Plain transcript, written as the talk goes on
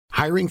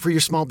Hiring for your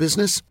small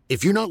business?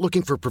 If you're not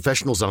looking for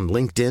professionals on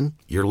LinkedIn,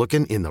 you're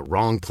looking in the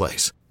wrong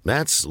place.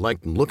 That's like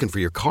looking for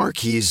your car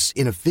keys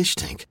in a fish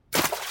tank.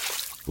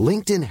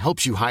 LinkedIn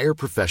helps you hire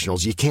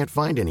professionals you can't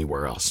find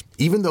anywhere else,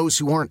 even those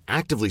who aren't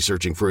actively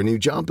searching for a new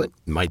job but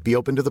might be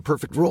open to the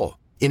perfect role.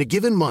 In a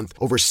given month,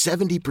 over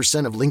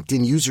 70% of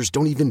LinkedIn users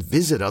don't even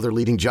visit other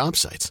leading job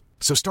sites.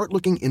 So start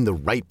looking in the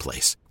right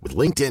place. With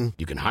LinkedIn,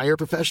 you can hire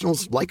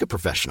professionals like a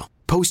professional.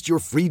 Post your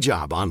free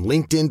job on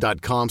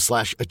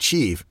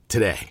linkedin.com/achieve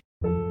today.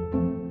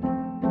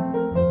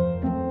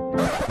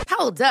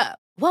 Hold up.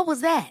 What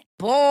was that?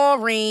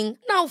 Boring.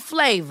 No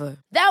flavor.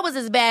 That was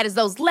as bad as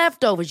those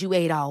leftovers you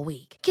ate all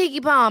week.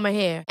 Keke Palmer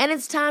here. And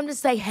it's time to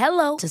say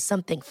hello to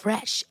something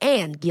fresh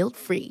and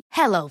guilt-free.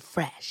 Hello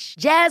Fresh.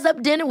 Jazz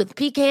up dinner with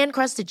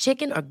pecan-crusted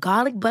chicken or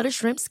garlic butter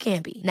shrimp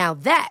scampi. Now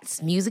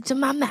that's music to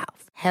my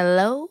mouth.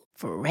 Hello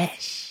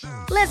Fresh.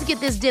 Let's get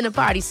this dinner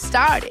party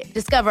started.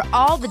 Discover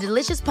all the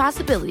delicious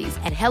possibilities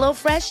at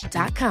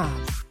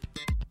hellofresh.com.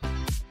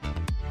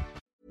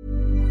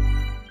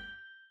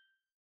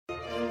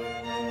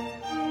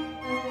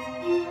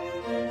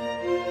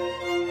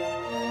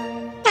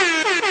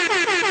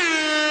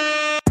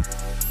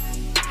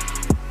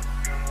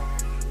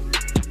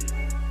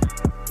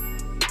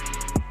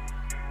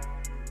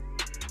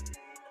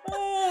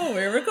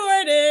 We're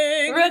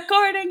recording.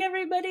 Recording,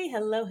 everybody.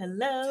 Hello,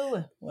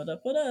 hello. What up,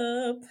 what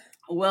up?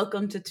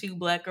 Welcome to Two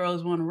Black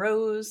Girls, One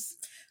Rose,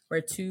 where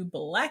two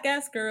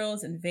black-ass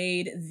girls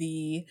invade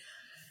the...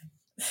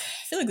 I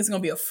feel like this is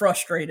going to be a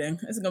frustrating...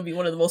 This is going to be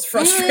one of the most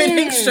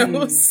frustrating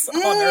shows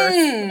on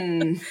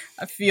Earth.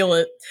 I feel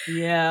it.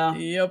 Yeah.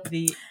 Yep.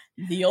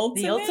 The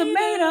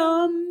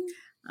ultimatum.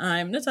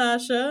 I'm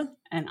Natasha.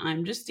 And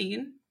I'm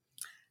Justine.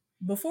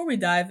 Before we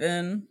dive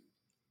in,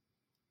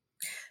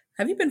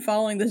 have you been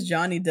following this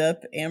Johnny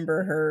Depp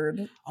Amber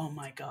Heard? Oh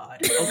my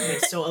God. Okay,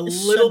 so a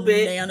little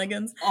bit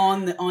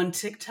on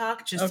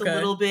TikTok, just a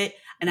little bit.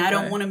 And I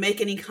don't want to make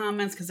any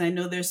comments because I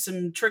know there's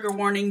some trigger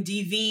warning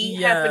DV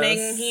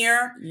happening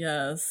here.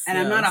 Yes. And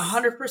I'm not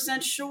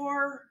 100%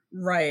 sure.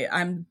 Right.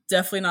 I'm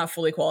definitely not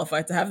fully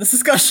qualified to have this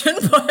discussion,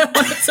 but I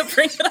wanted to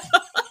bring it up.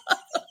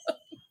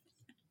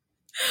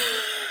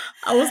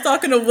 I was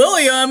talking to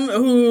William,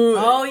 who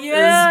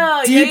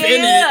is deep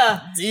in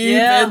it. Deep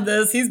in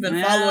this. He's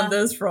been following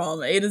this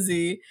from A to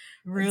Z.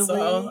 Really?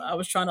 So I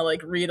was trying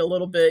to read a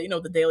little bit. You know,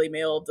 the Daily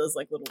Mail does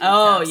little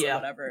recaps or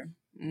whatever.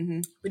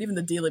 Mm-hmm. But even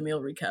the Daily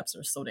Mail recaps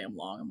are so damn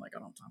long. I'm like, I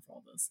don't have time for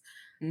all this.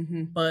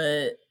 Mm-hmm.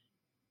 But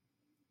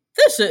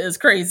this shit is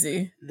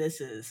crazy. This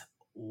is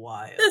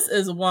wild. This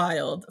is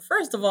wild.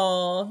 First of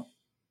all,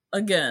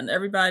 again,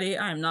 everybody,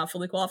 I am not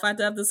fully qualified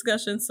to have this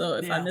discussion, so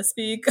if I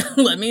misspeak,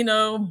 let me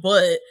know.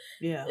 But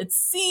it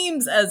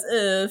seems as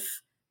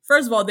if,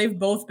 first of all, they've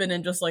both been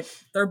in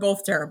they're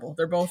both terrible.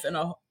 They're both in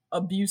a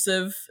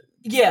abusive...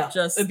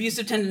 just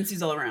abusive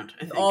tendencies all around.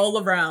 I think. All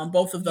around,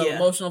 both of them,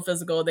 emotional,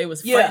 physical. They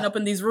was fighting up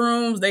in these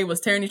rooms. They was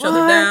tearing each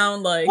other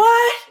down.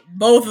 What?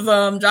 Both of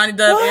them, Johnny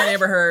Depp and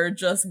Amber Heard,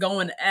 just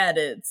going at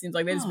it. Seems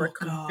like they just were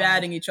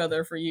combating each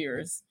other for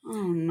years.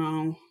 Oh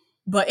no.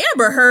 But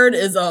Amber Heard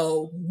is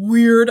a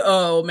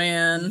weirdo,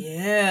 man.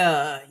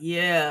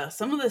 Yeah.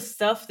 Some of the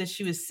stuff that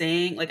she was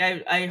saying,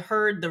 I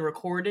heard the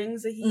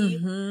recordings that he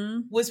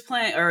was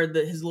playing, or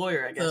his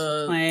lawyer, I guess,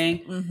 was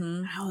playing.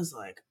 And I was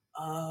like,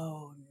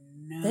 oh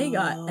no. They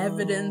got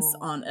evidence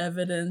on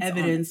evidence.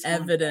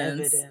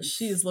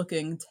 She is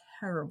looking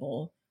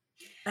terrible.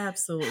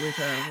 Absolutely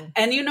terrible.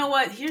 And you know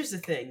what? Here's the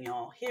thing,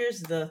 y'all.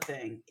 Here's the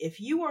thing. If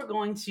you are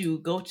going to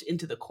go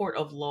into the court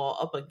of law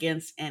up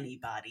against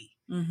anybody,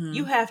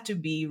 you have to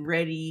be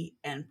ready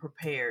and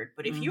prepared.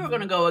 But if you are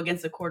going to go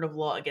against the court of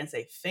law against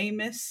a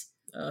famous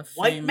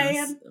white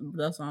man,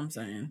 that's what I'm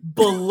saying,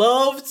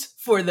 beloved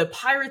for the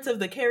Pirates of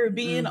the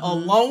Caribbean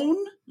alone,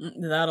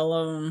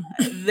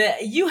 that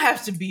you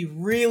have to be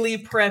really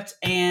prepped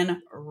and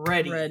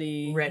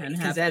ready, and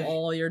have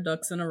all your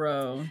ducks in a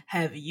row.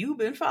 Have you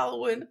been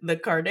following the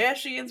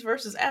Kardashians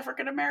versus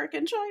African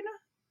American China?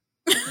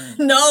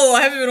 No,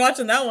 I haven't been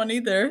watching that one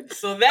either.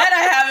 So that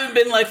I haven't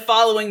been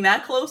following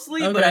that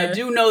closely, but I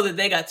do know that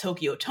they got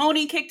Tokyo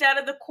Toni kicked out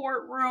of the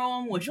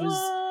courtroom, which was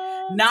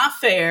not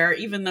fair,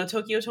 even though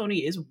Tokyo Toni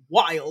is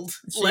wild.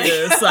 She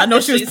is. So I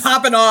know she was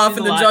popping off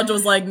and the judge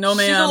was like, no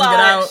ma'am, get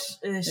out.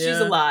 She's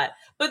a lot.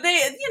 But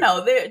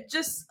they're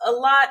just a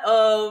lot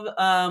of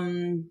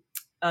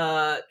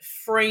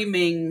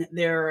framing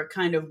their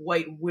kind of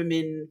white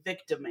women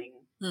victiming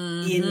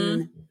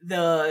in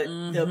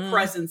the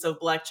presence of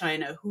Black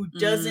China, who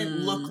doesn't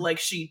look like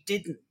she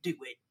didn't do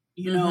it,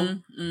 you know?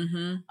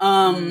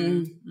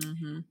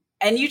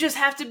 And you just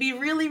have to be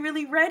really,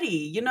 really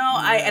ready, you know?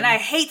 I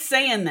hate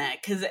saying that,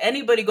 because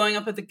anybody going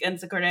up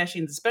against the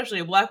Kardashians, especially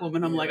a Black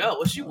woman, I'm like, oh,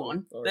 well, she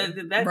won.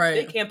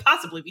 They can't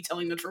possibly be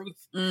telling the truth.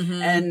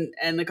 And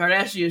the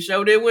Kardashians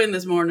sure did win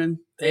this morning.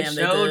 They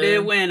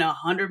did win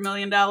 $100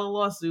 million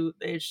lawsuit.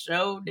 They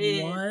sure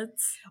did. What?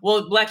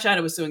 Well, Black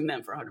China was suing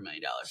them for $100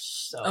 million.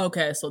 So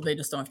okay, so they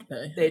just don't have to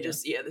pay. They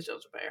just have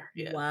to pay her.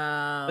 Yeah.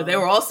 Wow. But they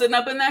were all sitting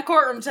up in that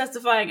courtroom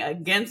testifying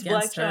against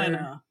Black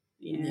China.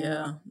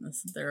 Yeah,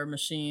 they're a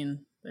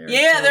machine.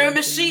 They're a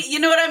machine. You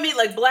know what I mean?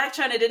 Like Blac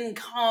Chyna didn't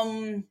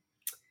come.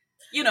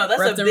 You know,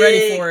 that's prepped and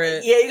ready for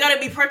it. Yeah, you got to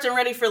be prepped and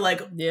ready for like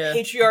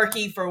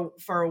patriarchy,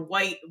 for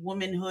white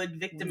womanhood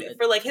victim,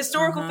 for like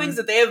historical things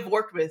that they have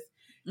worked with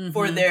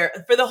for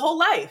the whole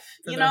life.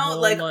 You know,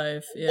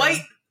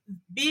 like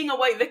being a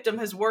white victim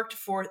has worked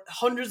for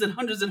hundreds and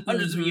hundreds and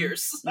hundreds of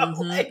years. So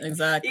like,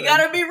 exactly, you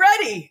got to be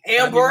ready,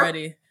 Amber.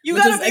 You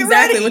got to be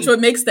ready. Which what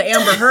makes the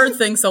Amber Heard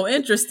thing so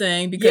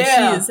interesting, because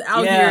she is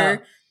out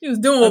here. She was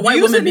doing what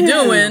white women be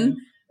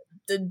doing.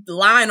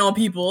 Lying on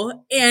people,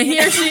 and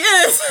here she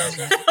is.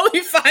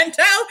 We find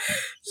out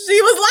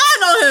she was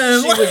lying on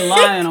him. She was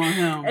lying on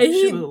him.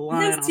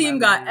 And his team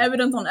got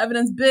evidence on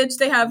evidence, bitch.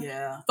 They have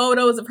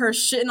photos of her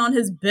shitting on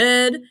his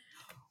bed.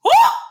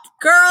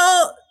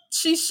 Girl,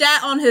 she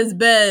shat on his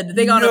bed.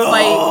 They got in a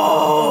fight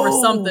over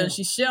something.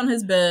 She shit on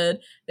his bed.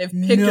 They have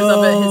pictures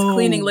of it. His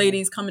cleaning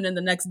ladies coming in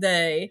the next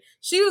day.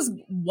 She was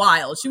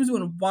wild. She was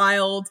doing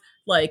wild,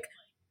 like,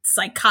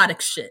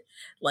 psychotic shit,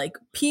 like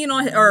peeing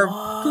on or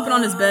pooping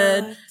on his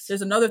bed.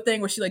 There's another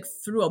thing where she like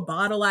threw a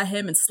bottle at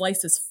him and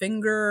sliced his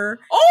finger.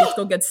 He had to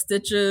go get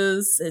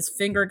stitches. His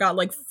finger got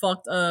like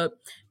fucked up.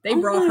 They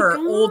brought her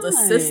old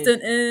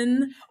assistant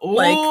in.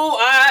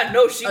 I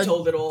know she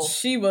told it all.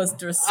 She was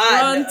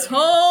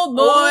disgruntled,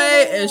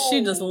 boy, and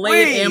she just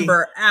laid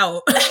Amber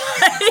out.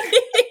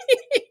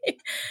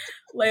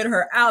 Laid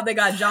her out. They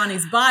got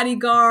Johnny's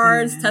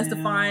bodyguards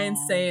testifying,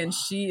 saying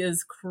she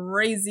is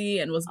crazy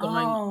and was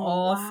going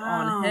off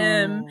on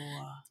him.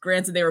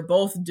 Granted, they were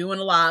both doing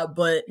a lot,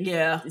 but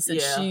they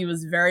said she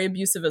was very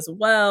abusive as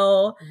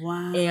well.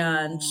 Wow.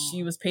 And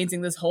she was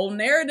painting this whole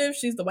narrative.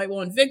 She's the white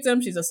woman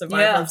victim. She's a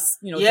survivor of,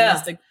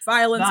 domestic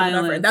violence or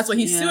whatever. And that's what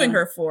he's suing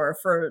her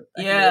for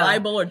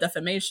libel or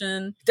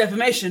defamation.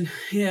 Defamation.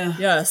 Yeah.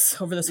 Yes.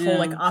 Over this whole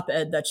like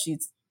op-ed that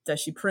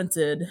she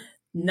printed.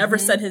 Never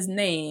said his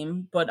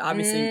name, but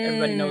obviously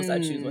everybody knows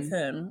that she was with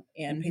him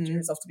and painted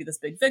herself to be this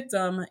big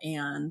victim,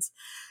 and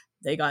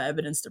they got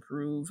evidence to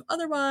prove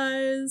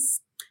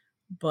otherwise.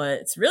 But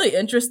it's really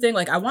interesting.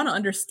 Like, I want to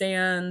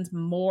understand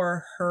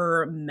more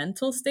her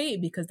mental state,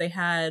 because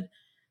I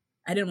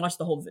didn't watch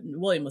the whole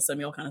William with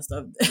Samuel kind of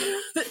stuff.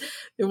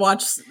 They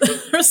watched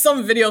there's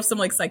some video of some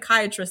like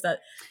psychiatrist that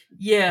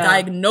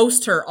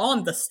diagnosed her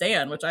on the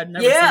stand, which I'd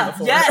never seen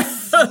before.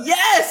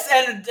 Yes,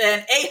 and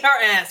ate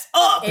her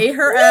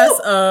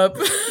ass up.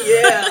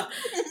 Yeah.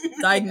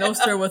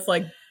 Diagnosed her with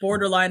like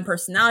borderline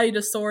personality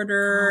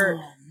disorder,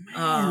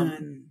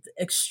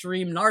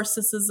 extreme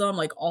narcissism,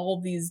 like all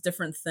these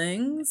different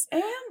things.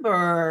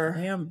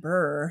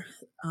 Amber.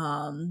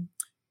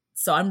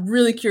 So I'm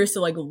really curious to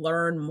like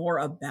learn more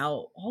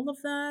about all of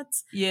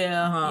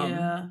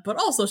that. But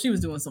also she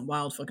was doing some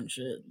wild fucking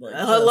shit. Like,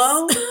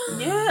 hello?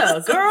 Yeah,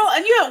 girl.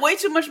 And you have way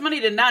too much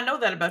money to not know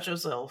that about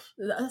yourself.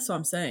 That's what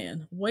I'm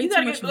saying. You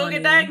gotta go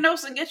get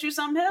diagnosed and get you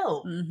some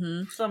help.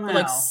 Somehow. But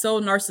like so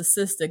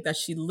narcissistic that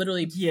she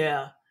literally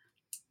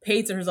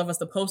painted herself as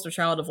the poster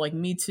child of like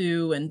Me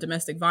Too and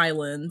domestic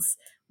violence,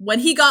 when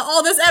he got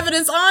all this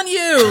evidence on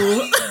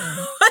you.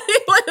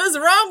 What was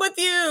wrong with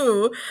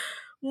you?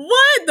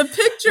 What? The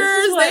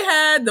pictures they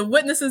had, the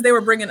witnesses they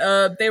were bringing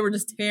up, they were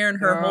just tearing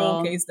her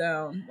whole case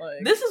down.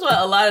 Like, this is what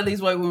a lot of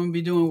these white women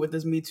be doing with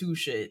this Me Too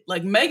shit.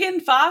 Like, Megan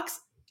Fox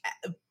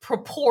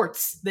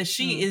purports that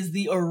she is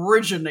the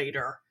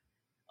originator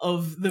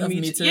of the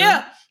Me Too.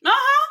 Yeah.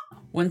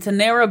 When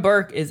Tanera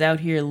Burke is out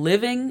here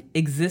living,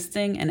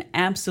 existing, and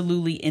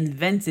absolutely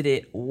invented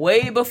it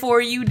way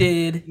before you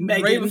did.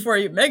 Megan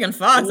Fox.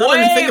 I don't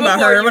even think about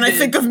her when I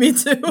think of Me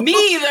Too.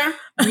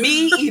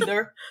 Me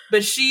either.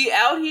 But she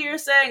out here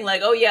saying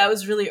like, oh yeah, I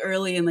was really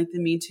early in like the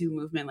Me Too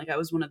movement. Like I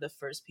was one of the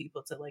first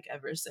people to like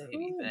ever say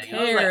anything. Who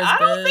cares, I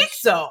don't think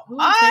so. Who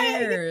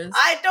cares?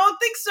 I don't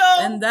think so.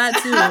 And that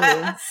too.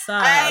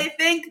 I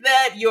think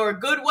that your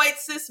good white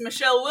cis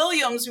Michelle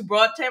Williams, who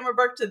brought Tamara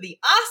Burke to the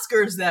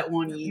Oscars that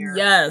one year.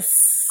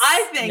 Yes.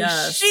 I think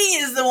she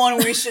is the one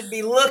we should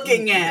be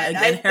looking at.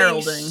 Again,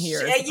 heralding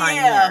here.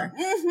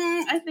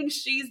 I think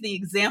she's the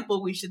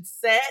example we should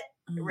set.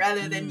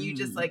 Rather than you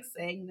just like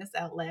saying this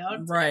out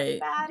loud to everybody,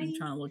 I'm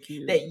trying to look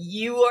cute. That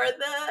you are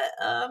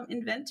the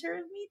inventor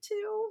of Me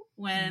Too,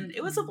 when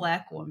it was a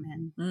Black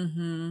woman.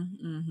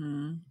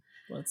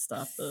 Let's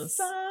stop this.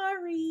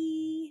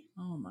 Sorry.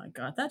 Oh my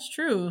God, that's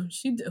true.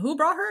 Who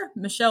brought her?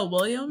 Michelle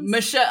Williams.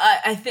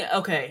 I think.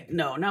 Okay,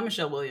 no, not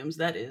Michelle Williams.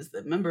 That is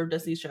the member of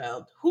Destiny's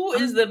Child. Who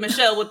is the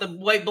Michelle with the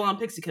white blonde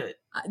pixie cut?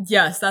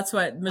 Yes, that's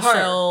what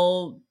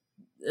Michelle.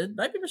 It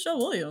might be Michelle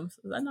Williams.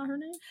 Is that not her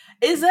name?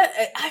 Is that?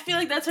 I feel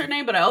like that's her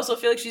name, but I also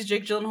feel like she's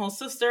Jake Gyllenhaal's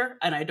sister,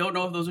 and I don't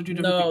know if those are two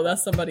different people. No,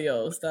 that's somebody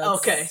else.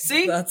 Okay,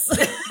 see? I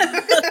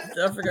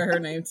forgot her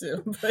name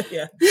too, but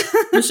yeah.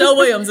 Michelle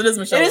Williams. It is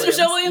Michelle Williams. It is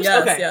Michelle Williams?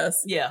 Yes, okay.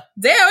 Yes. Yeah.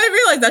 Damn, I didn't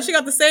realize that. She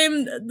got the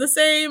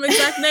same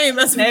exact name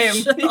as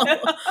Michelle.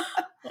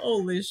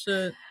 Holy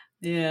shit.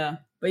 Yeah.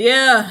 But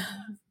yeah.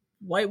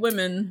 White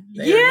women,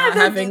 not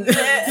having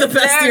the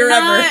best year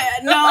ever.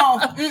 No.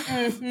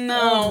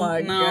 Oh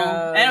my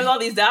God. And there's all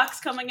these docs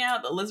coming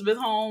out, Elizabeth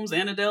Holmes,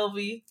 Anna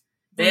Delvey.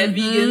 bad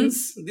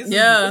vegans. This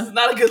is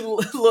not a good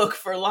look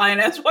for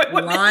lying-ass white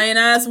women.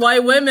 Lying-ass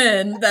white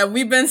women that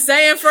we've been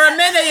saying for a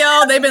minute,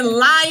 y'all. They've been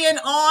lying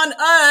on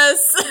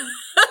us.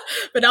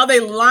 But now they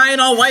lying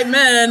on white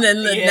men,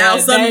 and now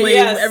suddenly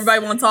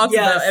everybody want to talk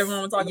about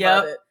everyone want to talk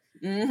about it.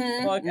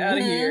 Mm-hmm, fuck out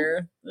of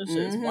here. This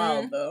shit's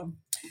wild, though.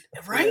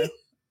 Right?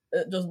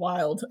 Just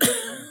wild.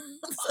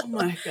 Oh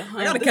my god!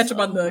 I gotta catch up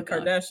on the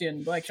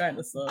Kardashian Blac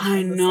Chyna stuff.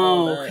 I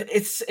know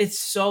it's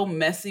so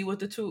messy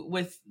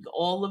with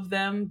all of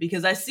them,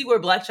 because I see where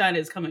Blac Chyna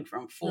is coming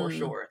from for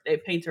sure. They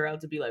paint her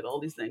out to be like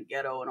all these things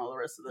ghetto and all the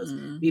rest of this.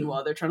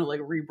 Meanwhile, they're trying to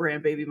like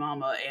rebrand Baby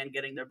Mama and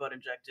getting their butt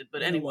injected.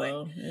 But anyway,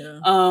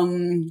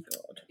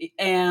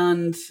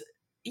 and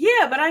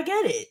but I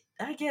get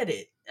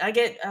it.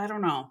 I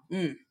don't know.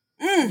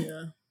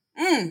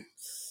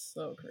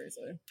 So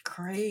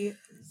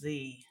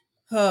crazy.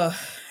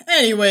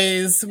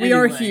 Anyways, we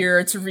are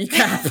here to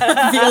recap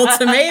The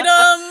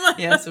Ultimatum.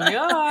 Yes, we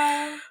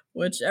are.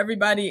 Which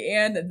everybody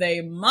and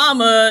they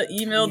mama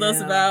emailed us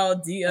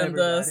about, DM'd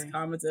us,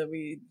 commented.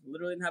 We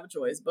literally didn't have a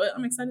choice, but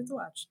I'm excited to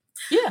watch.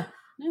 Yeah.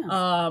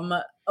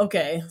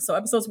 Okay, so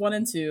episodes 1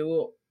 and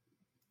 2.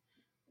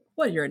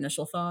 What are your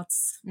initial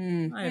thoughts?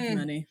 I have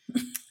many.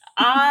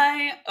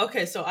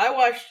 So I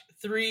watched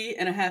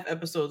 3.5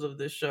 episodes of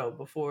this show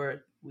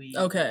before we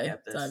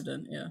dived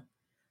in. Yeah.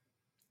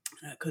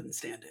 I couldn't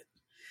stand it.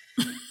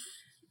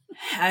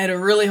 I had a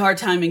really hard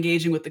time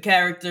engaging with the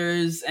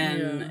characters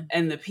and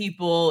the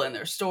people and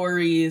their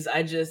stories.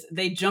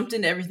 They jumped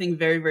into everything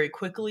very, very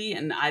quickly,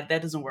 and that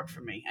doesn't work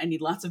for me. I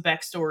need lots of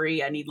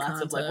backstory. I need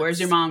lots of like, where's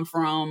your mom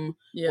from?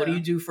 Yeah. What do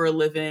you do for a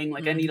living?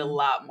 Like, I need a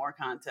lot more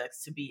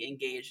context to be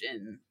engaged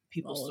in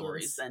people's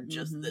stories than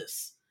just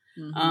this.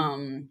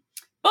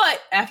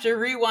 But after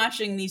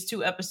rewatching these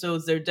 2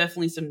 episodes, there are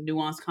definitely some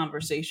nuanced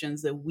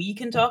conversations that we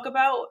can talk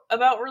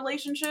about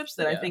relationships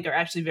that I think are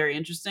actually very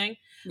interesting.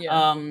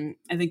 Yeah.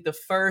 I think the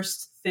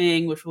first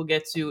thing, which we'll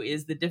get to,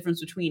 is the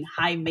difference between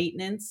high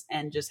maintenance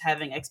and just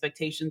having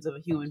expectations of a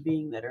human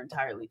being that are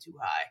entirely too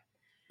high.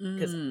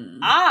 Because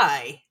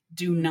I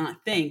do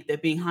not think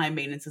that being high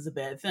maintenance is a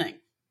bad thing.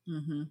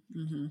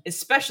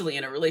 Especially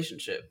in a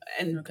relationship.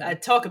 And I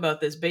talk about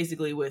this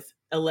basically with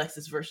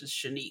Alexis versus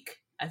Shanique.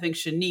 I think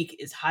Shanique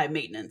is high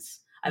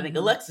maintenance. I think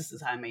Alexis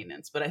is high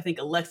maintenance, but I think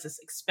Alexis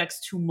expects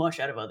too much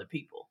out of other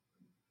people.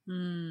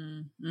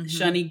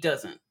 Shanique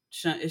doesn't.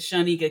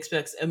 Shanique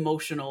expects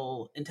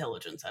emotional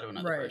intelligence out of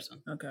another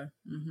person. Okay.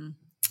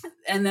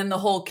 And then the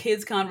whole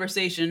kids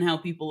conversation, how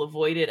people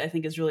avoid it, I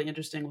think is really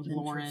interesting with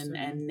Lauren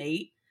and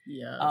Nate.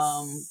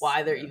 Yes.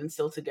 Why they're even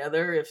still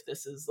together, if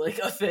this is like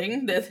a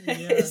thing that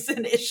is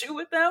an issue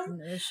with them.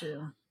 An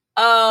issue.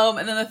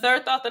 And then the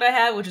third thought that I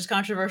had, which is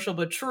controversial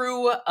but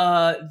true,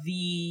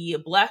 the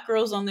Black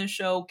girls on this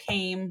show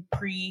came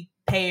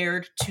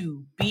prepared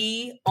to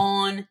be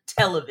on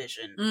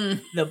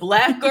television. The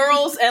Black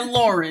girls and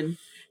Lauren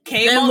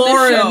came on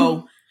the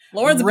show.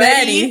 Lauren's a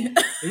baddie.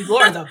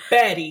 Lauren's a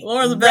baddie.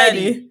 Lauren's a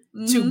baddie.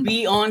 To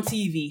be on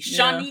TV.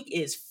 Shanique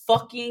is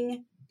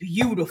fucking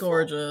beautiful.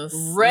 Gorgeous.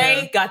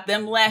 Ray got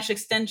them lash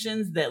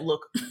extensions that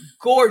look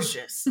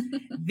gorgeous.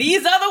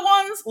 These other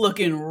ones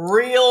looking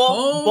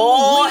real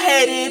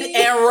bald-headed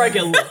and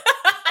regular.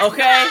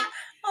 Okay?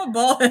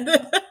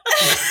 Bald-headed.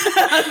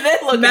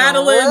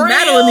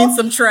 Madeline needs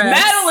some trash.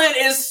 Madeline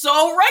is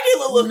so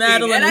regular looking.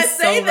 Madeline is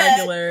so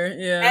regular.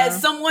 As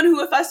someone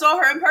who, if I saw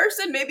her in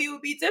person, maybe it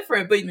would be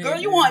different. But girl,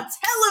 you on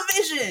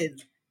television.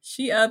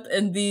 She up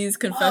in these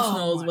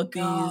confessionals with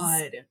these,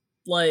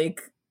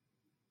 like,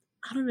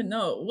 I don't even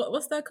know.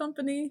 What's that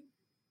company?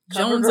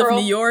 Jones of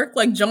New York?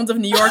 Like Jones of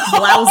New York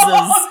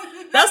blouses.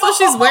 That's what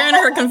she's wearing in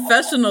her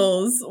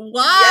confessionals.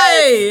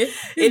 Why?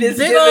 Yes, it is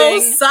big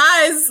old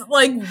size,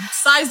 like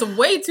sized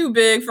way too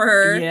big for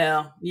her.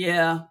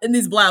 Yeah. In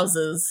these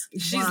blouses.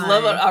 She's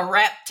loving a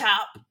wrap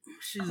top.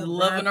 She's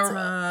loving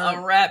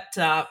a wrap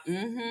top.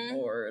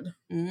 Lord.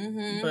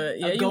 But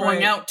yeah,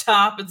 going out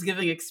top. It's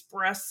giving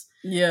express.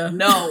 Yeah.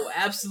 No,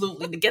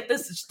 absolutely. To get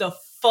this the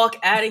fuck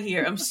out of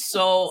here. I'm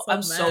so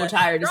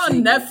tired. You're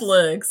on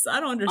Netflix. I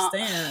don't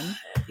understand.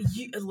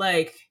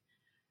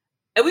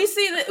 And we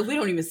see that we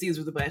don't even see this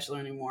with The Bachelor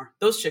anymore.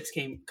 Those chicks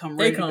come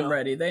ready. They come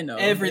ready. They know.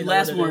 Every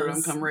last one of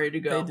them come ready to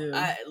go. They do.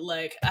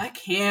 I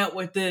can't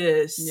with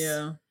this.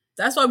 Yeah.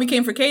 That's why we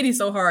came for Katie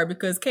so hard,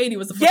 because Katie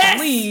was the fucking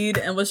lead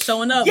and was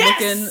showing up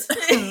looking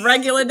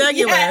regular.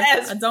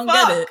 I don't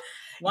get it.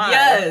 Why?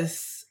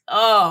 Yes.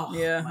 Oh,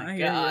 yeah. My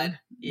God.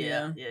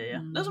 Yeah.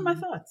 Those are my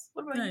thoughts.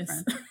 What about you,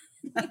 friend?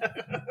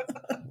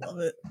 Love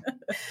it.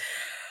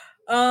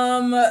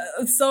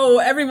 So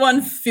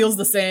everyone feels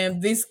the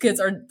same. These kids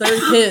they're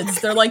kids.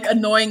 They're like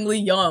annoyingly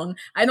young.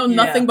 I know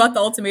nothing about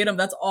The Ultimatum.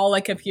 That's all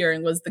I kept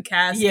hearing was the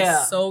cast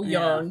is so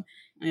young.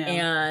 Yeah.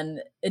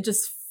 And it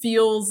just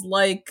feels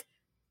like,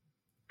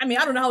 I mean,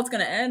 I don't know how it's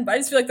going to end, but I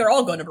just feel like they're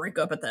all going to break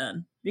up at the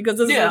end, because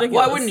this is ridiculous.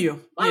 Why wouldn't you?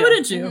 Why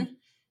wouldn't you?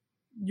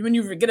 When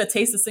you get a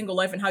taste of single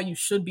life and how you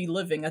should be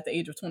living at the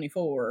age of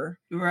 24,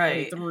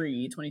 right?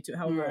 23, 22,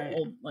 however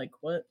old, like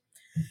what?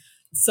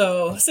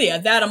 So yeah,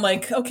 that I'm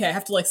like, okay, I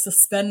have to like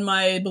suspend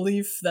my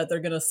belief that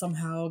they're gonna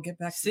somehow get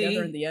back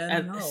together in the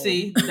end. No.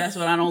 See, that's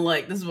what I don't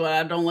like. This is what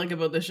I don't like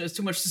about this show. It's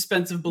too much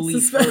suspensive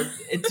belief for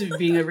it to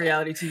being a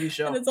reality TV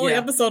show. And it's only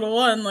episode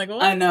 1. Like,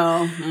 what? I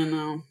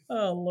know.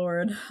 Oh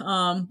Lord.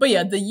 But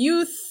yeah, the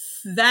youth,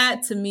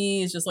 that to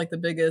me is just like the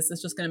biggest.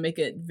 It's just going to make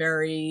it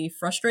very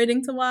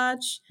frustrating to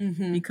watch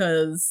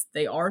because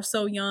they are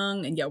so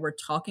young, and yet we're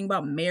talking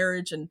about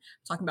marriage and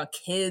talking about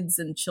kids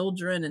and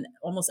children, and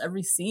almost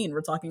every scene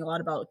we're talking a lot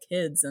about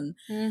kids and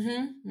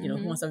you know,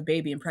 who wants to have a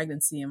baby and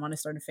pregnancy and want to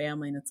start a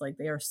family, and it's like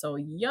they are so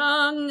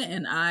young.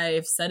 And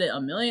I've said it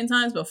a million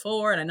times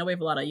before, and I know we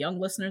have a lot of young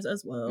listeners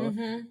as well.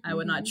 I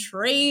would not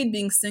trade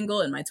being single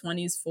in my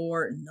 20s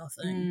for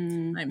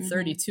nothing. I'm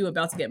 32,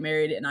 about to get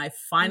married, and I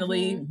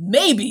finally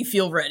maybe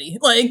feel ready.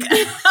 Like,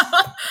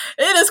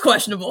 it is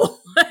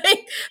questionable. Like,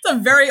 it's a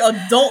very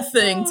adult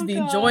thing to be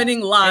joining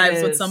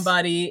lives with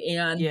somebody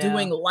and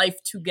doing life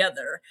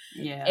together.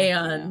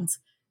 And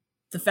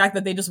the fact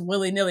that they just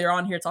willy-nilly are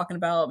on here talking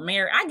about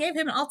marriage. I gave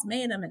him an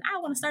ultimatum and I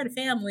want to start a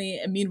family.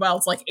 And meanwhile,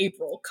 it's like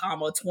April,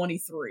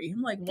 23.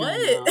 I'm like, what?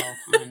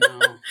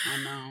 I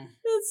know.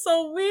 It's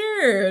so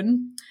weird.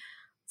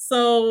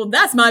 So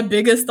that's my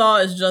biggest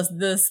thought, is just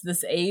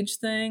this age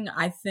thing.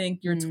 I think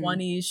your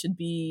 20s should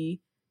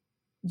be,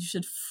 you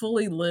should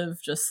fully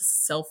live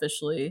just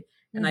selfishly.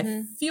 And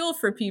I feel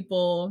for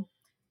people.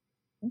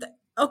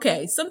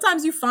 Okay,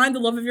 sometimes you find the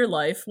love of your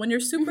life when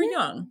you're super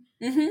young.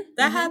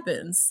 That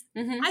happens.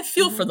 I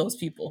feel for those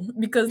people,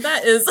 because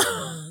that is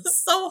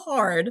so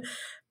hard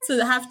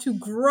to have to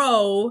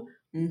grow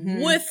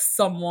with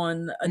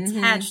someone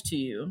attached to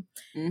you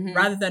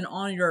rather than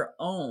on your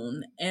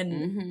own.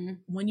 And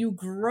when you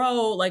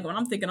grow, like when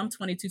I'm thinking I'm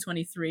 22,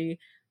 23,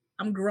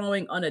 I'm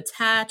growing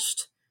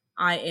unattached.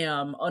 I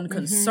am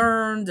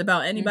unconcerned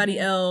about anybody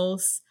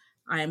else.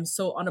 I am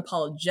so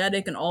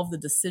unapologetic in all of the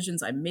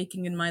decisions I'm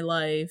making in my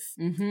life.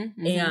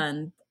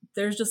 And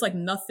there's just like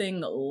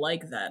nothing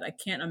like that. I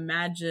can't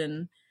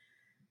imagine.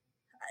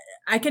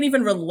 I can't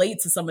even relate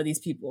to some of these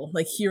people.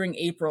 Like hearing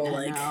April,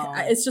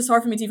 it's just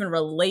hard for me to even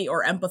relate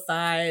or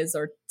empathize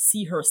or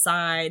see her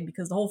side,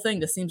 because the whole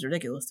thing just seems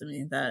ridiculous to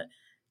me that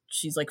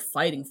she's like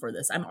fighting for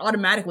this. I'm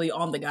automatically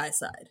on the guy's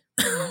side,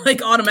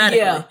 like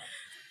automatically.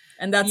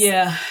 And that's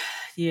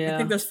I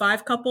think there's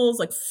 5 couples,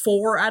 like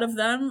 4 out of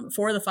them,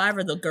 4 of the 5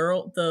 are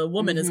the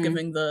woman is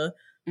giving the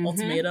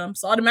ultimatum.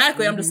 So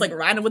automatically I'm just like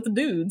riding with the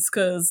dudes,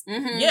 because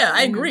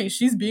I agree,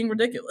 she's being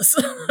ridiculous.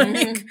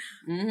 Like,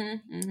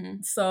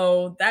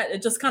 so that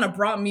it just kind of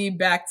brought me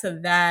back to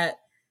that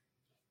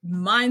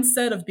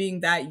mindset of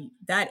being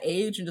that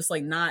age and just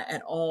like not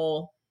at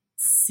all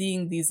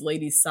seeing these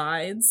ladies'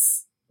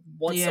 sides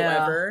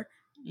whatsoever.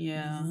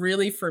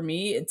 Really, for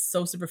me, it's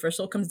so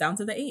superficial. It comes down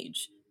to the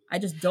age. I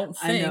just don't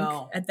think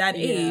at that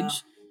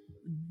age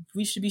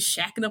we should be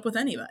shacking up with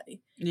anybody.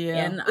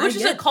 And which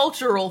is a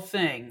cultural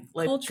thing,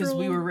 like, because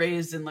we were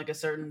raised in like a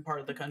certain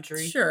part of the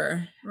country.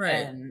 Sure, right.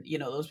 And you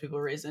know, those people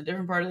were raised in a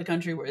different part of the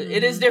country where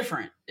it is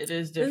different.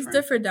 It's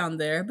different down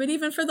there. But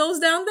even for those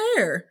down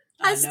there,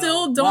 I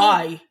still don't.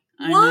 Why?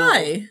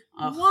 Why?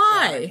 Oh,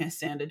 why? God, I can't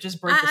stand it.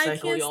 Just break the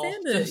cycle, y'all.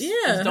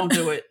 Just don't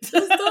do it.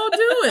 Just don't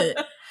do it.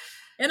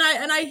 And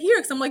I hear,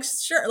 because I'm like,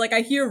 sure, like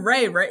I hear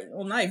Ray,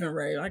 well, not even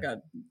Ray.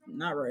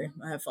 Not Ray.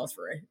 I have thoughts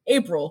for Ray.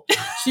 April.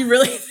 She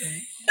really,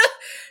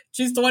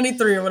 she's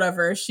 23 or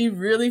whatever. She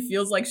really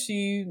feels like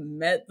she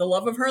met the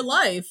love of her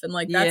life. And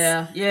like,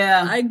 that's,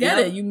 I get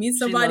it. You meet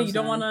somebody, you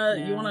don't want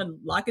to, you want to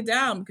lock it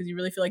down because you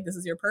really feel like this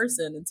is your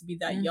person. And to be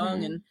that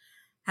young and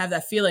have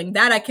that feeling,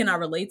 that I cannot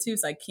relate to.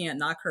 So I can't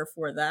knock her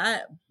for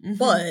that.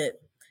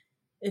 But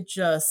it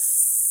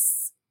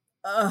just,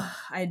 I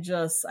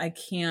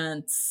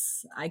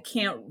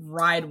can't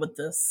ride with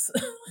this.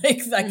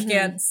 Like, I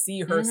can't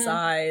see her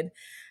side.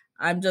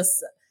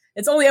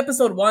 It's only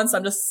episode 1, so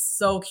I'm just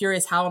so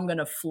curious how I'm going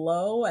to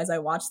flow as I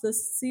watch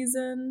this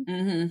season.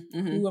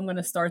 Who I'm going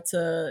to start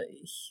to,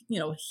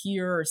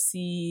 hear or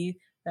see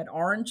that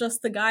aren't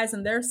just the guys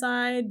on their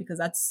side, because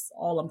that's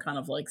all I'm kind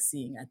of like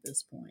seeing at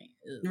this point.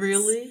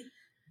 Really?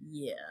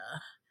 Yeah.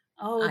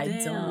 Oh,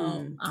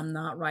 damn. I'm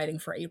not writing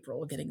for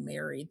April getting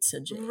married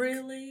to Jake.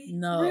 Really?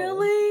 No.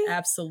 Really?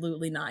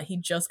 Absolutely not. He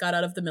just got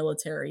out of the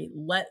military.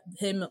 Let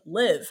him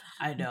live.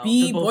 I know.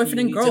 Be boyfriend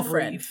and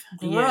girlfriend.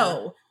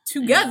 Grow.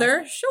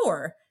 Together,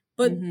 sure.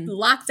 But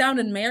lockdown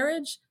in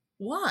marriage?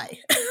 Why?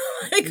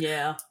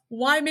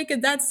 Why make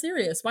it that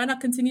serious? Why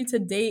not continue to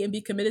date and be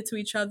committed to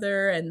each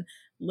other and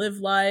live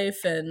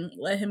life and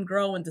let him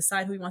grow and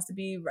decide who he wants to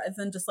be, rather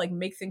than just like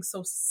make things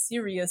so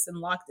serious and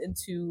locked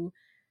into,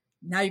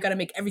 now you got to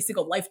make every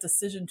single life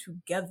decision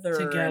together.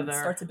 And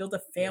start to build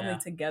a family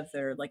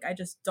together. Like, I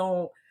just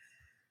don't,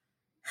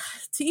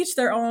 to each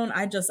their own.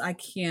 I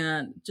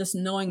can't, just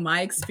knowing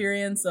my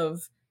experience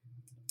of,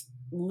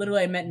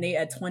 literally I met Nate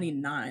at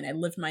 29. I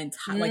lived my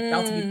entire, like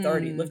about to be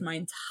 30, lived my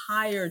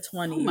entire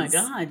 20s. Oh my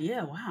God.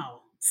 Yeah. Wow.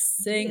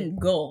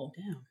 Single.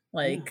 Damn.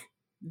 Like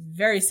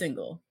very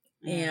single.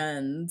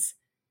 And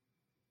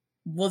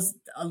was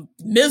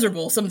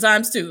miserable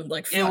sometimes too.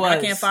 Like, fuck, I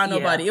can't find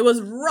nobody. It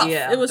was rough.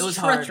 It was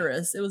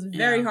treacherous. Hard. It was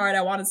very hard.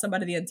 I wanted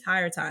somebody the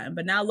entire time.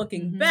 But now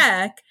looking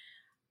back,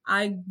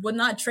 I would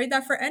not trade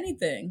that for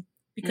anything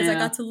because I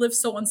got to live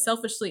so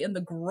unselfishly in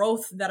the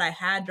growth that I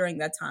had during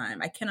that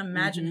time. I can't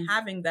imagine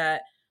having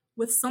that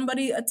with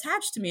somebody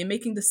attached to me and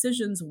making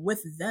decisions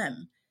with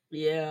them.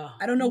 Yeah.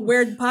 I don't know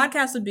where the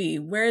podcast would be,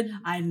 where Thorsten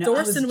would be.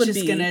 I was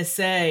just gonna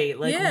say,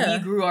 like,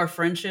 we grew our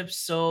friendship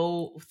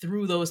so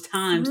through those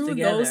times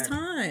together.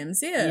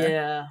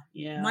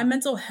 Yeah. My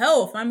mental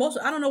health, my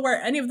emotion, I don't know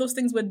where any of those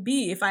things would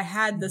be if I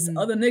had this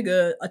other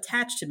nigga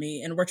attached to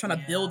me and we're trying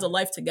to build a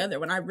life together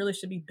when I really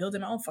should be building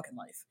my own fucking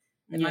life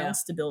and my own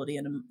stability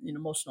and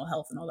emotional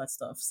health and all that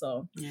stuff.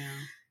 So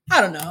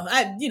I don't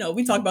know.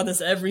 We talk about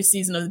this every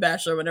season of The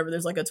Bachelor whenever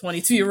there's like a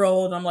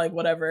 22-year-old. I'm like,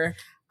 whatever.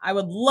 I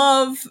would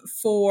love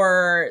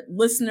for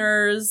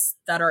listeners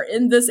that are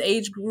in this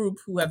age group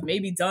who have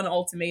maybe done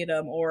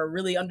Ultimatum or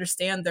really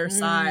understand their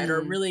side or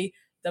really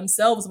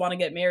themselves want to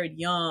get married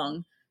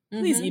young.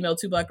 Please email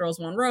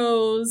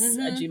 2blackgirls1rose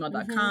at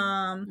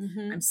gmail.com.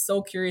 I'm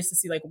so curious to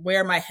see like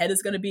where my head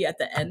is going to be at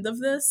the end of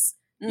this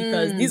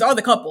because these are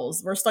the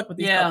couples. We're stuck with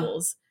these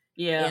couples.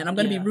 Yeah. And I'm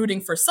going to be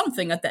rooting for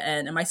something at the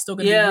end. Am I still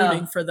going to be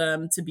rooting for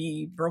them to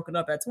be broken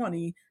up at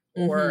 20?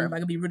 Or am I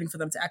going to be rooting for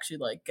them to actually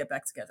like get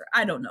back together?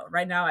 I don't know.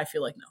 Right now, I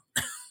feel like no.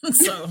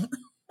 So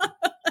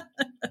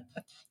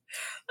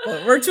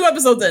well, we're 2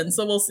 episodes in,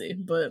 so we'll see.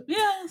 But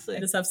we'll see. I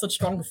just have such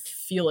strong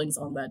feelings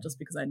on that just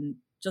because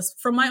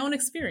just from my own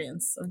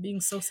experience of being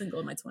so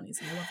single in my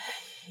 20s. And I love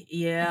it.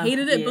 Yeah. I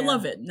hated it, but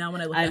love it. Now when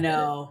I look back at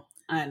it.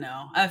 I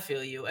know. I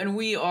feel you. And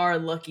we are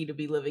lucky to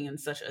be living in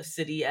such a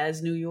city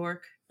as New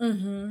York.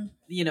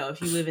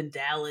 If you live in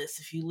Dallas,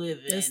 if you live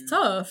in... It's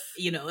tough.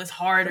 It's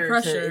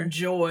harder to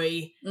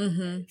enjoy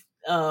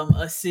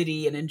a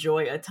city and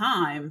enjoy a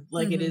time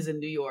like it is in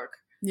New York.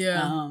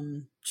 Yeah.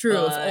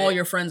 True. If all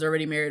your friends are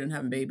already married and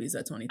having babies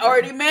at 23.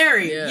 Already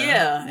married.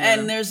 Yeah.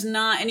 And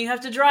and you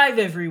have to drive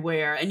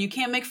everywhere and you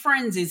can't make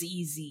friends as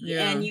easy.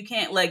 Yeah. And you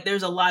can't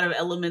there's a lot of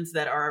elements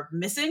that are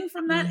missing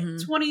from that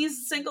 20s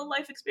single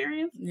life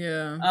experience.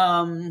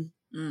 Yeah.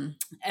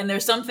 And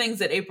there's some things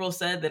that April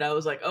said that I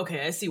was like,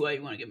 okay, I see why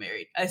you want to get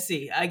married. I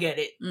get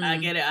it. I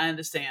get it. I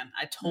understand.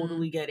 I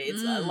totally get it.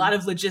 It's a lot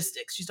of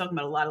logistics. She's talking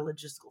about a lot of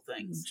logistical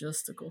things.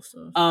 Logistical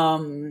stuff.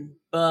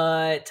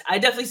 But I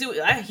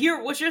definitely I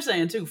hear what you're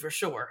saying too, for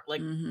sure.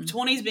 Like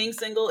 20s being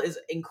single is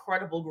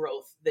incredible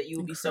growth that you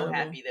will be so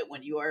happy that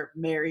when you are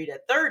married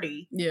at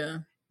 30,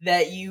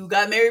 that you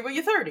got married when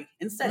you're 30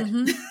 instead.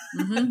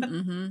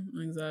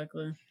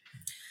 Exactly.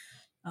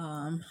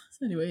 So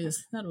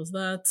anyways, that was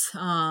that.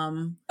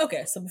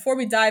 Okay, so before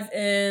we dive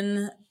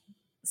in,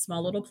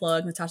 small little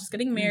plug. Natasha's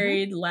getting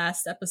married.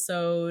 Last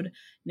episode,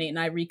 Nate and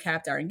I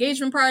recapped our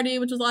engagement party,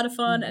 which was a lot of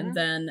fun. And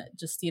then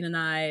Justine and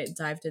I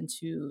dived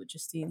into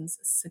Justine's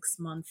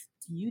 6-month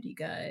beauty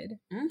guide.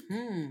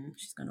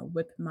 She's gonna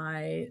whip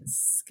my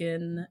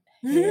skin,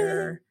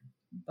 hair,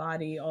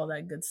 body, all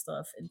that good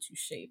stuff into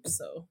shape.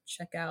 So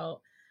check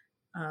out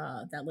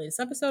that latest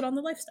episode on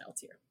the lifestyle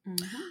tier.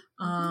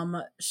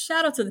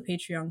 Shout out to the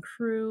Patreon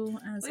crew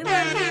as always.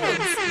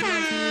 Please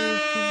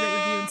rate,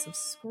 review, and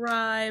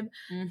subscribe.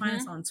 Find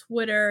us on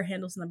Twitter,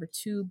 handles number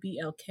 2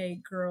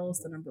 BLK Girls,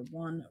 the number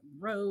 1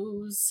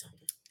 Rose.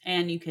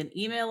 And you can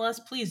email us.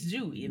 Please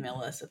do email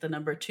us at the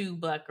number 2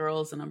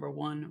 blackgirls, the number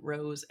 1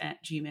 Rose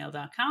at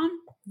gmail.com.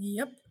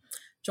 Yep.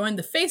 Join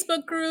the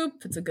Facebook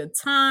group. It's a good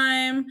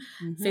time.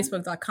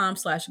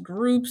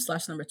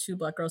 Facebook.com/group/number 2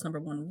 blackgirls, number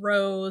 1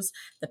 Rose.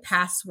 The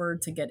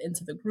password to get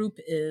into the group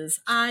is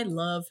I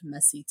love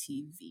messy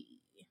TV.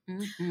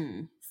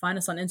 Find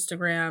us on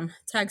Instagram,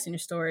 tag us in your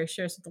story,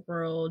 share us with the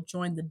world,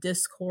 join the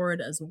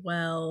Discord as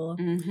well.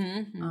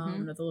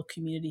 The little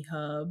community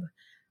hub.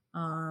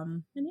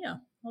 And yeah,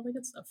 all the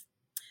good stuff.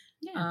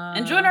 Yeah.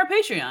 And join our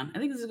Patreon. I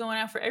think this is going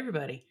out for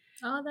everybody.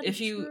 If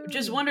you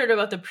just wondered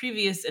about the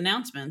previous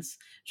announcements,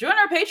 join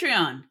our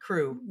Patreon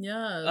crew.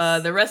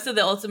 Yes. The rest of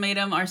the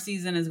Ultimatum, our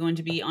season, is going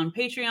to be on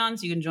Patreon.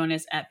 So you can join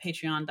us at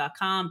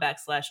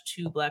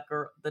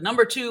patreon.com/2blackgirl, the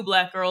number 2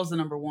 black girls, the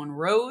number 1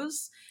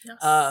 Rose. Yes.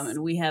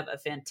 And we have a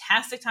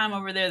fantastic time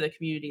over there. The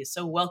community is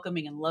so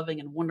welcoming and loving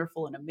and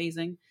wonderful and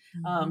amazing.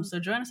 So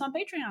join us on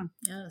Patreon.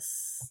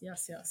 Yes.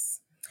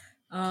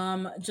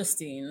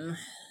 Justine.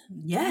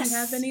 Yes. Do you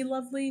have any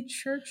lovely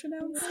church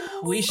announcements?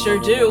 We sure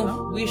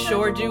do. We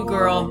sure do,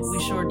 girl.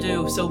 We sure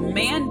do. So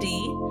Mandy,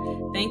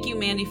 thank you,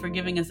 Mandy, for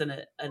giving us an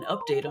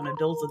update on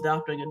adults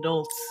adopting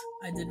adults.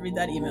 I did read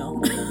that email.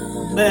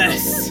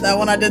 Mess. That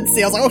one I did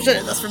see. I was like, oh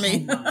shit, that's for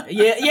me.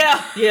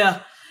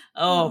 Yeah.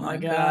 Oh my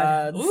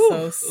God.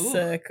 So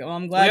sick. Oh,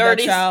 I'm glad that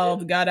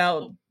child got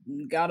out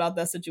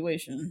that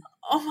situation.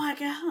 Oh my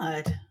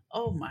God.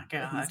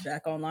 He's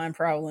back online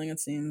prowling, it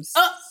seems.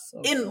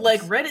 So in gross.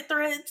 Like Reddit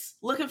threads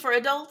looking for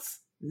adults.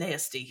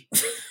 Nasty.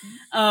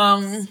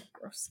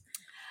 Gross.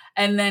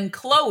 And then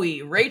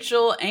Chloe,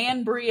 Rachel,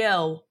 and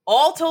Brielle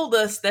all told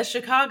us that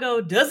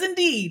Chicago does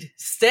indeed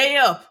stay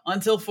up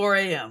until 4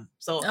 a.m.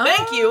 So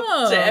thank you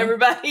to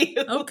everybody.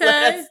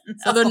 Okay.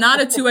 So they're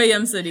not a 2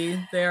 a.m.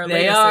 city. They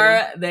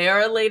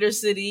are a later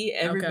city.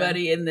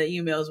 Everybody in the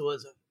emails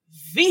was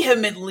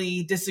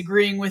vehemently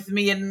disagreeing with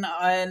me and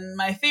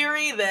my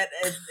theory that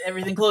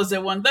everything closed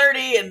at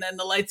 1:30 and then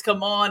the lights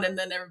come on and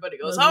then everybody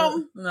goes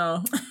home.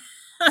 No.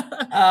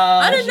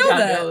 I didn't know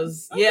that.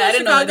 I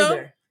didn't know that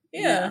either.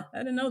 Yeah, I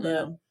didn't know that.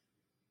 Yeah.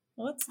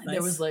 Well, that's nice.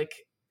 There was like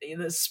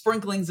the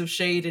sprinklings of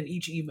shade in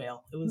each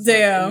email. It was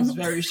damn. It was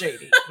very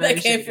shady. That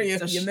came for you.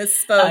 So you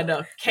misspoke. I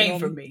know. Came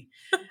from me.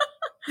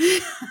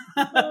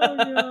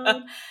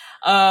 Oh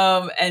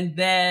god. And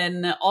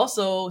then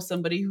also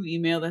somebody who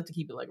emailed, I have to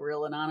keep it like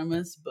real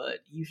anonymous, but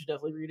you should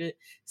definitely read it.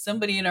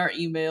 Somebody in our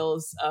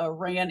emails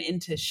ran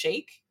into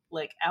Shake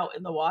like out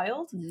in the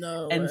wild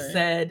and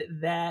said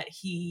that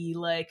he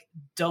like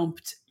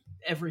dumped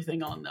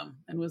everything on them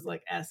and was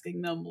like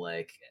asking them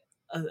like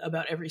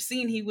about every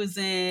scene he was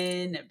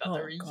in, about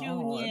the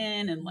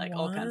reunion, and like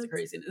all kinds of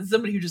crazy.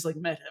 Somebody who just like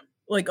met him,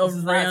 like a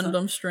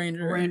random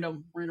stranger,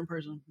 random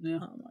person.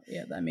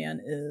 Yeah, that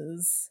man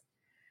is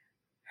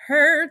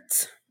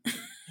hurt.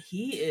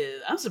 He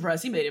is. I'm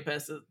surprised he made it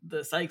past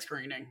the psych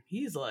screening.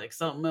 He's like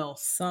something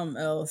else. Something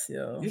else,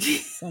 yo.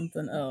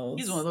 Something else.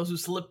 He's one of those who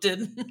slipped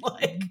in.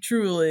 Like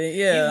truly,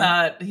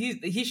 yeah.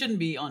 He shouldn't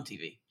be on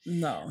TV.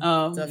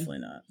 No, definitely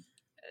not.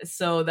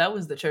 So that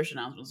was the church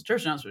announcements. The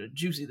church announcements were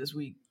juicy this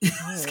week.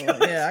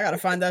 Yeah, I gotta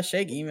find that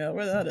Shake email.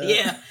 Where that is?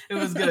 Yeah, it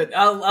was good.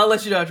 I'll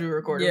let you know after we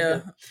record.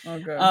 Yeah.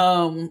 Okay.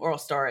 Or I'll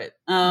start it.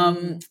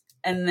 And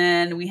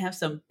then we have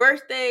some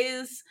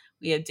birthdays.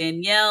 We have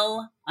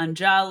Danielle,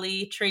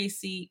 Anjali,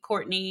 Tracy,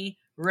 Courtney,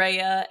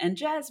 Rhea, and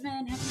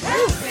Jasmine.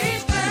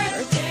 Happy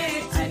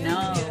birthday! I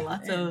know,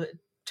 lots of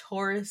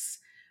Taurus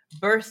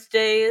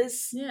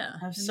birthdays. Yeah,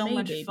 have so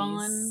much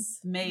fun.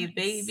 May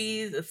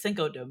babies,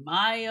 Cinco de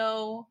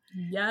Mayo.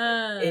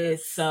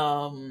 Yes,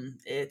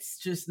 it's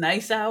just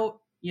nice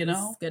out. You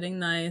know, it's getting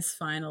nice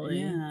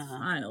finally. Yeah,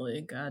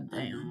 finally. God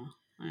damn,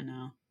 I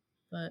know.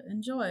 But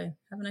enjoy.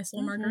 Have a nice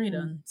little margarita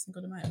on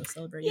Cinco de Mayo.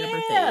 Celebrate your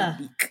birthday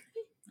week.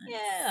 Nice.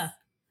 Yeah.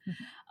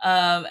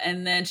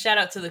 And then shout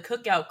out to the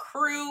Cookout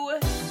crew: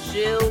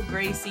 Jill,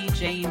 Gracie,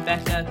 Jane,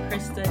 Becca,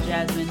 Krista,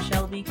 Jasmine,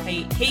 Shelby,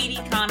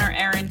 Katie, Connor,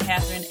 Erin,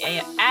 Catherine,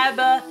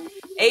 Abba,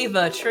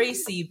 Ava,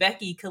 Tracy,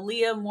 Becky,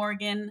 Kalia,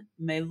 Morgan,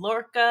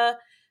 Maylorca,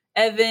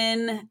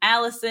 Evan,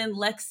 Allison,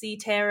 Lexi,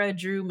 Tara,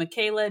 Drew,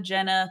 Michaela,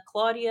 Jenna,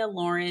 Claudia,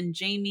 Lauren,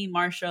 Jamie,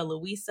 Marsha,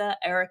 Louisa,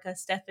 Erica,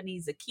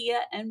 Stephanie, Zakia,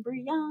 and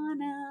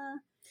Brianna.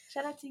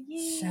 Shout out to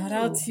you. Shout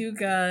out to you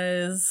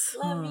guys.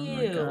 Love you.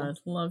 My God.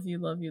 Love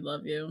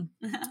you.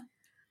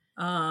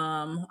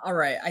 All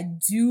right. I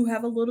do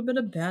have a little bit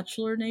of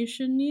Bachelor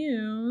Nation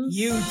news.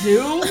 You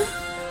do?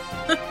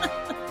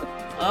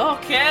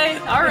 Okay.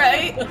 All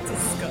right. Let's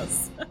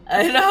discuss.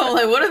 I know.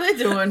 Like, what are they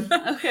doing?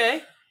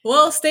 Okay.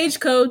 Well,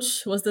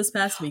 Stagecoach was this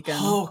past weekend.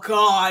 Oh,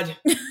 God.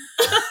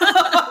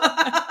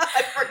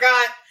 I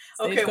forgot.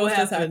 Okay, what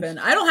happened?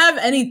 I don't have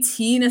any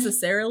tea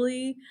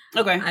necessarily.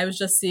 Okay. I was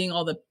just seeing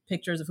all the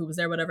pictures of who was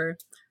there, whatever.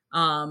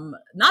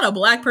 Not a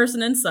black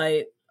person in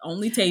sight.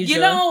 Only Tasia. You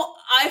know,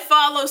 I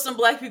follow some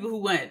black people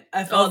who went.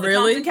 I follow the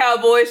Compton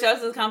Cowboys. Shout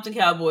out to the Compton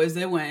Cowboys.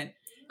 They went.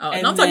 Oh,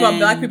 and I'm talking about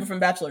black people from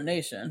Bachelor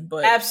Nation,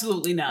 but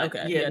absolutely not.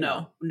 Okay. Yeah,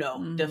 no,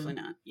 definitely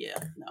not. Yeah,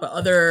 no.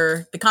 But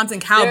the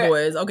Compton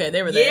Cowboys,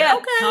 they were there. Yeah,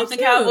 okay, Compton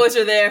Cowboys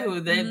are there. Who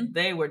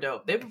they were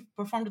dope. They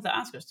performed at the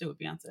Oscars too with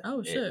Beyonce.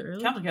 Oh shit,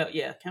 really? Compton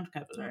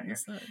Cowboys are here.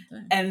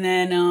 And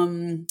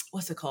then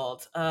what's it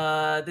called?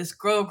 This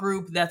girl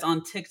group that's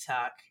on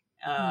TikTok.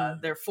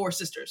 They're 4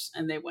 sisters,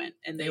 and they went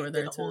and they were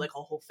there. A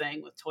whole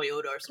thing with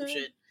Toyota or some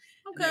shit.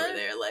 Okay. And they were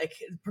there, like,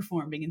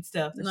 performing and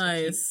stuff.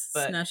 Nice.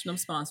 But snatching up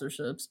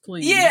sponsorships,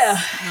 please. Yeah.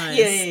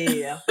 Nice.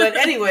 Yeah. But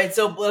anyway,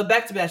 so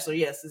back to Bachelor,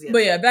 yes.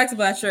 But yeah, back to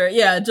Bachelor.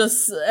 Yeah,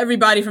 just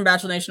everybody from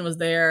Bachelor Nation was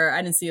there.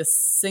 I didn't see a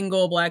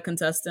single black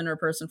contestant or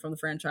person from the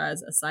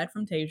franchise, aside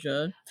from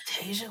Tasia.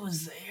 Tasia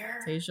was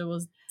there? Tasia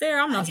was there.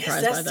 I'm not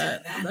surprised by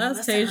that. That's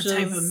Tasia's her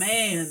type of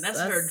man. That's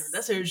her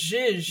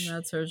zhizh.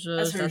 That's her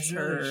zhizh. That's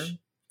her.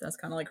 That's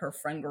kind of like her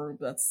friend group.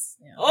 That's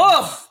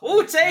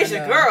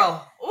Tasia,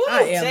 girl. Ooh,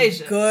 I am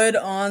Tasia. Good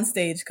on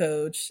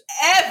Stagecoach.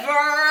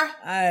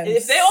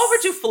 If they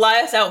offered to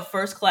fly us out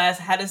first class,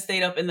 had us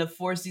stayed up in the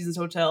 4 Seasons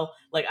hotel,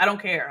 like, I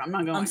don't care. I'm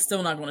not going. I'm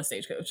still not going to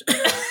Stagecoach.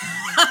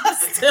 I'm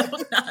still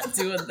not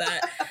doing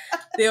that.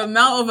 The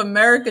amount of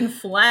American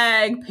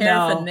flag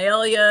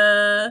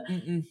paraphernalia,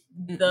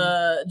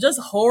 the just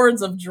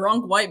hordes of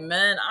drunk white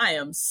men. I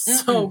am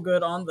so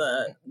good on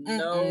that.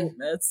 No,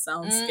 that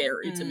sounds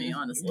scary to me,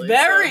 honestly.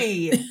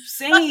 Very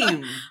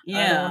same.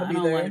 Yeah, I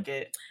don't like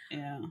it.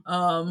 Yeah.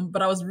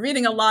 But I was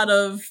reading a lot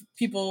of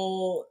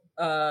people,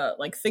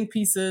 like think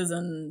pieces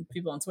and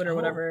people on Twitter,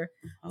 whatever,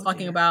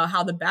 talking about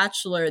how The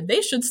Bachelor,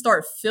 they should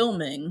start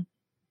filming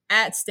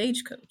at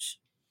Stagecoach.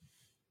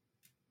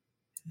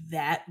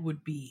 That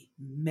would be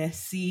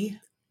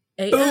messy.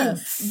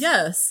 AF.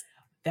 Yes.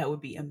 That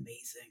would be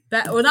amazing.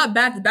 Not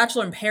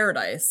Bachelor in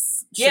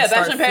Paradise. Yeah,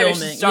 Bachelor in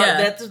Paradise.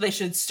 That's what they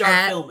should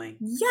start filming.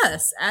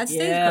 Yes, at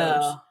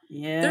Stagecoach.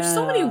 There's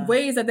so many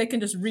ways that they can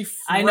just refresh.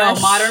 I know,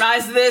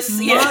 modernize this.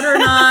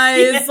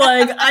 Modernize.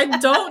 Like, I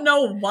don't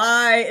know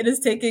why it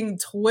is taking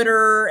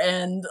Twitter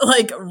and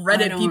like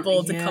Reddit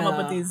people to come up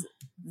with these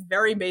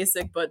very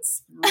basic but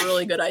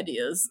really good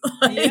ideas.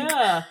 Like,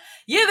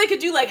 they could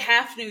do like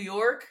half New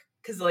York,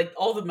 because like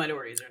all the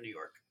minorities are in New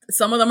York.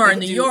 Some of them are in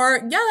New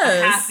York.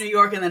 Yes. A half New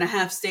York and then a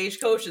half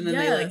Stagecoach, and then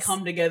they like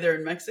come together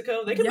in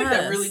Mexico. They can make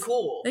that really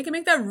cool. They can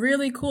make that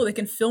really cool. They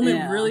can film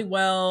it really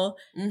well.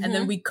 And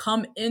then we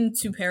come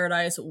into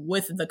Paradise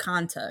with the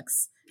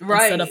context.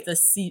 Right. Instead of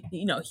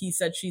the, he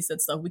said, she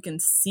said stuff. We can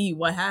see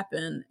what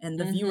happened, and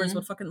the viewers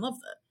would fucking love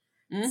that.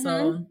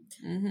 So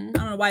I don't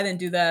know why they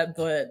didn't do that,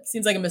 but it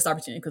seems like a missed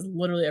opportunity because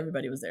literally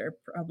everybody was there.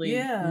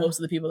 Probably most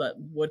of the people that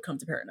would come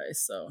to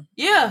Paradise. So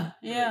yeah.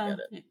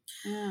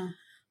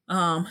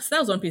 So that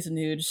was one piece of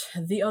news.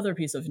 The other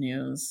piece of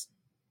news,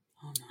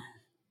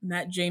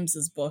 Matt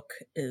James's book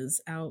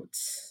is out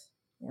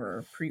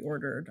or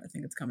pre-ordered. I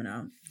think it's coming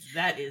out.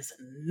 That is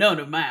none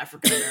of my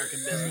African American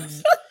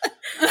business.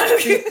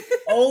 The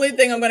only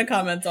thing I'm going to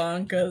comment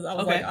on, because I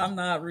was like, I'm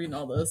not reading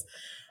all this.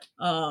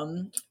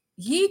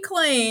 He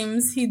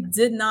claims he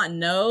did not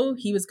know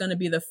he was going to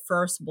be the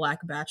first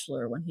Black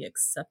Bachelor when he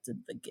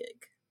accepted the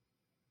gig.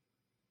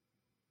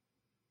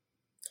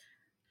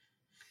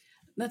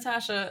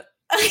 Natasha.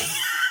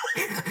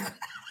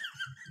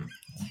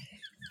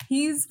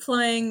 He's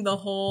playing the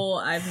whole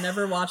I've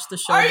never watched the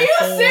show before. You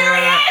serious?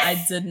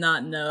 I did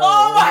not know.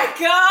 Oh my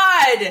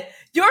God.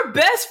 Your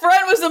best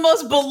friend was the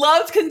most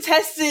beloved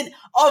contestant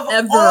of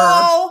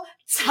all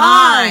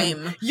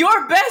time.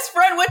 Your best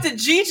friend went to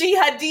Gigi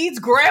Hadid's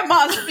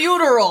grandma's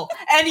funeral,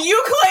 and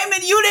you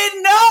claiming you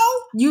didn't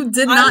know? You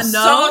did not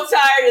know? I'm so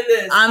tired of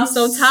this. I'm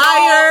so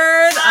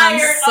tired. I'm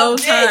so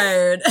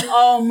tired.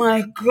 Oh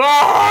my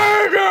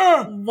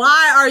God.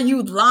 Why are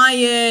you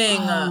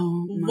lying?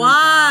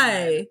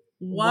 Why?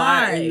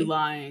 Why are you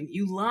lying?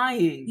 You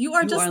lying.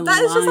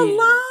 That is just a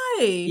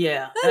lie.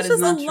 Yeah. That's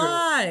just a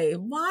lie.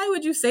 Why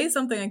would you say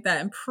something like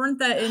that and print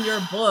that in your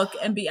book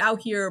and be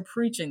out here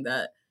preaching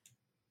that?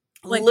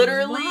 Like,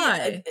 literally,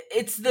 why?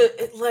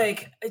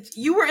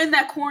 You were in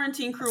that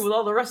quarantine crew with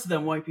all the rest of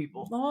them white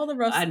people. All the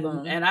rest of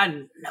them. And I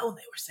didn't know they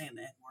were saying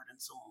that word in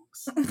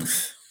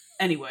songs.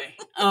 Anyway,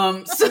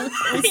 so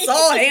we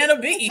saw Hannah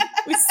B.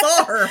 We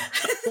saw her.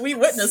 We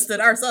witnessed it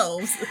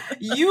ourselves.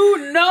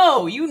 You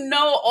know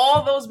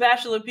all those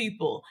Bachelor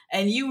people,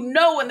 and you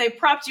know when they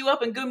propped you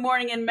up in Good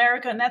Morning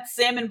America and that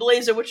salmon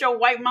blazer with your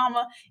white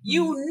mama,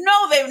 you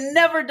know they've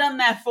never done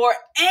that for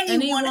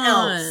anyone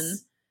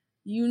else.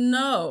 You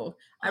know.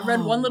 I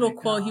read one little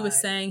quote. He was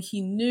saying he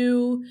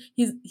knew,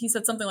 he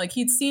said something like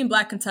he'd seen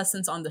Black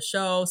contestants on the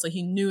show, so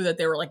he knew that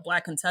they were like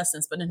Black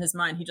contestants, but in his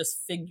mind, he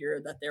just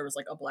figured that there was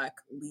like a Black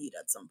lead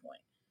at some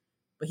point.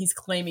 But he's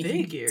claiming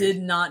he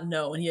did not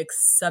know when he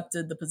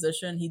accepted the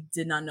position, he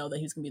did not know that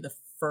he was going to be the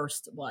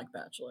first Black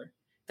Bachelor.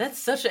 That's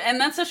such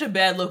a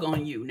bad look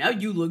on you. Now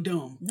you look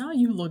dumb. Oh,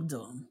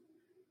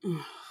 God.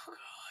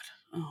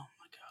 Oh,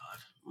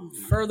 my God.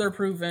 Further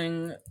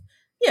proving...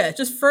 Yeah,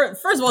 just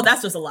first of all,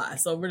 that's just a lie.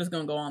 So we're just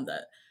gonna go on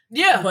that.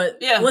 Yeah, but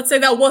let's say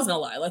that wasn't a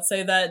lie. Let's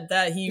say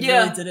that he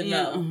really didn't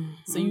know.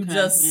 So you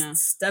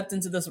stepped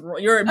into this role.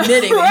 You're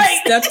admitting you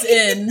stepped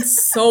in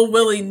so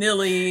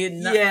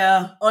willy-nilly,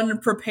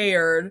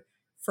 unprepared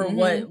for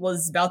what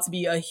was about to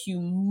be a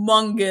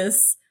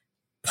humongous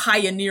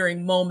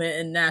pioneering moment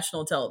in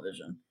national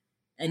television,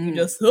 and you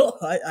just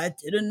I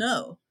didn't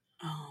know.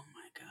 Oh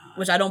my God!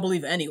 Which I don't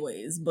believe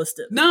anyways. But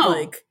still,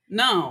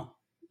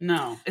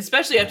 No,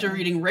 especially after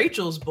reading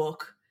Rachel's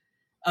book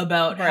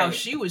about how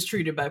she was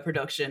treated by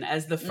production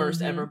as the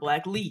first ever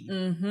Black lead.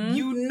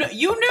 You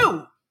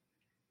knew.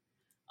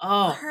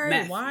 Oh,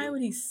 Matthew. Why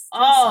would he?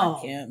 I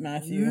can't,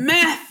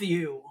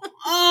 Matthew.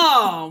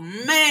 Oh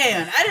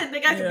man, I didn't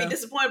think I could be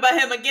disappointed by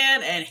him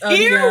again, and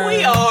here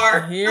we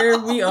are. Here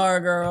we are,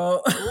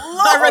 girl.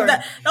 I read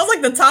that. That was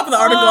like the top of the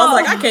article. I was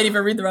like, I can't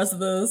even read the rest of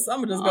this.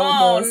 I'm gonna just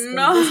go with this.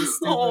 No. This is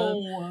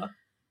stupid.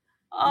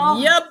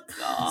 Yep.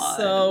 God.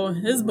 So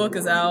his book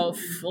is out,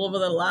 full of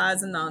the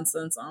lies and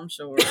nonsense, I'm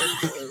sure. If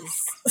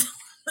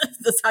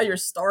that's how you're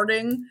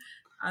starting,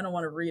 I don't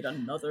want to read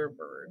another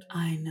word.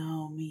 I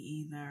know, me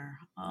either.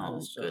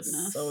 Oh,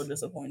 goodness. So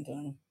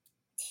disappointing.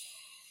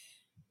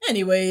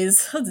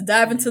 Anyways, let's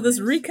dive into this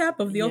recap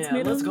of the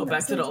ultimatum. Let's go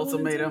back to the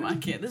ultimatum. I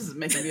can't. This is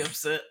making me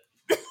upset.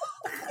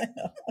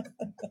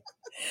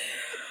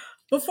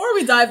 Before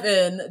we dive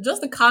in,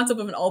 just the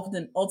concept of an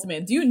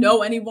ultimatum. Do you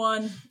know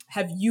anyone?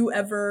 Have you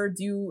ever?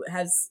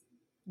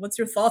 What's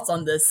your thoughts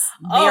on this?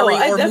 Marry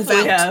or move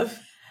out? Have.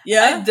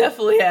 Yeah, I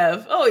definitely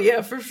have. Oh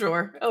yeah, for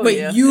sure. Oh,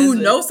 wait, you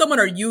know someone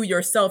or you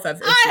yourself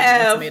have? I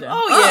have.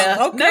 Oh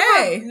yeah.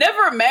 Okay.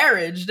 Never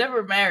marriage.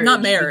 Never marriage.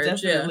 Not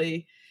marriage.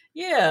 Definitely.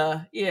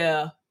 Yeah.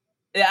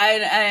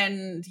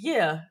 And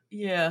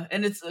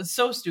it's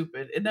so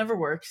stupid. It never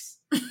works.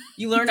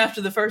 You learn after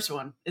the first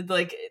one. It's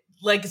like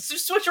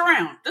switch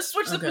around. Just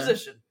switch the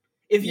position.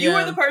 If you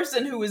were the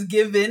person who was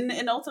given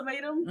an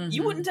ultimatum,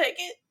 you wouldn't take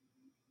it.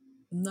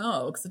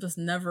 No, because it just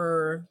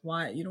never.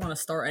 Why you don't want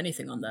to start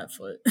anything on that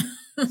foot?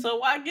 So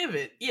why give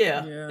it?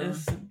 Yeah.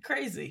 It's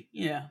crazy.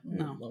 Yeah.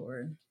 No.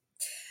 Lord.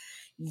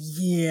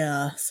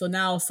 Yeah. So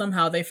now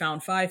somehow they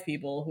found 5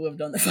 people who have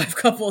done 5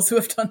 couples who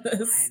have done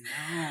this.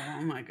 I know.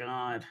 Oh my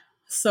God.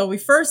 So we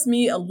first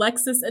meet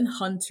Alexis and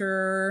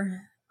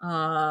Hunter,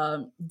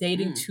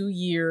 dating 2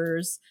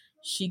 years.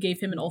 She gave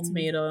him an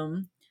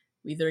ultimatum.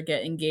 We either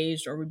get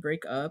engaged or we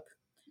break up.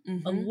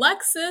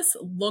 Alexis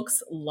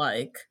looks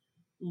like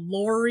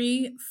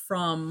Lori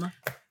from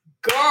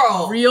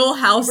Real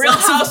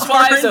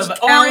Housewives of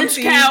Orange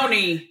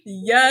County.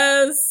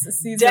 Yes,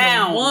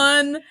 season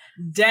 1.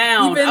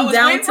 Down. Even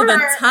down to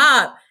the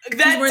top. She's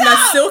wearing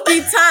that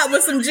silky top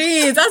with some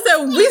jeans. I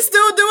said, we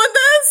still doing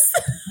this?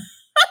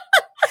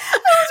 I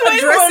was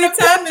waiting for the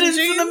pendant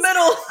in the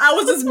middle. I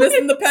was just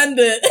missing the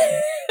pendant.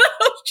 I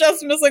was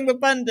just missing the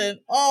pendant.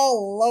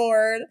 Oh,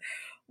 Lord.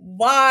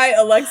 Why,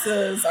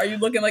 Alexis? Are you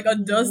looking like a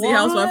dusty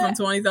housewife from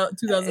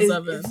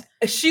 2007?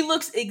 She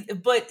looks,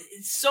 but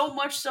so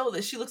much so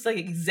that she looks like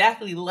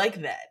exactly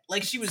like that.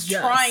 Like she was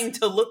trying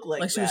to look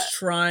like that. She was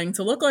trying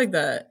to look like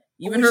that.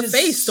 Even her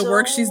face, the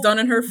work she's done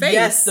in her face.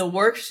 Yes, the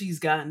work she's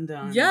gotten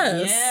done.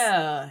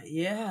 Yes.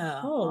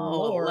 Yeah.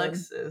 Oh, Lord.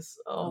 Alexis.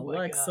 Oh,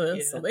 Alexis. My God.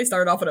 Yeah. So they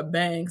started off with a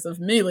bang. So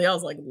immediately I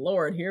was like,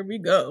 Lord, here we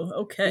go.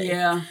 Okay.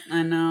 Yeah,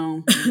 I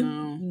know.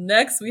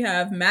 Next, we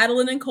have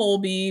Madeline and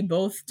Colby,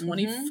 both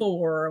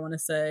 24, I want to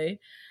say.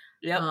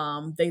 Yep.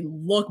 They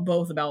look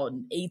both about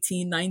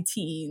 18,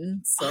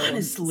 19. So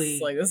honestly,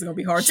 it's like this is going to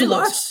be hard to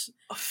watch.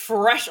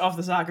 Fresh off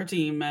the soccer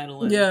team,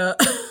 Madeline. Yeah.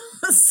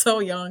 So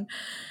young.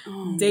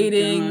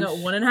 Dating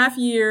 1.5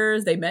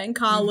 years. They met in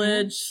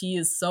college. He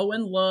is so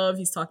in love.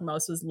 He's talking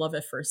about his love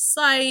at first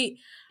sight.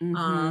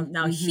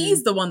 Now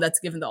he's the one that's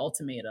given the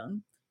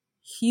ultimatum.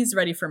 He's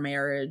ready for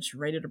marriage,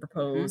 ready to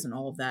propose and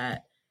all of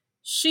that.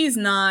 She's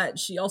not.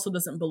 She also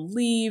doesn't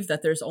believe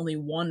that there's only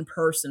one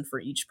person for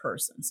each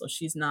person. So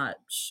she's not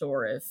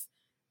sure if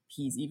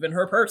he's even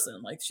her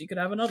person. Like she could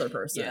have another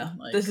person. Yeah.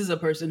 Like, this is a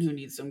person who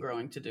needs some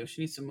growing to do.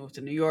 She needs to move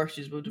to New York.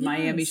 She's moved to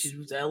Miami. She's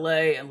moved to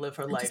LA and live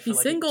her life for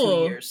like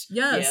single. 2 years.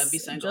 Yes. Yeah, be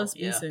single. Just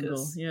be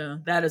single. Yeah.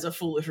 That is a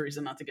foolish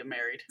reason not to get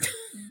married.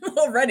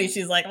 Already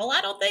she's like, well,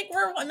 I don't think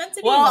we're meant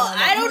to be. Well,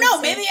 I don't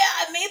know. Maybe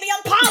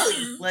I'm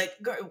poly. Like,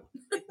 girl,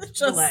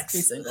 just relax. Be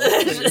single.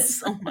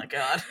 Just, oh my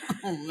God.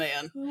 Oh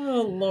man.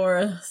 Oh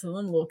Laura. So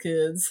them little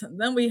kids.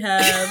 Then we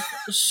have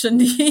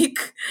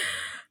Shanique.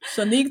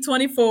 Shanique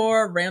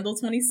 24, Randall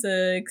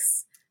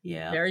 26.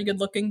 Yeah. Very good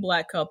looking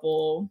black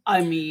couple.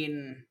 I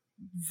mean,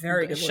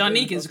 very good.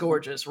 Shanique is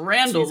gorgeous.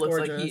 Randall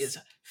looks like he is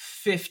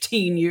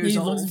 15 years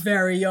old. He looks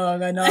very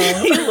young, I know.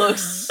 He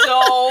looks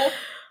so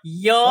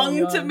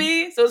young to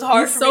me. So it's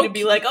hard for me to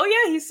be like, oh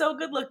yeah, he's so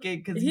good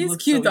looking. Because he's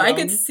cute though. I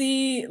could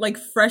see like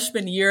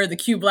freshman year, the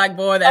cute black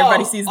boy that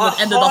everybody sees at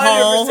the end of the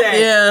hall.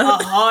 Yeah.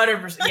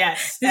 100%.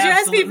 Yes. Did you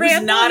guys meet Randall?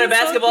 He's not a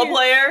basketball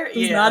player.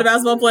 He's not a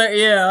basketball player.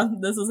 Yeah.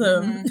 This is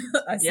him.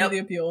 I see the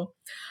appeal.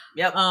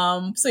 Yep.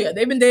 So yeah,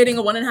 they've been dating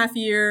 1.5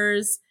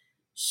 years.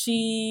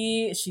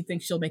 She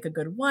thinks she'll make a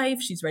good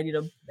wife. She's ready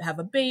to have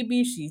a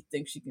baby. She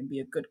thinks she can be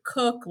a good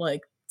cook.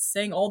 Like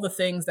saying all the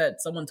things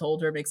that someone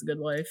told her makes a good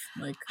wife.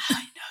 Like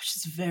I know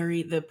she's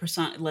very I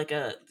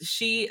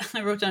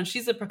wrote down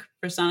she's a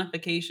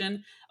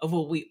personification of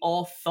what we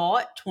all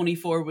thought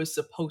 24 was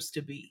supposed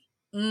to be.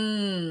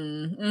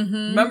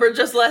 Remember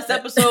just last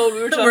episode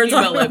we were talking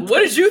about like what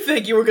did you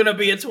think you were going to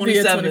be at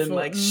 27?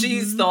 Like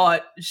she's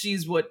thought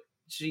she's what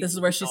this is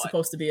where she's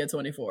supposed to be at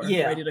 24.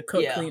 Yeah. Ready to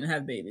cook, clean, and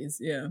have babies.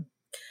 Yeah.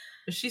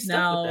 But she's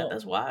stuck with that.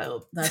 That's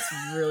wild. That's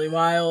really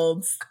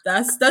wild.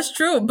 That's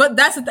true. But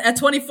that's at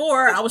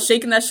 24, I was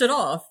shaking that shit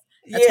off.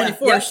 At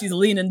 24, she's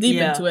leaning deep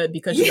into it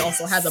because she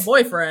also has a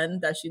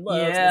boyfriend that she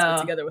loves and has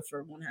been together with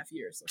for 1.5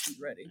 years. So she's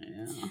ready.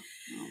 Yeah.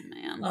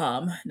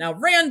 Oh, man. Now,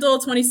 Randall,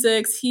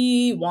 26,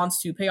 he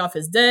wants to pay off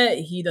his debt.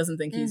 He doesn't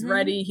think he's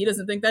ready. He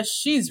doesn't think that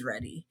she's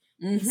ready.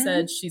 He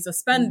said she's a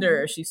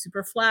spender. She's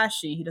super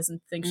flashy. He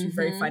doesn't think she's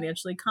very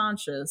financially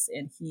conscious.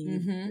 And he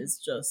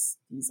is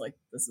he's like,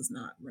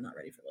 we're not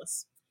ready for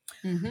this.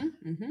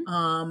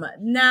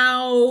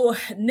 Now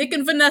Nick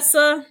and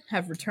Vanessa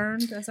have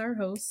returned as our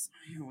hosts.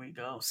 Here we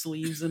go.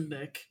 Sleeves and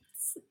Nick.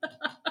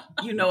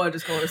 You know I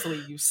just call her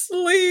Sleeves.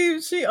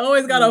 Sleeves. She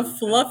always got a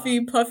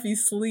fluffy, puffy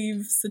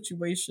sleeve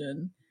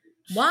situation.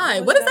 Why?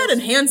 What is that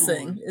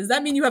enhancing? Does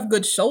that mean you have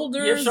good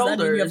shoulders? Your shoulders.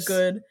 Does that mean you have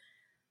good...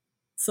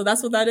 So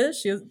that's what that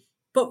is?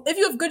 But if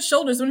you have good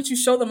shoulders, wouldn't you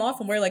show them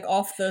off and wear like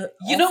off the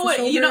You know what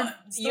it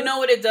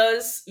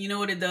does? You know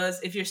what it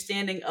does? If you're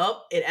standing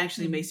up, it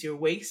actually makes your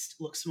waist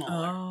look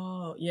smaller.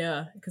 Oh,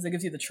 yeah. Because it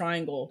gives you the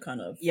triangle kind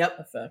of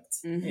effect.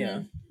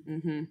 Yeah.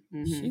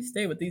 She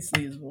stayed with these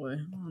sleeves, boy. I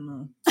don't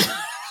know.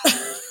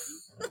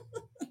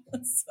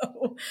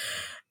 So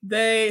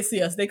they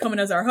come in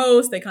as our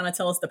host. They kind of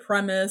tell us the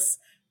premise.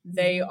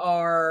 They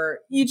are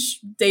each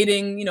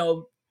dating,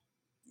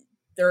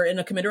 they're in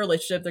a committed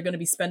relationship. They're going to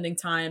be spending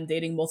time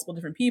dating multiple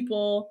different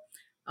people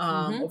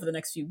over the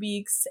next few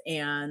weeks.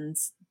 And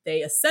they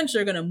essentially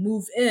are going to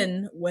move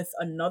in with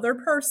another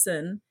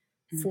person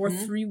for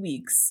 3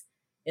 weeks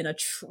in a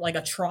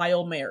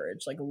trial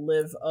marriage, like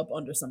live up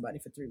under somebody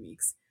for 3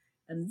 weeks.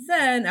 And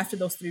then after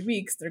those 3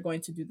 weeks, they're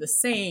going to do the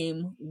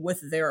same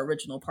with their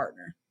original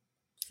partner.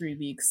 3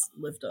 weeks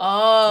lived up.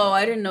 Oh, together.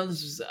 I didn't know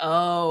this was.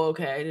 Oh,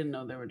 okay. I didn't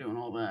know they were doing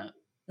all that.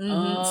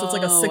 Mm-hmm. So it's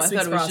like a 6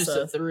 weeks process. It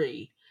was just a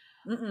 3.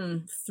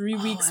 3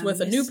 weeks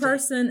with a new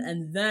person,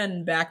 and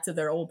then back to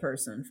their old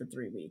person for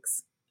 3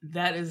 weeks.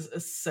 That is a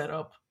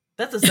setup.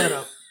 That's a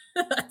setup.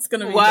 That's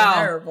going to be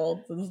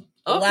terrible. The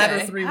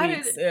latter 3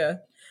 weeks. Yeah.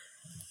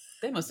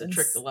 They must have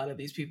tricked a lot of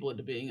these people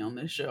into being on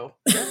this show.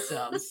 That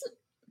sounds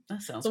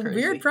it's a crazy.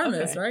 Weird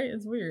premise, right?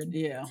 It's weird.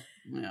 Yeah.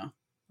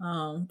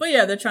 But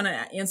yeah, they're trying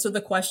to answer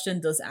the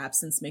question: does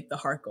absence make the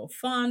heart grow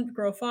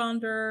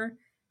fonder?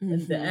 Mm-hmm.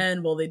 In the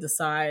end, will they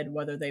decide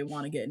whether they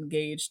want to get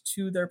engaged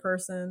to their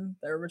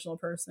original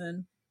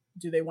person?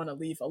 Do they want to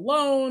leave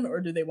alone, or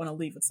do they want to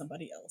leave with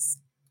somebody else?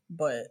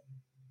 But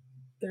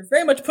they're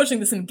very much pushing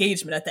this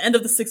engagement. At the end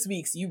of the 6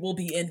 weeks, you will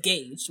be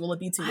engaged. Will it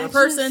be to your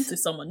person, to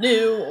someone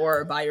new,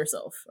 or by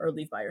yourself, or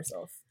leave by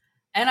yourself?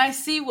 And I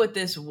see what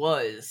this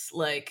was.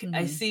 Like,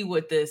 I see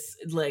what this,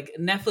 like,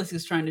 Netflix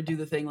is trying to do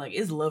the thing, like,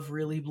 is love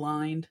really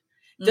blind?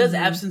 Does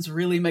absence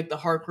really make the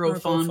heart grow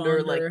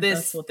fonder? Like,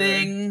 this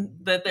thing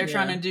that they're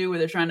trying to do, where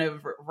they're trying to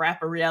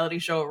wrap a reality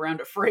show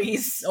around a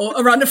phrase.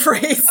 Oh, around a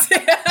phrase.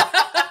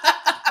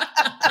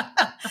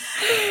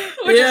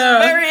 Which is a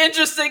very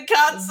interesting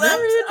concept.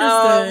 Very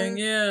interesting,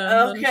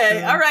 yeah.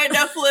 Okay, all right,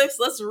 Netflix,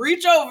 let's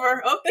reach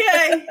over.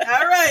 Okay,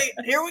 all right,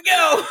 here we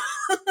go.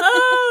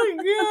 Oh,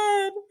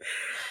 God.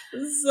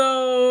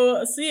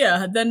 So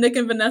yeah, then Nick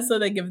and Vanessa,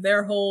 they give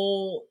their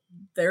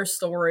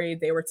story.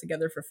 They were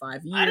together for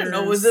 5 years. I didn't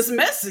know it was this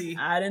messy.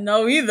 I didn't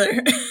know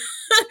either.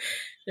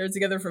 They were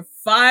together for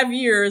 5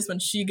 years when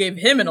she gave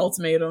him an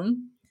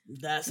ultimatum.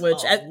 That's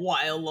a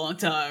wild long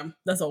time.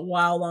 That's a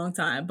wild long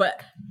time.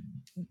 But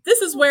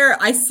this is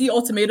where I see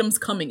ultimatums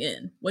coming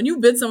in. When you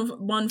bid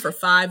someone for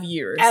 5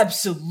 years.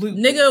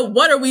 Absolutely. Nigga,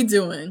 what are we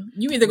doing?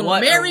 You either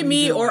gonna marry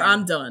me or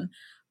I'm done.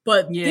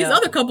 But these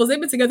other couples, they've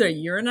been together 1.5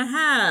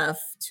 years,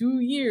 2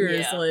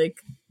 years. Yeah. Like,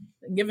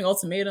 giving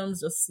ultimatums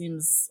just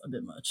seems a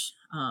bit much.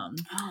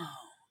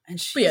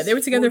 But they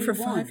were together 41. For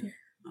 5 years.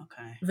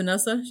 Okay.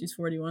 Vanessa, she's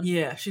 41.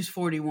 Yeah, she's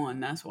 41.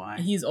 That's why.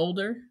 And he's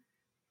older.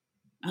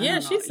 Yeah,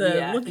 she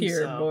said, look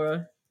here,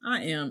 Bora.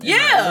 I am in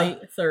my late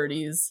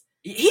 30s.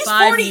 He's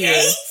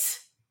 48?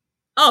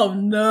 Oh,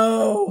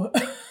 no.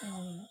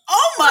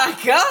 Oh, my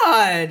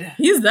God.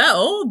 He's that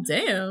old?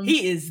 Damn.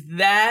 He is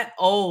that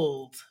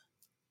old.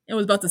 And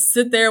was about to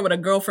sit there with a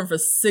girlfriend for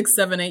 6,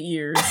 7, 8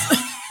 years.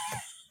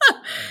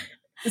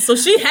 So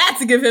she had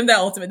to give him that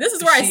ultimate. This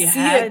is where I see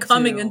it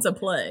coming into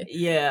play.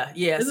 Yeah.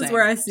 This is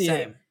where I see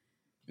it.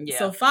 Yeah.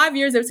 So 5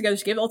 years they were together.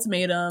 She gave an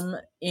ultimatum,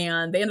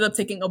 and they ended up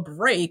taking a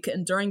break.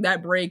 And during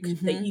that break,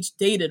 they each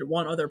dated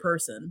one other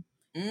person.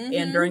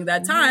 And during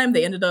that time,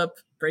 they ended up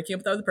breaking up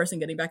with the other person,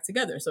 getting back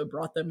together. So it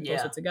brought them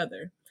closer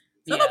together.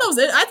 So I thought that was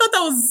it. I thought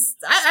that was,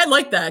 I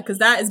like that, because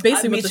that is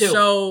basically what the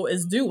show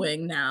is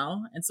doing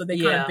now. And so they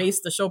kind of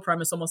based the show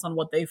premise almost on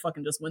what they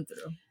fucking just went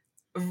through.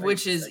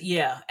 Which is,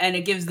 and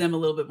it gives them a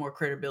little bit more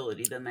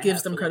credibility than they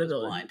gives them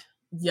credibility.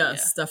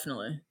 Yes,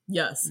 definitely.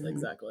 Yes,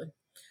 exactly.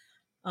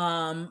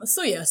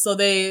 So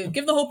they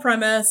give the whole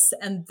premise,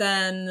 and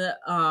then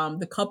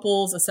the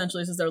couples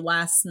essentially, this is their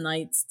last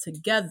night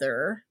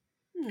together.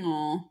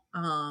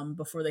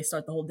 Before they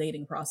start the whole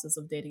dating process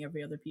of dating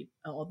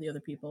all the other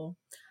people.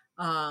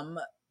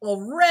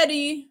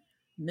 Already,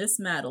 Miss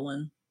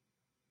Madeline,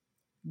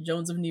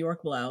 Jones of New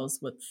York blouse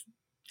with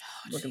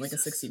looking like a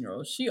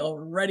 16-year-old. She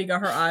already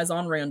got her eyes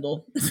on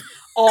Randall.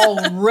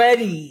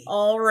 Already.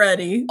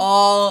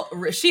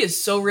 She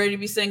is so ready to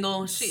be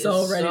single. She is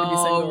so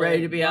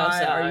ready to be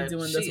outside. Why are you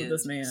doing this with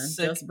this man?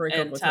 Just break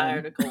up with him.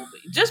 Tired of Colby.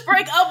 Just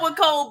break up with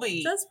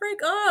Colby. Just break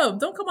up.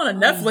 Don't come on a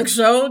Netflix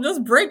show.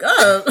 Just break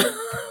up.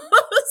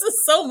 This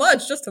is so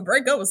much just to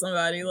break up with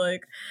somebody.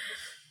 Like,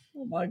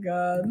 oh my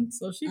God.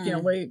 So she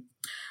can't wait.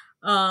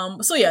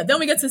 Then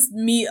we get to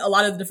meet a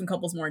lot of the different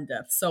couples more in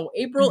depth. So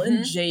April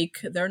and Jake,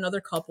 they're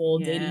another couple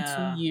dating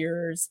 2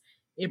 years.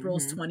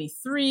 April's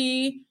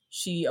 23.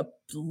 She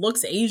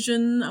looks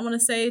Asian, I want to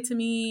say to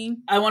me.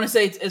 I want to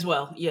say as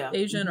well. Yeah.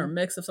 Asian or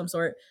mix of some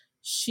sort.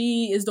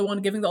 She is the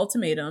one giving the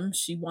ultimatum.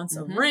 She wants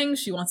a ring.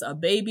 She wants a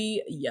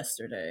baby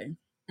yesterday.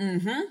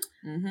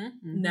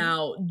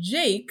 Now,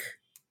 Jake,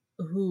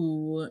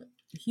 who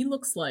he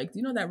looks like, do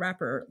you know that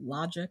rapper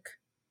Logic?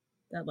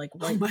 That like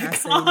white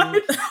passing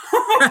rapper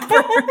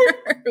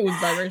who's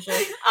biracial.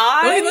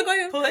 Don't he look like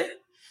him?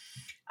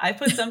 I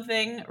put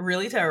something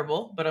really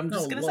terrible, but I'm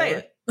just gonna say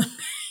it.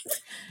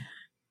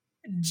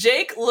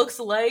 Jake looks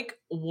like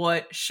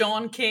what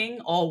Sean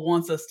King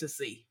wants us to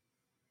see.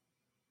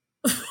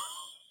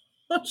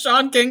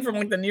 Sean King from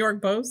like the New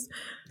York Post.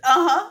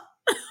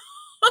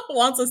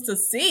 Wants us to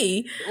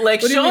see. Like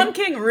Sean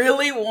King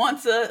really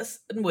wants us.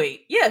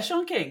 Wait,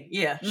 Sean King.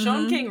 Yeah,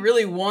 Sean King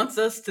really wants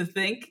us to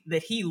think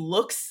that he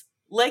looks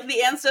like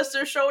the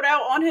ancestors showed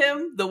out on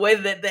him, the way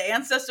that the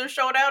ancestors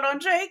showed out on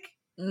Jake.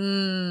 But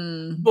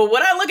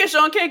when I look at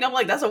Sean King, I'm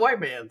like, that's a white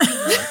man.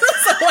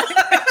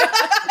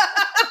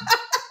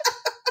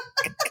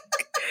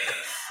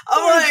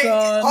 I'm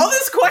God. All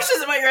these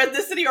questions about your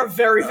ethnicity are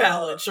very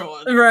valid,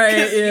 Sean. Right,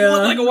 yeah. You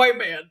look like a white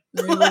man.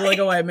 You look like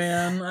a white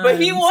man. But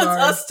he wants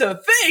us to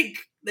think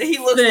that he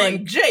looks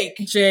like Jake.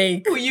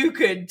 Who you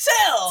could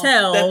tell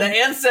that the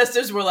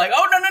ancestors were like,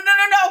 oh,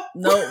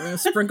 no.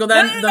 Sprinkle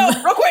that,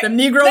 real quick. The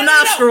Negro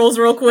nostrils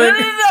real quick.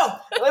 No.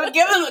 Let me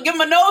give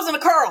him a nose and a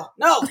curl.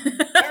 No.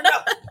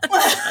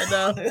 I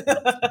know.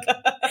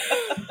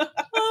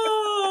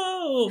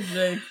 Oh,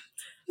 Jake.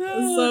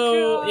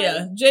 So,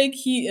 yeah, Jake,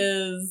 he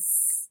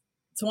is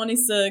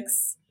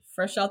 26,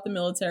 fresh out the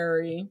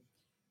military.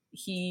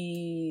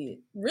 He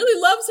really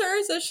loves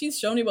her, so she's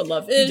shown me what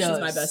love is. She's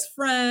my best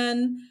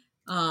friend.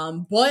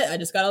 But I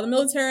just got out of the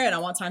military and I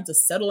want time to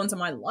settle into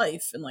my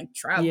life and like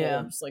travel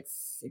and just like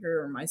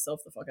figure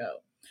myself the fuck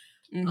out.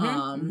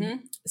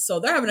 So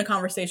they're having a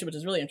conversation, which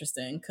is really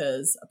interesting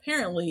because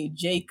apparently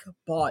Jake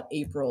bought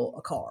April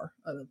a car,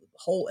 a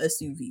whole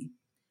SUV.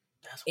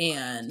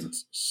 And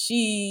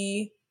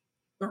she,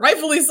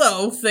 rightfully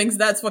so, thinks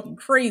that's fucking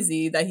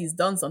crazy that he's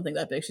done something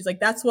that big. She's like,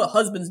 that's what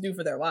husbands do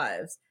for their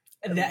wives.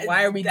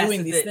 Why are we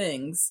doing these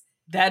things?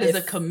 That is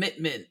a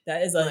commitment.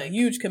 That is a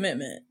huge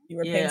commitment. You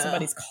were paying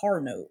somebody's car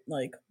note.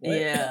 Like, what?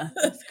 Yeah,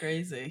 that's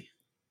crazy.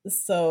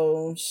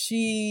 So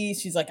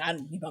she's like,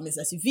 you bought me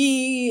this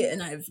SUV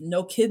and I have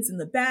no kids in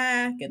the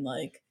back and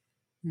like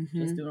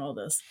just doing all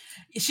this.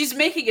 She's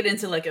making it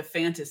into like a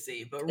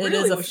fantasy, but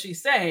really what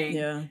she's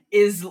saying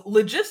is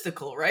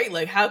logistical, right?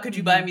 Like, how could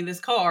you buy me this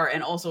car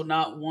and also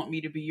not want me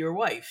to be your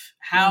wife?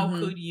 How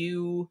could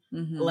you,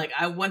 like,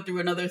 I went through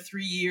another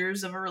 3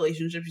 years of a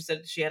relationship. She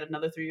said she had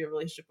another 3-year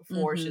relationship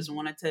before. She just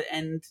wanted to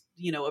end,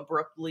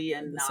 abruptly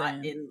and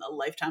not in a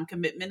lifetime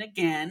commitment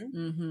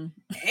again.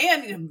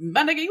 And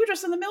my nigga, you were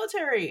just in the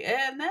military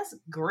and that's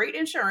great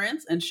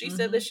insurance. And she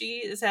said that she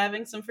is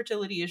having some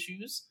fertility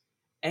issues.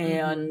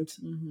 And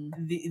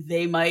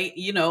they might,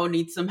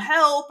 need some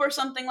help or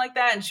something like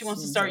that. And she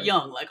wants to start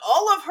young. Like,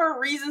 all of her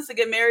reasons to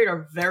get married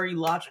are very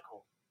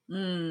logical.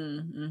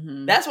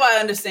 That's why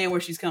I understand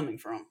where she's coming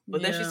from.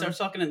 But then she starts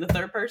talking in the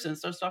third person and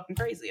starts talking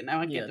crazy. And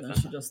now I can't defend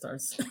her. She just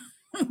starts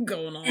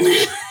going on.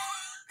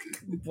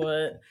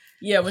 But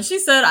yeah, when she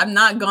said, I'm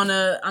not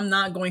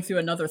going through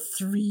another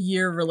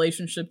 3-year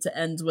relationship to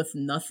end with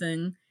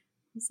nothing.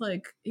 It's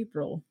like,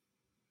 April,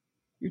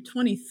 you're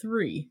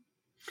 23.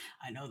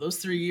 I know those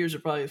 3 years are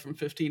probably from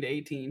 15 to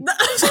 18.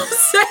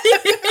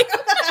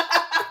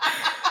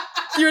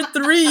 You're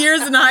 3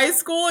 years in high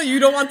school. You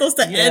don't want those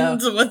to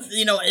end with,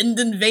 end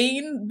in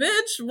vain,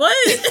 bitch. What?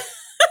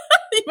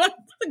 You want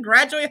to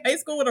graduate high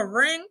school with a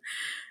ring?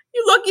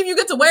 You lucky if you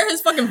get to wear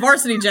his fucking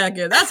varsity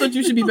jacket. That's what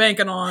you should be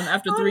banking on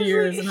after 3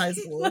 years in high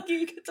school. Lucky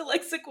you get to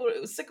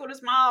sit with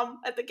his mom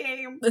at the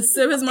game.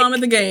 Sit with his mom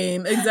at the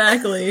game,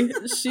 exactly.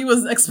 She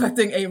was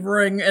expecting a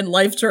ring and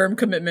life-term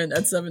commitment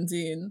at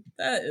 17.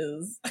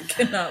 I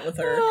cannot with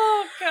her.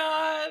 Oh,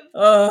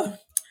 God.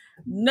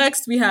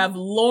 Next, we have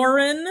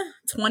Lauren,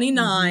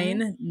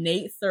 29,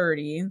 Nate,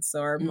 30. So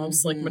our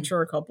most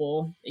mature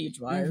couple,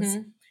 age-wise.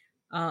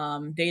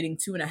 Dating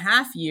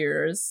 2.5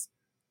 years.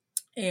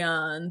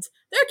 And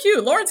they're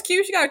cute. Lauren's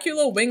cute. She got a cute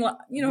little wing, her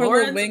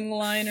little wing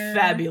liner.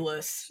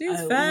 Fabulous. She's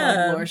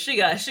fab. Lauren. She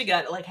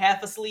got like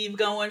half a sleeve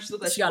going. She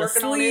looks like she's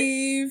working on it.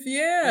 Sleeve,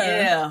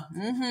 yeah.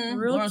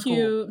 Real Lauren's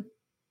cute. Cool.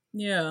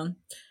 Yeah.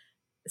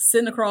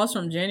 Sitting across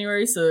from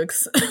January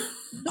 6th.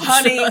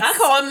 Honey, I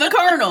call him the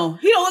Colonel.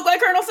 He don't look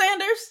like Colonel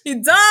Sanders? He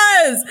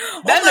does.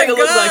 That nigga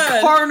looks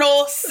like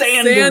Colonel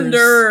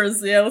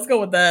Sanders. Yeah, let's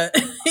go with that.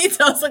 He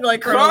does look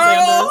like Colonel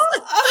Sanders.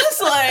 I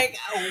was like,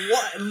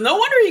 what? No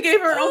wonder he gave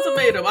her an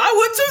ultimatum. I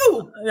would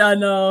too. Yeah, I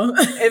know.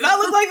 If I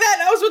look like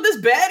that, I was with this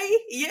baddie.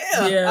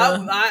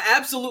 Yeah. I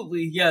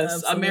absolutely, yes.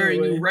 Absolutely. I'm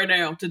marrying you right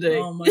now, today.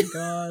 Oh my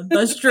God.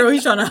 That's true.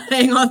 He's trying to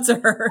hang on to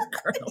her,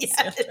 Colonel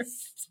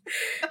Sanders.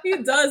 He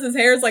does. His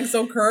hair is like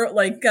so curl,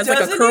 like has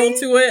like a curl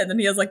to it, and then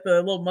he has like the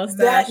little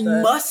mustache. That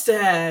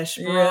mustache,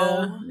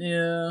 bro.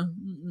 Yeah.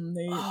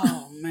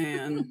 Oh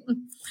man.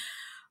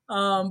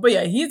 But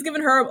yeah, he's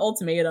given her an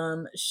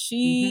ultimatum.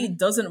 She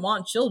doesn't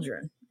want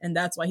children, and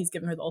that's why he's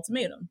giving her the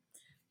ultimatum.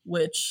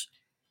 Which,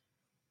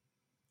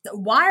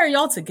 why are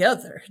y'all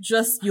together?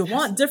 Just you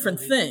want different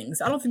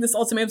things. I don't think this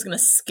ultimatum is going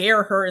to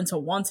scare her into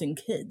wanting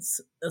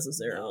kids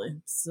necessarily.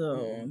 No.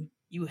 So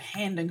you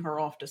handing her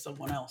off to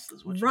someone else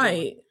is what you're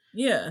right. Doing.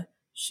 Yeah,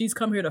 she's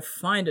come here to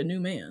find a new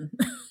man.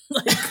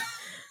 Like,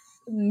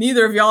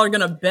 neither of y'all are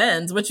gonna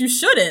bend, but you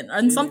shouldn't.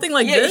 And something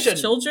like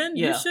this, children,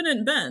 you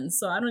shouldn't bend.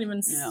 So I don't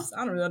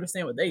really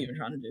understand what they even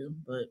trying to do.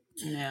 But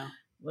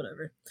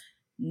whatever.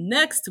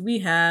 Next, we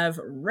have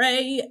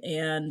Ray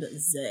and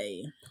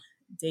Zay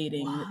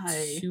dating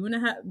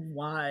 2.5.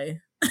 Why?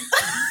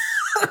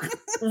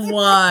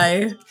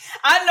 Why?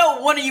 I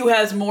know one of you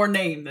has more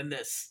name than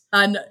this.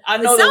 I know.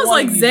 It sounds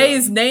like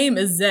Zay's name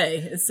is Zay.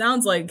 It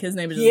sounds like his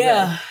name is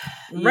Zay.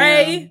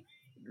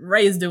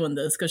 Ray is doing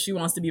this because she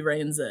wants to be Ray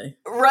and Zay.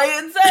 Ray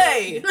and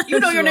Zay. You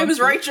know your name is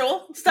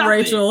Rachel. Stop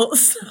Rachel,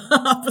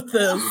 stop with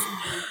this.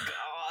 Oh,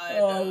 God.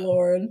 Oh,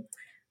 Lord.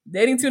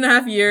 Dating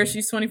 2.5 years.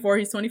 She's 24.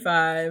 He's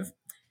 25.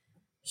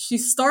 She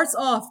starts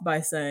off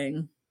by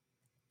saying,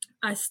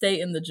 I stay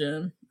in the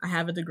gym. I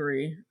have a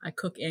degree. I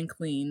cook and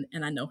clean,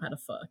 and I know how to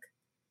fuck.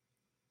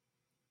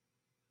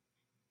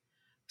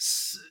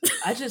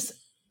 I just...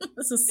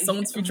 This is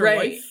someone's future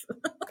wife.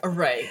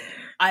 Right.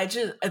 I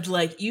just,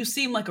 like, you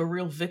seem like a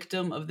real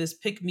victim of this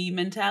pick me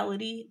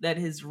mentality that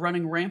is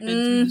running rampant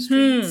through the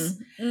streets.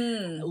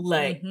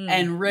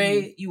 And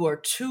Ray, you are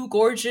too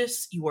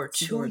gorgeous. You are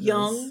too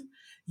young.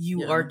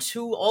 You are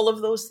too all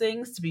of those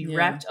things to be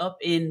wrapped up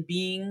in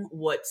being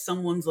what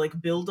someone's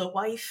like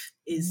build-a-wife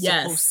is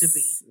supposed to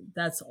be.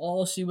 That's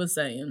all she was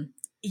saying.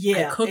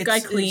 Yeah. I cook, I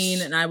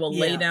clean, and I will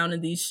lay down in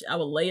these. I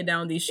will lay it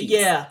down in these sheets.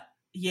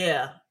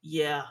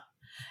 Yeah.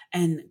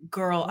 And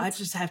girl, I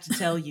just have to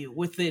tell you,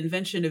 with the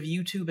invention of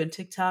YouTube and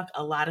TikTok,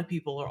 a lot of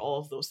people are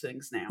all of those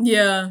things now.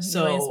 Yeah.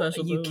 So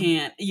you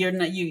can't, you're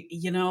not,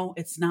 you know,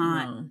 it's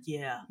not, and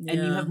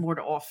you have more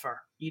to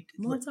offer.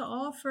 More to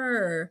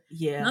offer.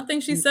 Yeah. Nothing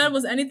she said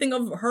was anything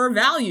of her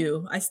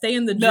value. I stay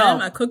in the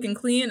gym, I cook and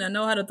clean, I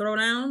know how to throw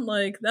down.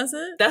 Like, that's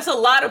it. That's a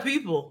lot of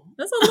people.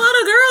 That's a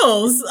lot of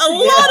girls. A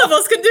lot of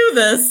us can do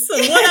this.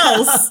 What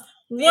else?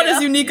 What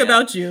is unique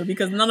about you?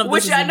 Because none of this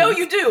Which I know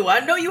you do. I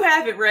know you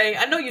have it, Ray.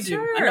 I know you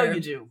do. I know you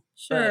do.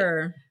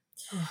 Sure.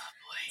 But, oh, boy.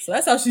 So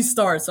that's how she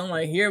starts. I'm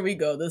like, here we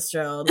go. This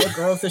child. What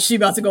growth is she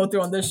about to go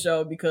through on this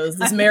show? Because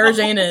this marriage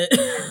ain't it.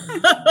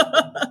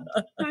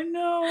 I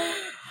know.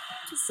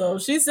 So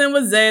she's in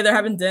with Zay. They're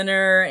having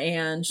dinner.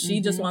 And she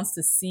just wants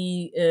to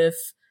see if,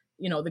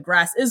 you know, the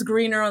grass is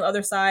greener on the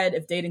other side.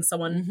 If dating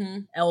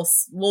someone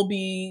else will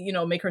be, you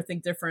know, make her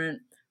think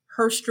different.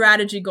 Her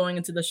strategy going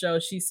into the show,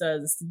 she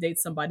says, is to date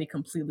somebody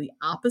completely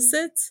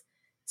opposite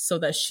so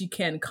that she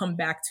can come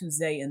back to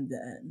Zay in the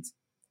end.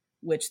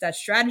 Which that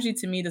strategy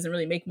to me doesn't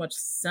really make much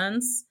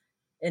sense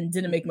and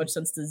didn't make much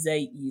sense to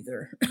Zay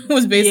either. It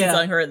was basically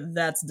telling her,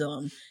 that's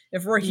dumb.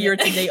 If we're here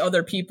to date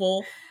other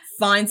people,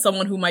 find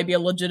someone who might be a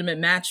legitimate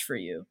match for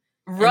you.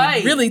 Right.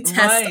 And really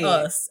test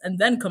us and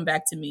then come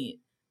back to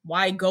me.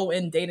 Why go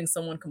in dating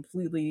someone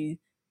completely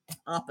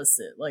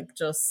opposite? Like,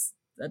 just...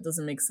 that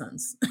doesn't make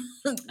sense.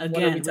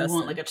 Again, we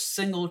want like a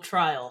single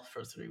trial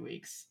for 3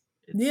 weeks.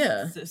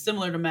 It's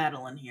similar to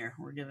Madeline here.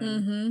 We're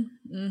giving,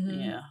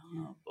 yeah.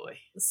 Oh boy.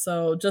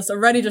 So just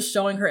already just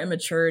showing her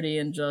immaturity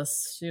and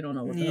just she don't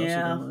know what the hell she's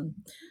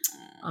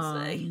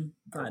doing.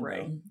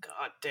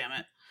 God damn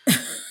it.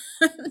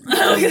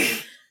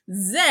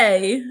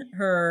 Zay,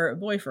 her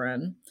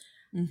boyfriend,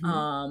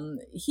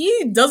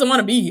 he doesn't want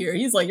to be here.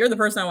 He's like, you're the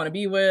person I want to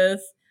be with.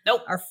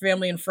 Nope. Our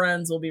family and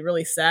friends will be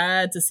really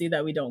sad to see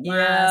that we don't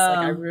last.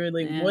 Like, I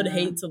really would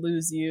hate to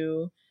lose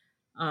you.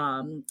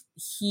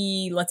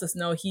 He lets us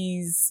know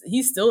he's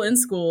still in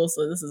school,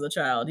 so this is a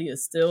child. He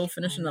is still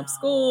finishing up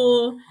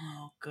school.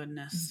 Oh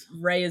goodness.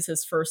 Ray is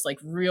his first like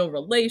real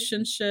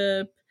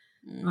relationship.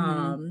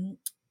 And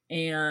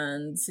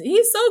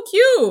he's so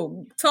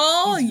cute.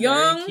 Tall, he's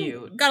young,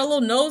 cute. Got a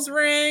little nose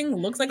ring,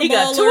 looks like a baller. He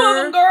got 2 of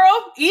them,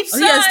 girl. Each side.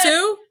 He has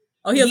 2?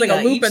 Oh, he has like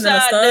a loop and then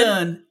a stud.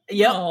 Done.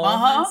 Yep.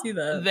 I see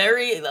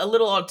that. A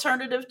little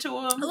alternative to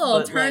him. A little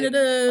alternative.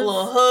 Like, a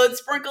little hood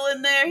sprinkle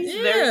in there. He's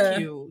very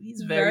cute.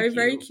 He's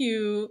very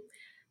cute.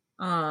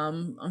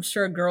 I'm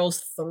sure girls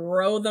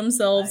throw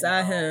themselves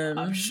at him.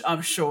 I'm sure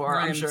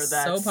that's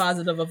so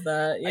positive of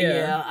that.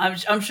 Yeah.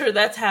 I'm sure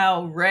that's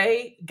how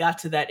Ray got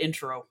to that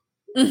intro.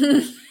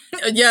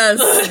 Yes,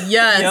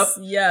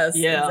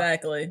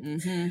 exactly.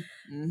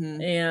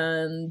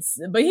 And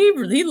but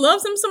he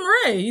loves him some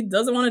Ray. He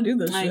doesn't want to do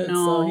this shit.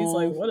 So he's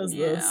like, what is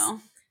this?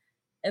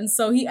 And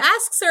so he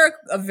asks her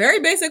a very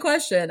basic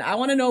question. I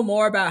want to know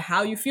more about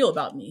how you feel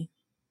about me.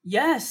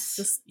 Yes.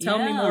 Just tell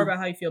me more about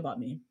how you feel about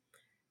me.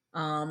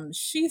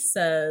 She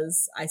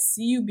says, I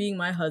see you being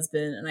my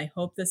husband, and I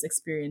hope this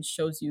experience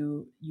shows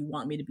you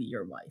want me to be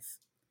your wife.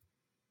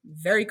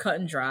 Very cut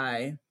and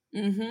dry.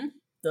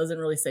 Doesn't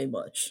really say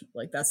much.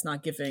 Like, that's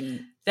not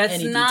giving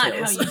any not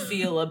details. How you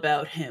feel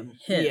about him.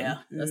 Yeah.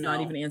 That's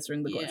not even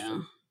answering the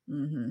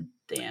question.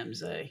 Damn,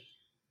 Zay.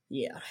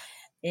 Yeah.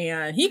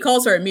 And he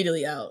calls her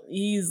immediately out.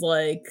 He's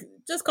like,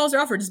 just calls her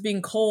out for just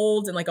being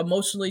cold and like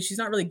emotionally. She's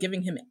not really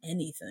giving him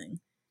anything.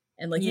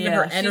 And like even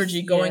her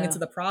energy going into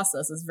the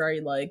process is very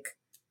like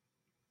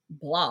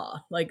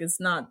blah. Like he's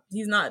not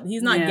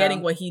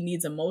getting what he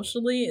needs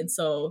emotionally. And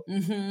so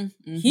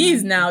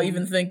he's now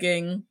even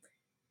thinking,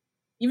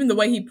 even the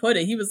way he put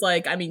it, he was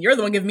like, I mean, you're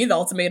the one giving me the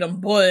ultimatum,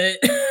 but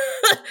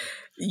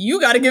you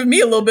got to give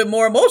me a little bit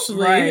more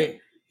emotionally, right.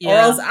 Or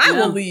else I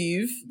will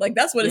leave. Like,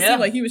 that's what it seemed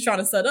like he was trying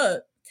to set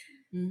up,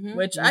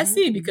 which I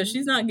see because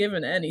she's not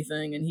giving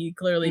anything, and he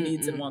clearly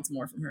needs and wants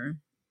more from her.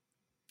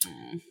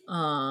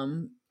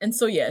 And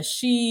so,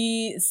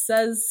 she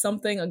says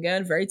something,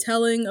 again, very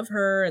telling of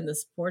her, and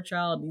this poor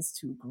child needs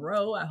to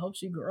grow. I hope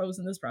she grows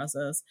in this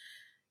process.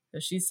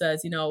 Because she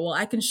says, well,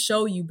 I can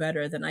show you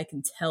better than I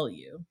can tell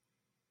you.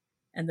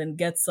 And then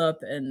gets up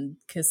and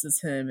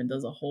kisses him and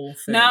does a whole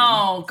thing.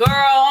 No, girl.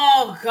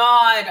 Oh,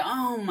 God.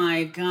 Oh,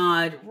 my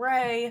God.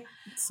 Ray.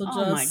 So just,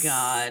 oh, my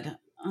God.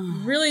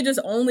 Really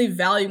just only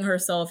valuing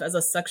herself as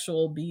a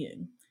sexual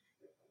being.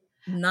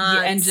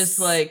 not and just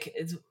like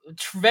it's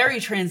very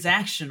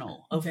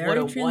transactional of what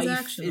a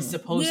wife is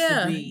supposed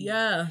to be.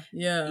 Just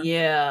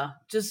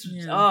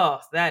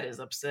that is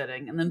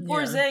upsetting. And then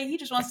poor Zay, he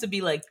just wants to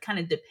be like kind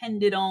of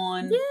depended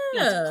on. He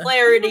wants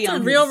clarity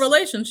on a real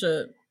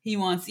relationship. He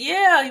wants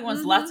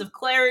lots of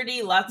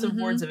clarity, lots of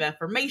words of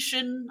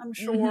affirmation, I'm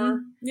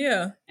sure.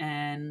 Yeah.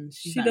 And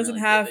she doesn't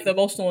really have the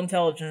emotional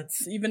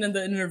intelligence. Even in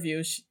the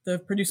interview, the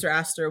producer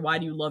asked her, "Why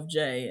do you love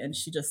Jay?" And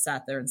she just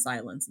sat there in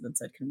silence and then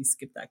said, "Can we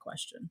skip that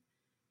question?"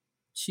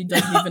 She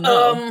doesn't even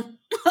know.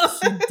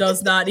 She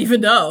does not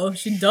even know.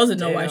 She doesn't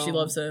know why she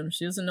loves him.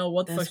 She doesn't know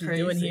what the fuck she's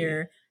doing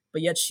here.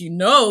 But yet she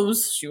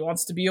knows she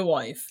wants to be a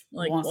wife.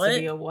 Like, wants to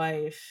be a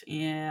wife.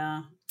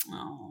 Yeah.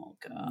 Oh,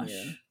 gosh.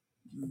 Yeah.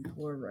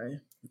 Poor Ray.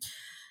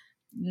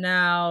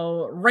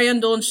 Now,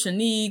 Randall and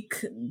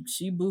Shanique,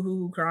 she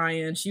boohoo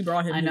crying. She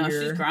brought him here.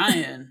 She's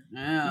crying.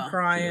 Yeah. She's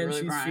crying.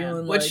 Really she's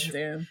feeling like,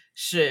 damn.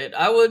 Shit,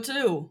 I would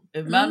too.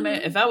 If my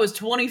man, if I was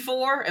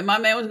 24 and my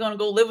man was going to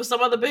go live with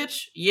some other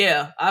bitch,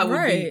 I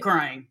would be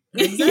crying.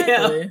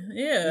 Exactly.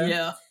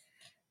 Yeah.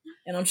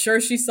 And I'm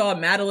sure she saw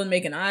Madeline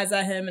making eyes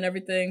at him and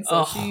everything,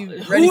 so she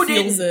already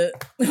feels it.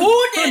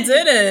 Who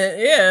did it?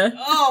 Yeah.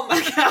 Oh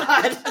my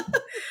God.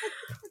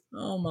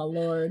 Oh my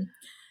Lord.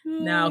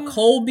 Now,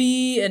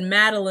 Colby and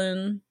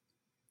Madeline,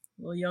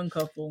 little young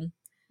couple.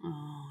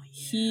 Oh,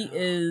 yeah. He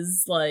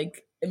is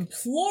like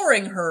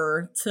imploring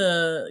her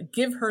to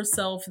give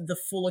herself the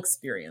full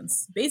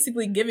experience,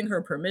 basically giving her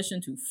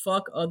permission to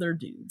fuck other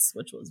dudes,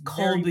 which was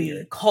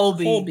Colby,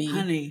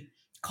 honey.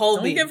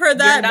 Colby, don't give her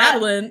that,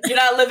 Madeline. You're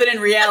not living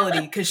in reality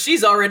because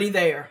she's already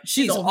there.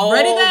 She's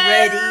already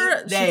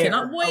there. She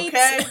cannot wait.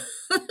 Okay?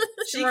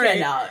 She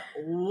cannot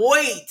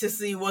wait to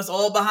see what's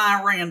all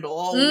behind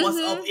Randall, what's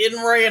up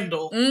in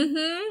Randall.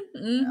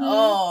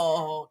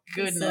 Oh,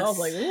 goodness. So I was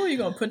like, oh, you're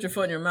going to put your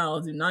foot in your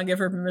mouth. Do not give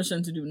her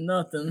permission to do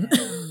nothing.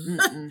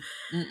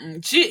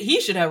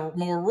 He should have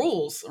more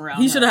rules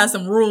around He should have had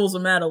some rules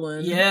with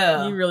Madeline.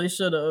 Yeah. He really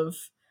should have.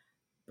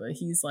 But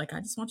he's like,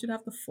 I just want you to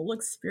have the full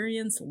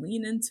experience,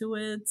 lean into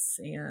it,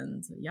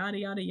 and yada,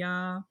 yada,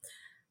 yada.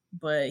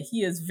 But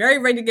he is very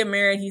ready to get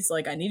married. He's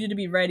like, I need you to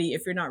be ready.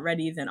 If you're not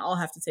ready, then I'll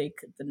have to take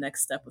the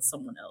next step with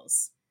someone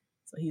else.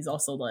 So he's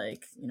also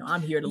like,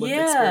 I'm here to live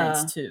the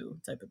experience too,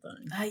 type of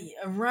thing.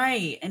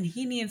 Right. And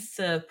he needs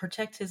to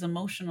protect his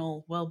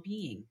emotional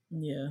well-being.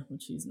 Yeah,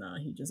 which he's not.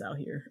 He's just out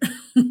here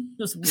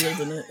just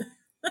wielding it.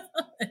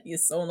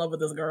 He's so in love with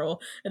this girl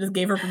and just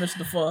gave her permission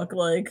to fuck.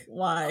 Like,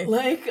 why?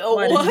 Like,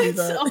 why what? Did you do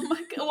that? Oh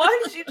my God.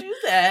 Why did you do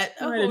that?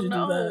 Why did you do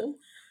that?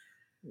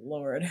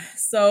 Lord.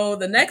 So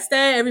the next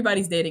day,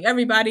 everybody's dating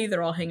everybody.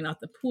 They're all hanging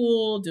out the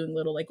pool, doing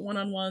little like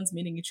one-on-ones,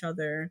 meeting each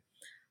other.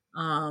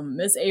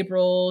 Miss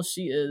April,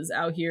 she is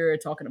out here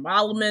talking to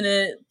Mile a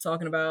Minute,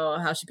 talking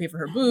about how she paid for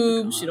her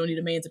boobs. She don't need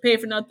a man to pay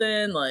for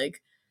nothing.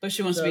 Like, but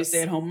she wants to be a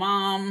stay-at-home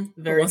mom.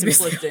 Very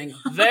conflicting.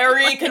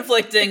 Very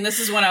conflicting. This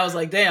is when I was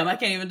like, damn, I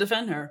can't even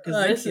defend her.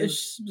 Because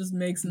this just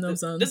makes no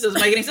sense. This doesn't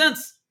make any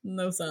sense.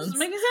 No sense. Doesn't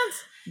make any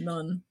sense.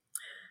 None.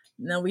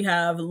 Now we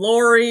have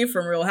Lori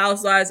from Real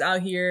Housewives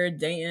out here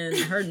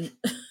dating her.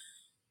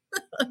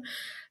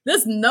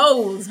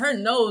 Her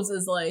nose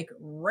is like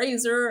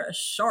razor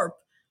sharp.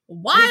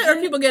 Why are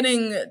people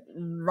getting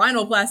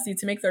rhinoplasty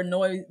to make their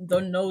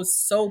nose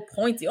so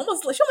pointy? She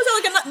almost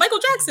had like a Michael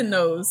Jackson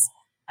nose.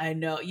 I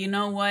know. You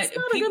know what?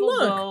 People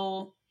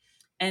go,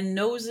 and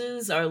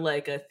noses are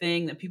like a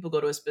thing that people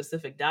go to a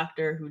specific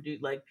doctor who do,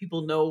 like,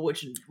 people know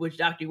which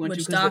doctor you went to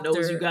because the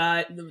nose you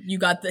got. You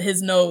got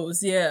his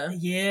nose, yeah.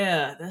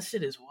 Yeah, that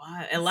shit is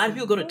wild. And a lot of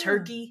people go to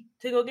Turkey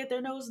to go get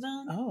their nose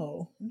done.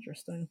 Oh,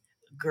 interesting.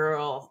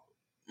 Girl,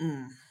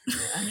 I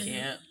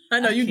can't. I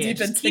know you deep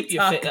in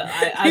TikTok.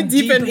 I'm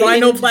deep in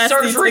rhinoplasty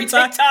surgery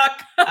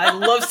TikTok. I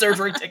love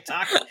surgery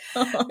TikTok.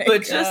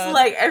 But just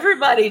like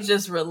everybody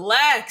just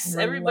relax.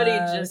 Everybody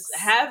just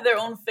have their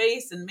own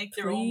face and make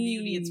their own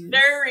beauty. It's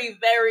very,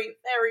 very,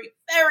 very,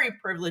 very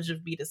privileged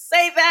of me to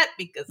say that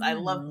because I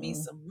love me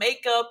some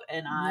makeup.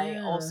 And I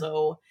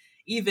also,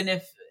 even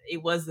if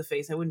it was the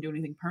face, I wouldn't do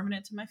anything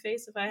permanent to my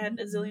face if I had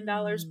 $1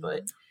 zillion.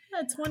 But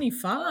at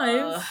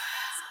 25,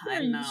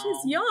 I know.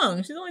 She's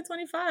young. She's only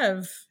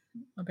 25.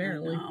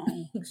 Apparently.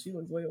 She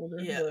looks way older.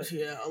 Yeah,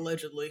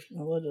 allegedly.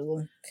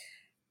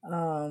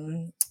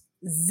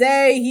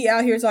 Zay, he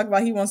out here talking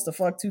about he wants to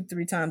fuck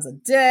 2-3 times a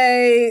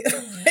day.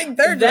 Like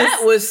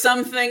that was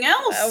something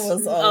else. That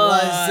was a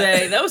lot.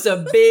 Zay. That was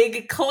a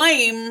big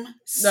claim,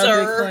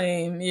 sir. Big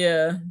claim,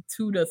 yeah.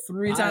 2 to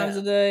 3 times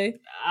a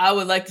day. I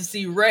would like to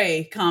see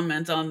Ray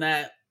comment on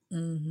that.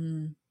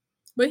 Mm-hmm.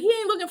 But he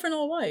ain't looking for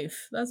no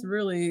wife. That's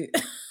really...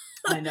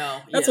 I know.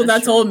 That's what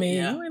that told me.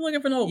 Yeah. You ain't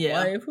looking for no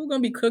wife. Who's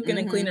gonna be cooking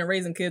and cleaning,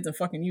 raising kids, and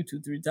fucking you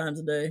 2-3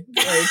 times a day?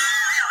 Like,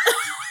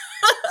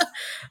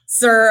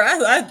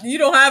 sir, you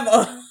don't have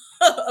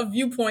a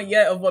viewpoint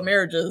yet of what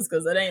marriage is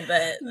because it ain't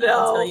that. No.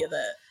 I'll tell you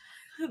that.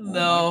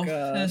 No,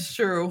 that's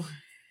true.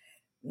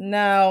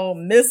 Now,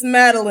 Miss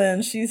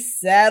Madeline, she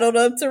saddled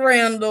up to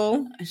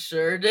Randall.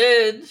 Sure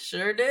did.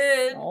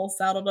 All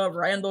saddled up.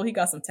 Randall, he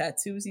got some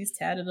tattoos. He's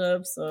tatted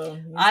up, so...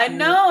 I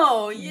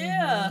know.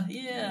 Yeah,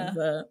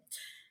 yeah.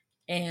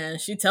 And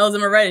she tells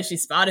him already, she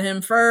spotted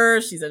him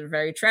first. She's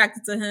very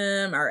attracted to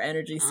him. Our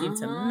energy seemed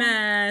to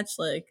match.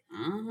 Like,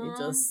 it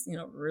just,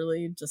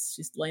 really just,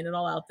 she's laying it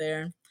all out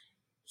there.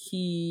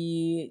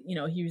 He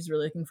was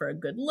really looking for a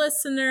good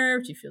listener,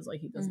 which he feels like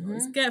he doesn't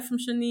always get from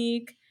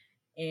Shanique.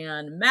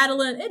 And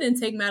Madeline, it didn't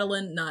take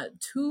Madeline not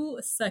 2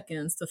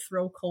 seconds to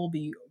throw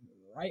Colby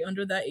right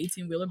under that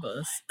 18-wheeler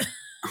bus.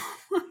 Oh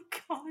my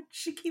God,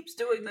 she keeps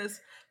doing this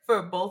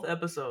for both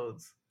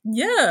episodes.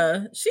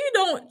 Yeah, I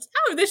don't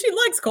think she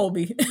likes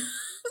Colby.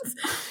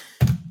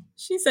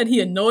 She said he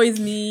annoys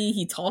me,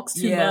 he talks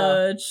too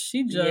much.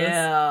 She just,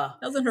 that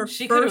wasn't her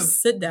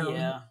first sit down.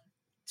 Yeah.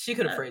 She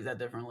could have phrased that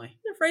differently.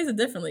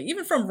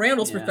 Even from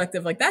Randall's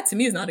perspective, like, that to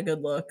me is not a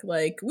good look.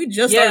 Like, we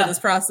just started this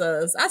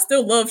process. I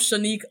still love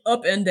Shanique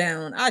up and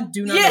down. I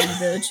do not know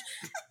the bitch.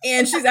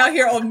 And she's out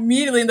here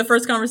immediately in the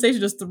first conversation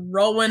just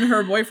throwing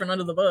her boyfriend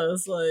under the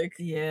bus. Like,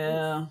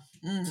 yeah.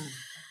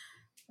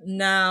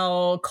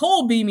 Now,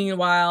 Colby,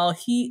 meanwhile,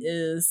 he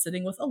is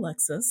sitting with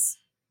Alexis.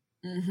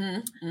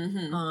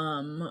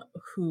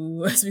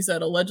 Who, as we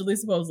said, allegedly,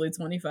 supposedly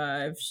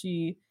 25.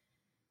 She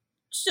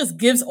just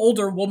gives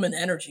older woman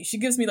energy. She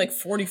gives me like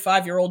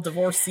 45-year-old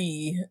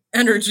divorcee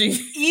energy.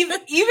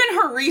 Even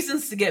her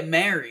reasons to get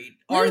married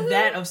are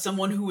that of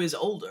someone who is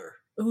older.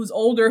 Who's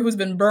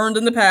been burned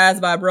in the past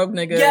by a broke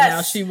nigga. Yes, and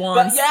now she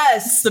wants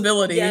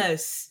stability.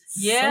 Yes.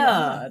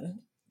 Yeah. So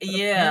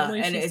yeah.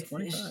 And she's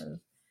 25.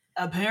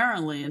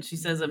 Apparently. And she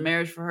says that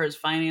marriage for her is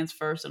finance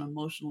first and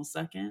emotional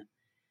second.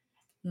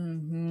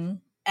 Mm-hmm.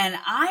 And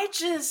I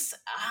just,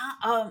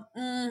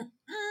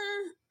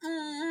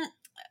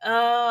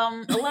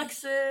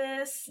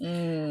 Alexis,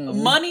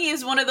 money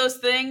is one of those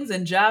things,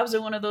 and jobs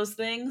are one of those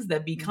things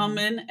that be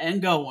coming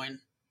and going.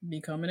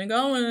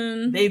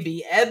 They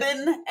be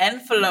ebbing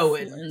and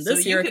flowing. So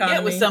you can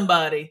get with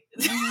somebody.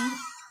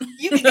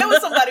 You can get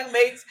with somebody who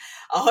makes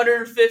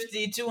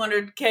 150,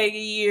 200K a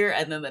year,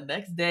 and then the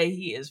next day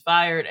he is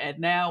fired. And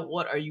now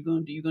what are you going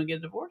to do? You going to get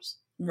a divorce?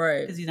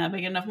 Right. Because he's not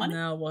making enough money?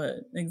 Now what?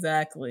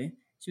 Exactly.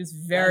 She was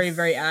very,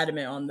 very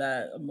adamant on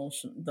that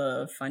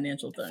the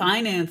financial thing.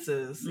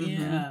 Finances,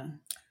 yeah.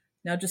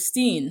 Now,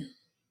 Justine,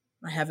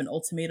 I have an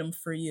ultimatum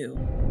for you.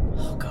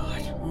 Oh,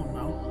 God. Oh,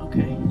 no.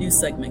 Okay. New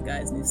segment,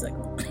 guys. New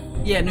segment.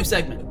 Yeah, new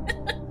segment.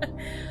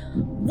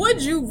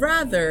 Would you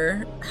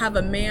rather have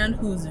a man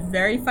who's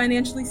very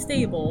financially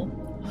stable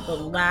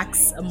but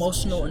lacks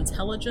emotional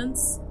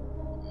intelligence,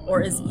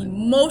 or is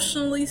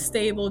emotionally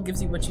stable,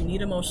 gives you what you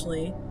need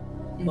emotionally,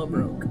 but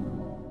broke?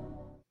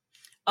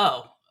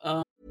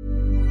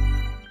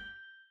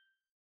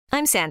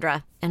 I'm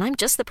Sandra, and I'm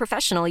just the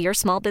professional your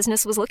small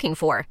business was looking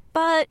for.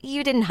 But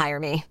you didn't hire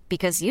me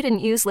because you didn't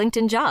use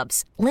LinkedIn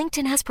Jobs.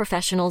 LinkedIn has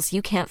professionals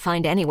you can't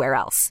find anywhere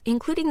else,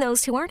 including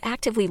those who aren't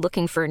actively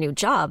looking for a new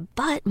job,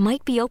 but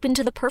might be open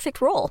to the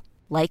perfect role,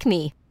 like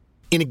me.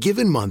 In a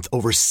given month,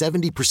 over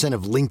 70%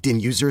 of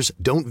LinkedIn users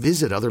don't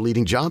visit other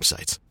leading job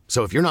sites.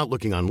 So if you're not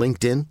looking on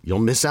LinkedIn, you'll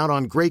miss out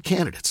on great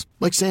candidates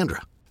like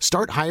Sandra.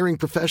 Start hiring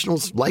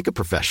professionals like a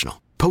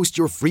professional. Post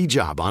your free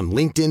job on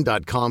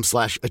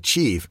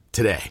linkedin.com/achieve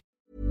today.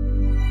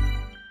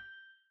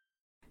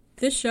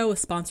 This show is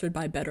sponsored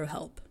by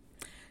BetterHelp.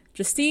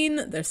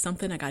 Justine, there's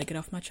something I gotta get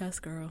off my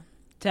chest, girl.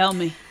 Tell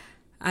me.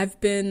 I've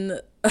been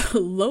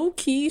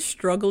low-key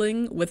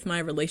struggling with my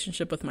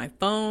relationship with my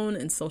phone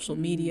and social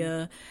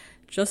media.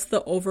 Just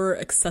the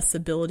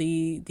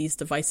over-accessibility these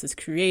devices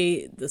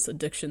create, this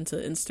addiction to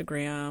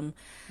Instagram,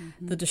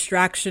 the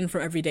distraction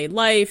from everyday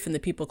life and the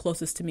people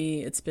closest to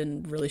me, it's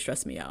been really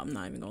stressing me out. I'm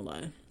not even gonna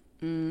lie.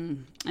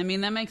 I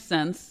mean, that makes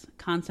sense.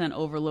 Content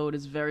overload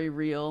is very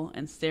real,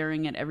 and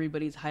staring at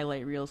everybody's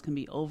highlight reels can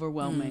be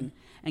overwhelming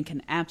and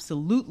can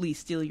absolutely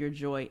steal your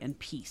joy and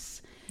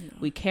peace. Yeah.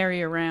 We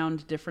carry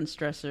around different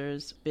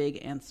stressors, big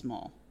and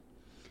small.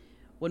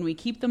 When we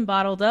keep them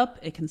bottled up,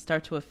 it can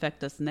start to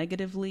affect us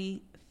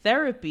negatively.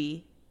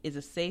 Therapy is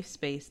a safe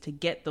space to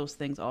get those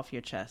things off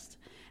your chest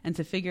and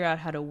to figure out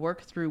how to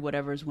work through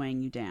whatever's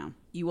weighing you down.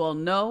 You all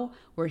know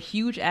we're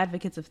huge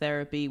advocates of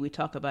therapy. We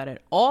talk about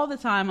it all the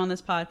time on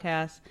this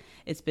podcast.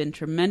 It's been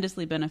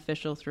tremendously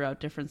beneficial throughout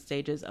different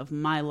stages of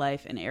my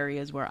life and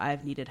areas where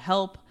I've needed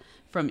help,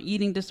 from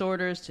eating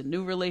disorders to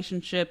new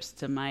relationships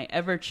to my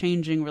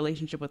ever-changing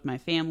relationship with my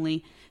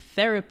family.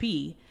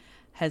 Therapy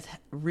has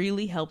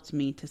really helped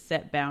me to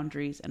set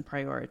boundaries and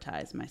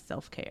prioritize my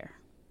self-care.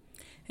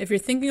 If you're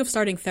thinking of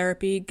starting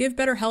therapy, give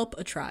BetterHelp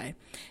a try.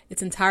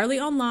 It's entirely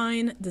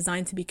online,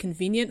 designed to be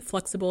convenient,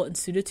 flexible, and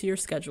suited to your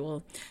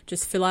schedule.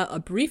 Just fill out a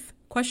brief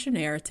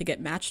questionnaire to get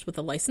matched with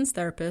a licensed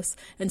therapist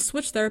and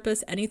switch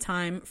therapists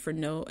anytime for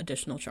no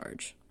additional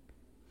charge.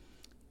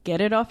 Get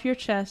it off your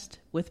chest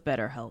with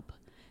BetterHelp.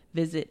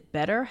 Visit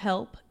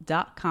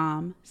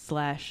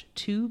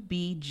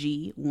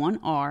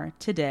betterhelp.com/2BG1R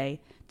today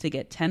to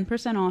get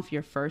 10% off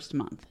your first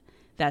month.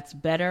 That's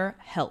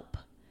BetterHelp.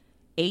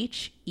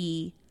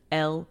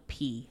 HELP.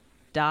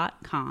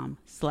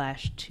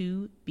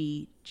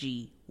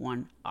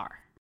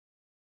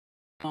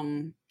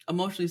 linkedin.com/2bg1r.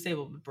 Emotionally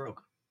stable but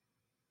broke.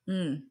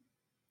 You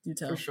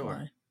tell. For sure.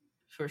 Why.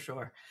 For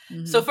sure.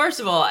 Mm-hmm. So first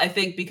of all, I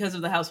think because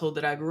of the household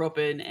that I grew up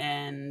in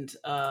and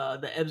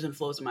the ebbs and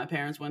flows that my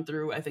parents went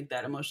through, I think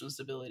that emotional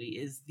stability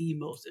is the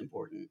most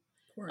important.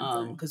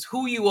 Because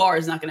who you are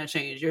is not going to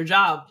change. Your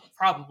job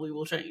probably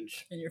will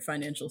change. And your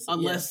financial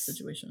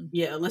situation.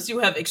 Yeah, unless you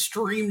have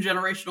extreme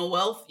generational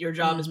wealth, your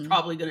job is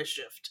probably going to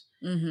shift.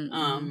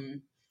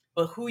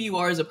 But who you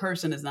are as a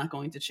person is not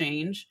going to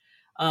change.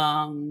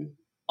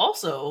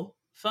 Also,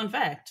 fun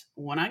fact,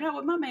 when I got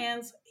with my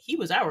mans, he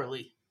was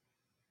hourly.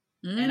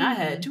 And I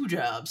had 2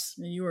 jobs.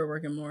 And you were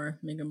working more,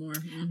 making more.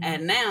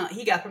 And now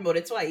he got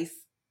promoted twice.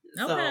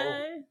 Okay.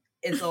 So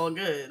it's all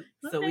good.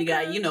 So we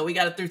got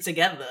it through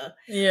together.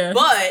 Yeah.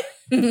 But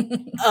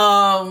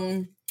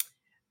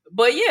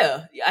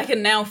yeah, I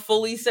can now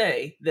fully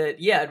say that,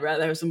 I'd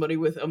rather have somebody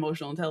with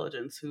emotional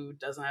intelligence who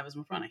doesn't have as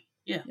much money.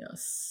 Yeah.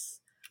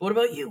 Yes. What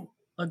about you?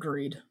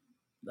 Agreed.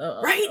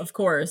 Right? Of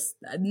course.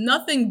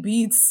 Nothing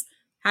beats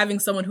having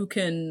someone who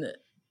can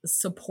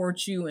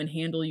support you and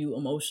handle you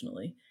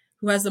emotionally,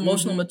 who has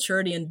emotional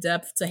maturity and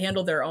depth to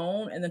handle their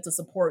own and then to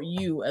support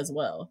you as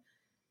well.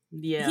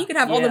 Yeah. He could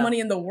have all the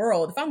money in the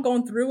world. If I'm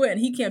going through it and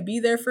he can't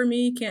be there for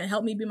me, can't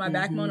help me be my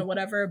backbone or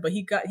whatever, but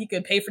he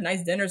could pay for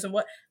nice dinners and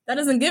what, that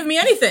doesn't give me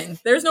anything.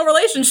 There's no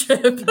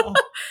relationship. Because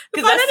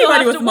I still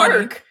have to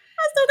work.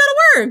 I still gotta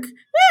work.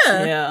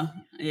 Yeah.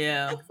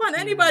 Yeah. I can find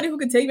anybody who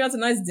can take me out to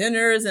nice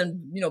dinners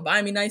and,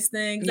 buy me nice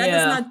things. That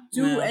does not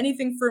do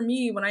anything for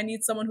me when I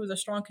need someone who's a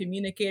strong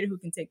communicator who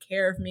can take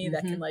care of me,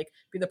 that can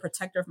be the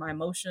protector of my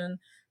emotion.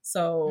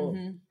 So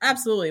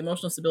absolutely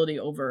emotional stability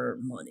over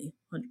money,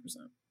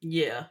 100%.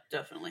 Yeah,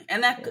 definitely.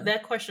 And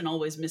that question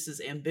always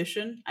misses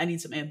ambition. I need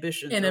some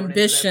ambition. And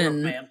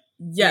ambition. Man.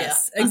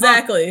 Yes,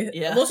 exactly.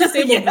 Yeah. Emotionally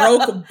stable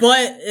broke,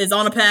 but is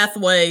on a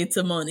pathway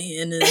to money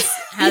and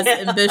has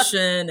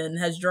ambition and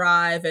has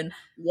drive and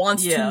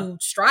wants to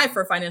strive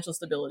for financial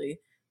stability.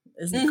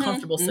 Isn't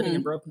comfortable sitting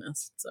in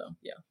brokenness. So a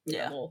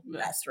little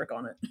asterisk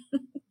on it.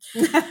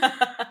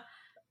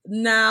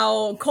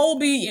 Now,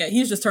 Colby,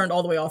 he's just turned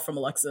all the way off from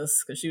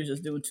Alexis because she was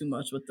just doing too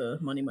much with the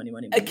money.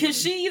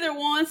 Because she either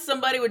wants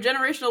somebody with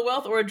generational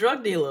wealth or a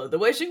drug dealer. The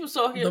way she was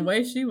talking. The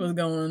way she was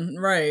going,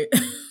 right.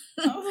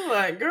 I was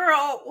like,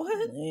 girl,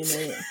 what?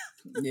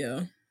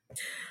 Yeah.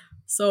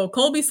 So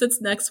Colby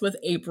sits next with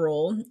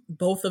April.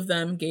 Both of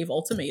them gave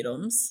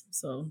ultimatums.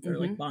 So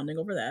they're bonding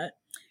over that.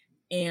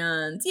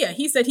 And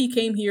he said he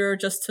came here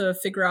just to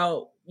figure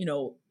out,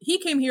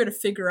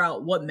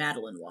 what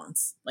Madeline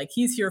wants. Like,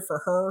 he's here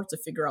for her to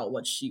figure out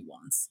what she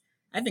wants.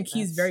 I think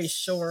he's very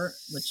sure,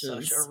 which is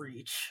such a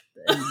reach.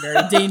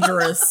 Very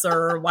dangerous,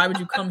 sir. Why would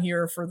you come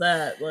here for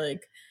that?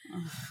 Like,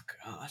 oh,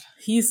 God.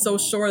 He's so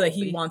sure that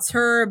he wants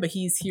her, but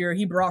he's here.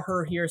 He brought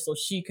her here so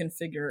she can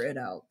figure it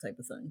out, type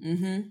of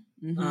thing.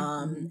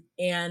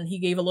 And he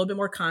gave a little bit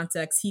more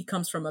context. He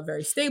comes from a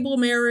very stable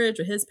marriage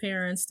with his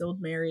parents, still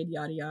married,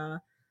 yada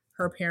yada.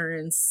 Her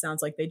parents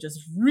sounds like they just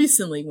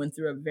recently went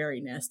through a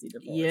very nasty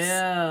divorce.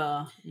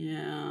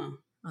 Yeah.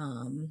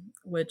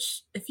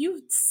 Which, if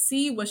you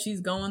see what she's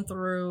going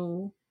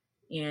through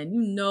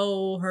and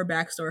her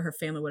backstory, her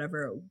family,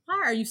 whatever,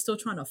 why are you still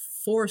trying to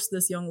force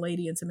this young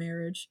lady into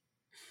marriage?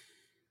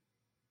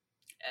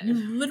 You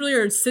literally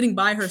are sitting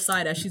by her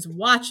side as she's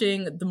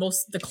watching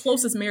the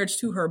closest marriage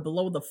to her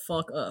blow the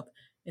fuck up.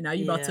 And now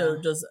you're about to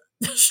just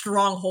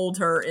stronghold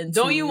her into...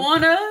 Don't you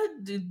want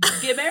to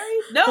get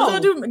married? No.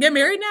 Get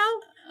married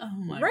now? Oh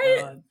my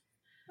God.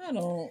 I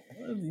don't...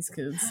 What are these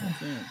kids?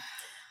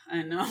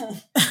 I know.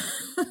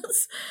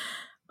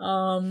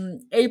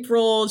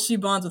 April, she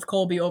bonds with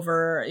Colby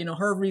over,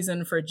 her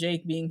reason for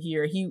Jake being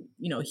here.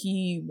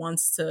 He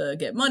wants to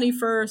get money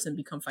first and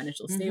become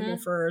financially stable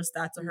first.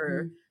 That to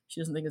her, she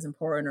doesn't think is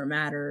important or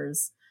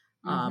matters.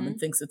 And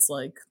thinks it's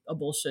like a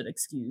bullshit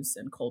excuse.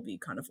 And Colby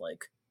kind of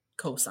like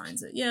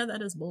co-signs it. Yeah,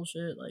 that is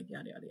bullshit. Like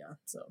yada yada yada.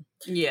 So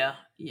yeah.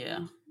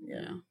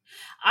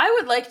 I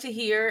would like to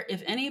hear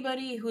if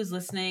anybody who's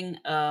listening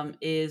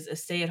is a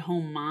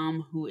stay-at-home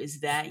mom who is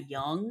that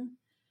young.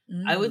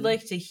 I would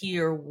like to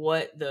hear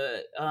what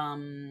the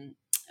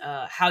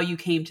how you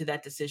came to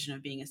that decision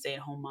of being a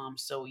stay-at-home mom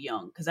so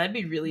young, because I'd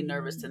be really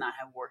nervous to not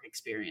have work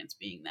experience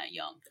being that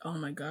young. Oh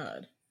my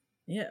God.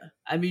 Yeah.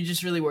 I'd be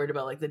just really worried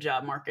about like the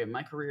job market,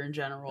 my career in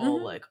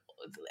general, like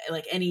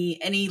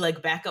any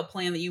like backup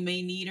plan that you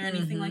may need or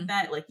anything like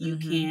that. Like you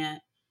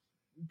can't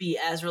be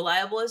as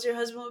reliable as your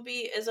husband would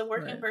be as a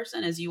working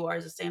person as you are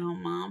as a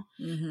stay-at-home mom.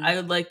 I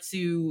would like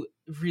to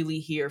really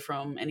hear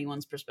from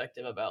anyone's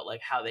perspective about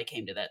like how they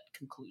came to that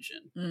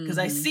conclusion, because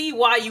I see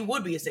why you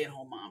would be a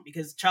stay-at-home mom,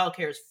 because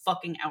childcare is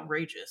fucking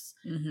outrageous.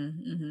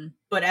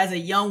 But as a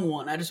young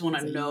one, I just want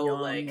to know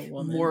like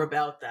more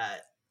about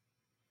that.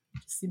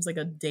 Seems like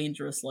a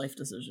dangerous life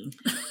decision.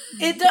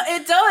 It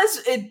does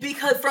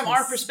because from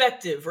our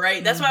perspective,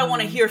 right? That's why I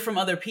want to hear from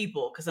other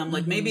people, because I'm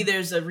like, maybe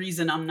there's a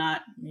reason I'm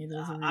not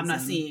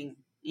seeing.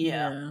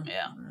 Yeah. I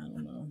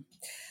don't know.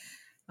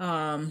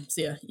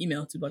 So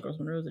email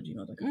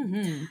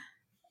 2blackgirlsmonroes@gmail.com.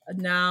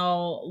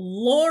 Now,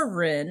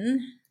 Lauren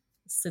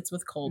sits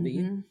with Colby.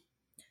 Mm-hmm.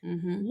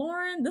 Mm-hmm.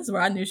 Lauren, this is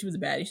where I knew she was a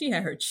baddie. She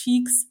had her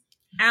cheeks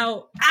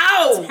out,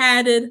 ow,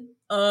 tatted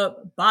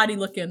up, body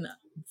looking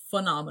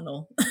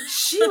phenomenal.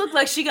 She looked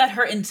like she got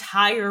her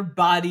entire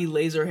body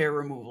laser hair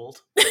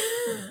removed.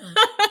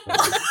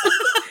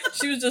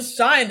 She was just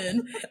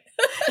shining.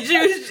 She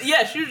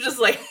was just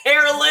like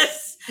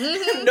hairless.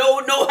 Mm-hmm.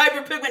 No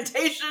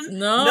hyperpigmentation.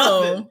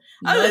 Nothing.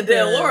 I was like,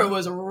 damn, Lauren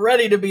was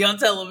ready to be on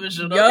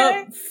television. Okay?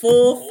 Yep,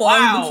 full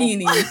thong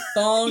bikini,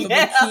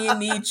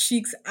 bikini,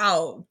 cheeks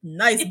out,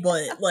 nice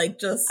butt, like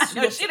just she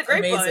had a great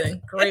amazing,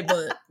 butt. Great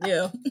butt,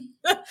 yeah.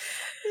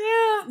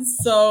 Yeah.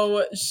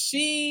 So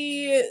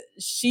she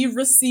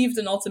received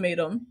an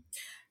ultimatum.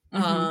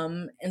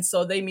 Mm-hmm. And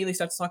so they immediately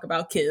start to talk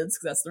about kids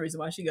because that's the reason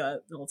why she got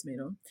the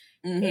ultimatum.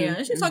 Mm-hmm.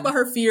 And she talked about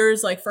her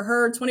fears. Like for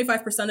her,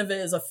 25% of it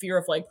is a fear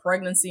of like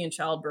pregnancy and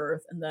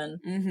childbirth, and then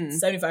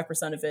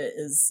 75% of it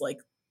is like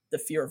the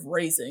fear of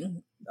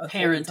raising a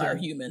whole entire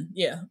human.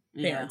 Yeah,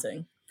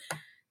 parenting. Yeah.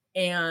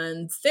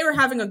 And they were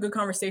having a good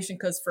conversation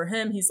because for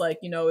him, he's like,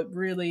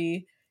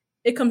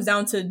 it comes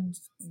down to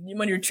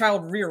when you're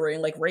child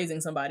rearing, like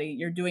raising somebody,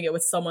 you're doing it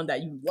with someone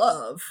that you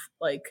love,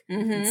 like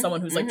someone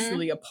who's like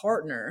truly a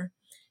partner.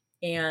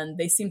 And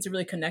they seem to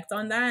really connect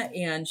on that.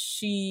 And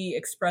she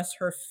expressed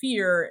her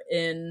fear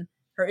in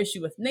her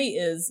issue with Nate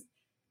is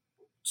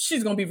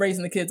she's going to be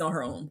raising the kids on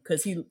her own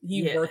because he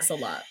works a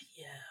lot.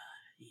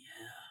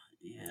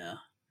 Yeah.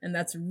 And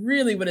that's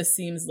really what it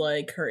seems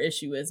like her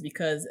issue is,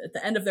 because at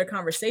the end of their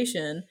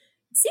conversation,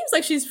 it seems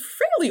like she's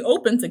fairly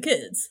open to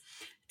kids.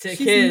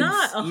 She's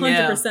not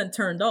 100%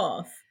 turned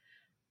off.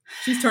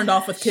 She's turned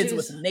off with kids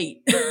with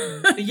Nate.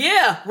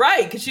 Yeah,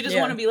 right. Because she just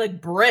want to be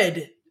like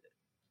bred.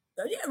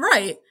 Yeah,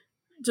 right.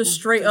 Just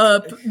straight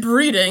up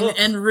breeding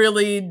and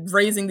really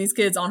raising these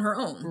kids on her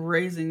own.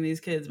 Raising these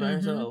kids by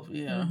herself.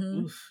 Yeah.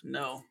 Oof,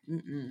 no.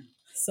 Mm-mm.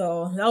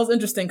 So that was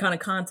interesting kind of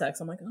context.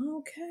 I'm like,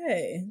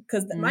 okay.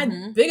 Because my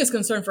biggest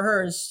concern for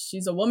her is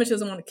she's a woman. She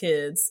doesn't want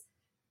kids.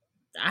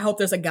 I hope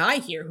there's a guy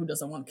here who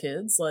doesn't want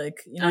kids.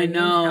 Like, I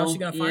know. How's she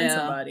going to find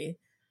somebody?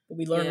 But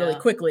we learned really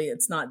quickly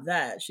it's not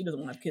that. She doesn't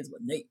want to have kids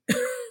with Nate.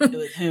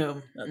 With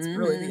him. That's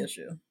really the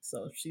issue.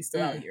 So she's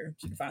still out here.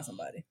 She can find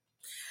somebody.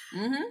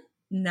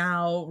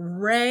 Now,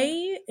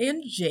 Ray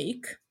and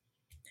Jake,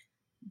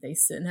 they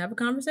sit and have a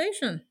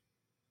conversation.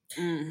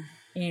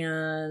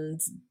 And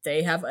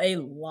they have a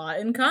lot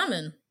in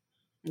common.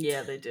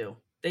 Yeah, they do.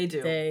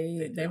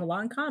 They have a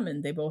lot in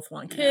common. They both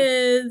want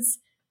kids.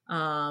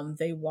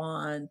 They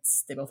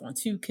both want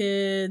 2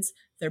 kids.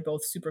 They're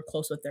both super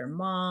close with their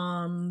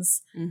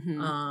moms.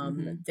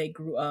 They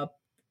grew up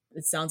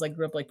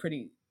like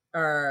pretty,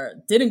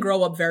 didn't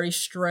grow up very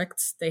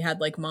strict. They had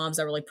like moms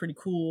that were like pretty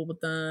cool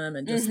with them,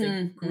 and just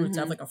they grew to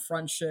have like a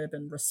friendship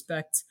and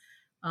respect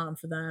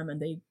for them.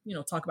 And they,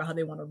 talk about how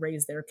they want to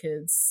raise their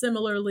kids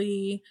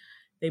similarly.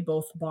 They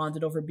both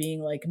bonded over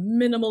being like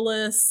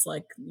minimalists.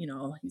 Like,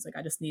 he's like,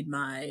 I just need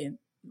my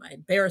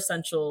bare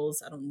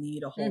essentials. I don't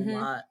need a whole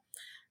lot.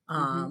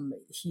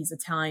 He's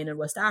Italian and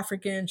West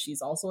African.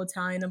 She's also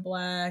Italian and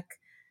Black.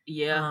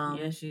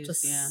 She's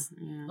just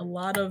a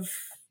lot of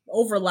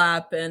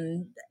overlap.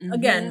 And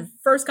again,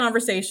 first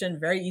conversation,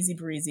 very easy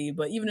breezy.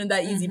 But even in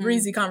that easy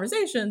breezy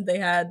conversation,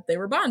 they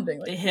were bonding.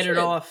 Like, they hit it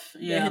off.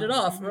 Yeah. They hit it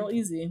off real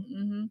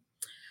easy.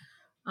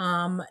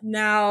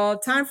 Now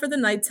time for the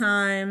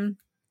nighttime.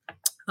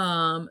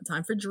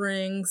 Time for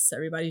drinks.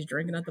 Everybody's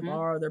drinking at the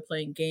bar. They're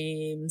playing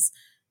games.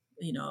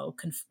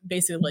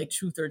 Basically like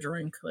truth or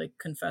drink, like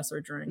confess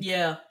or drink.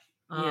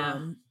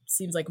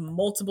 Seems like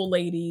multiple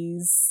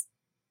ladies.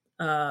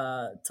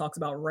 Talks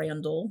about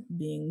Randall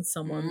being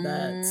someone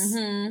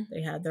that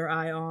they had their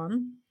eye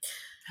on.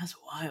 That's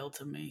wild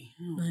to me.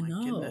 Oh, I my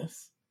know.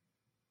 Goodness.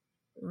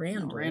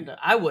 Randall.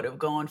 I would have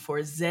gone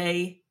for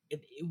Zay.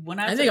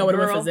 I think I would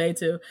have went for Zay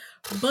too.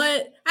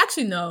 But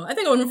actually, no. I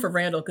think I would have went for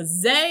Randall because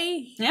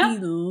Zay, he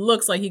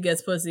looks like he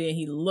gets pussy and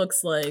he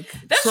looks like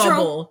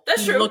trouble.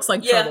 That's true. He looks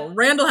like trouble.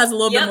 Randall has a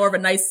little bit more of a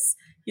nice,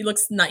 he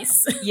looks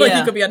nice. Like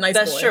he could be a nice boy.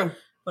 That's true.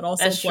 But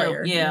also a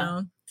player. True.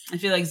 Yeah. I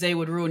feel like Zay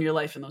would ruin your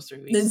life in those 3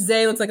 weeks.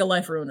 Zay looks like a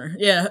life ruiner.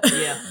 Yeah.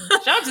 Yeah.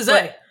 Shout out to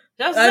Zay.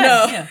 I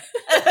know. Yeah.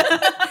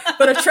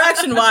 But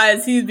attraction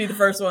wise, he'd be the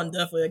first one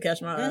definitely to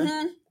catch my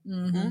eye.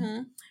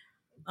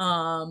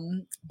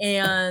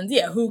 And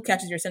who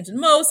catches your attention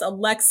most?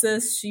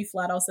 Alexis. She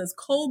flat out says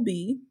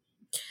Colby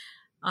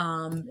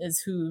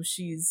is who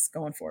she's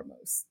going for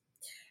most.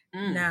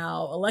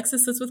 Now,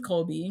 Alexis sits with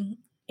Colby,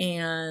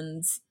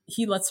 and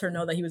he lets her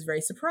know that he was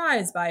very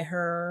surprised by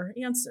her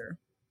answer.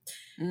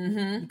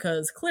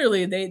 Because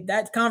clearly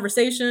that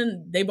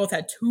conversation, they both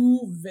had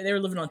they were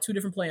living on 2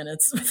 different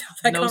planets without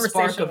that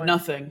conversation. No spark of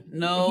nothing.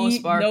 No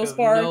spark of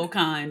no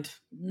kind.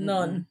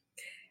 None.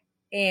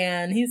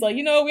 And he's like,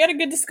 we had a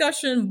good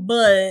discussion,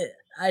 but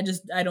I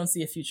don't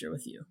see a future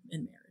with you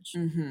in marriage.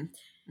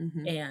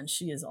 And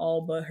she is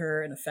all but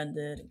her and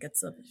offended and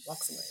gets up and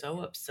walks away. So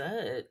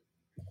upset.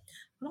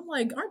 But I'm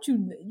like,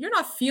 you're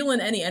not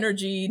feeling any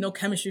energy, no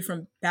chemistry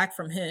back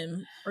from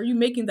him. Or are you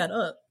making that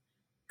up?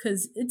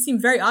 Because it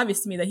seemed very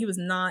obvious to me that he was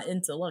not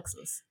into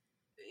Alexis.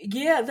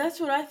 Yeah, that's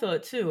what I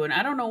thought too. And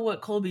I don't know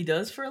what Colby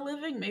does for a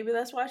living. Maybe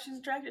that's why she's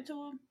attracted to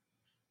him.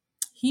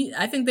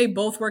 I think they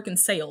both work in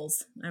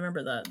sales. I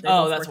remember that.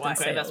 That's why.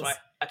 Okay, that's why.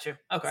 Got you.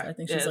 Okay. So I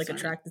think she's like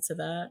attracted to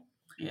that.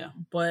 Yeah.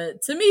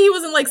 But to me, he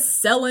wasn't like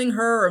selling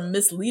her or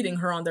misleading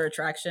her on their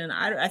attraction.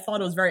 I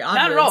thought it was very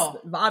obvious. Not at all.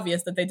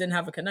 Obvious that they didn't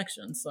have a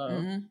connection.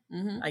 So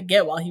I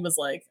get why he was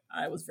like,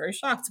 I was very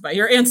shocked by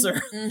your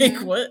answer.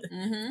 Like, what?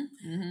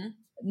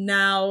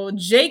 Now,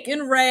 Jake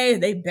and Ray,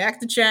 they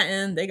back to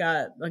chatting. They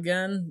got,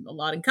 again, a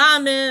lot in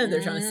common.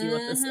 They're trying to see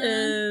what this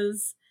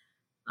is.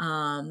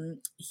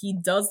 He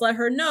does let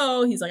her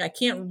know. He's like, I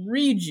can't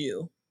read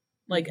you,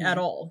 like, at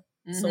all.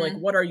 So, like,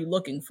 what are you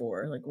looking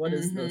for? Like, what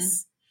is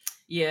this?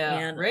 Yeah,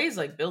 and Ray's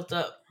like built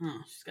up.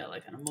 She's got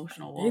like an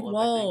emotional wall. Big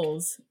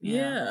walls.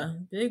 Yeah,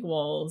 big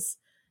walls.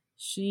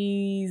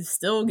 She's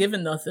still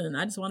giving nothing.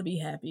 I just want to be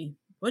happy.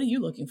 What are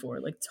you looking for?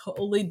 Like,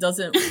 totally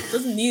doesn't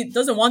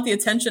want the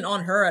attention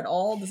on her at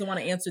all. Doesn't want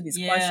to answer these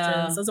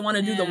questions. Doesn't want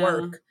to do the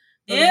work.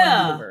 Doesn't want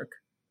to do the work.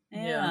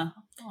 Yeah.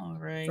 All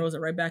right. Throws it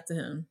right back to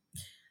him.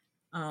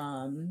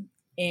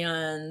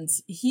 And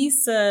he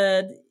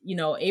said, you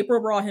know, April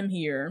brought him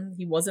here.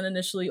 He wasn't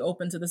initially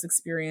open to this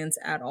experience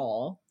at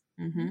all.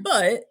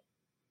 But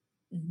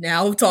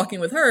now talking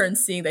with her and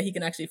seeing that he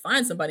can actually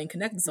find somebody and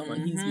connect with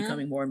someone, he's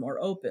becoming more and more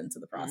open to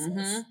the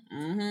process.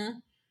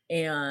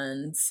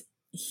 And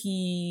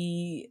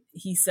he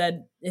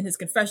said in his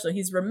confessional,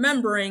 he's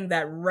remembering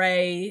that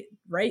Ray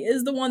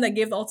is the one that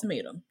gave the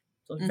ultimatum.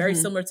 So very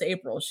similar to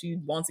April. She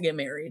wants to get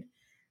married.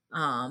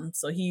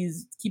 So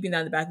he's keeping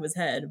that in the back of his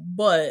head.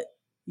 But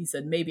he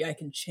said, maybe I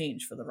can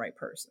change for the right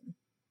person.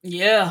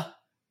 Yeah.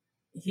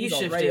 He's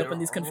already up in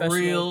these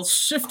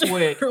confessionals.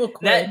 Real quick.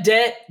 That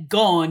debt,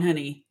 gone,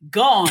 honey.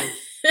 Gone.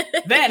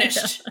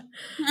 Vanished.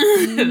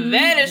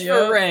 Vanished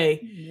for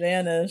Ray.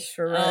 Vanished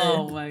for Ray.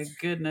 Oh, my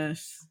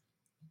goodness.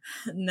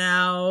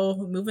 Now,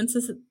 moving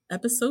to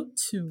episode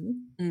 2.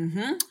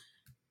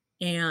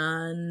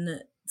 And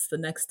it's the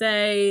next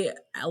day.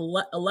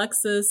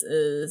 Alexis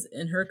is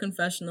in her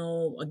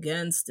confessional,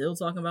 again, still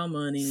talking about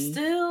money.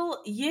 Still.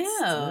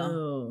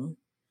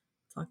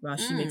 Talk about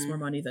she makes more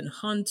money than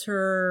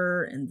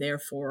Hunter, and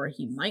therefore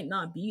he might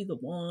not be the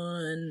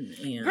one.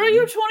 And girl,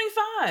 you're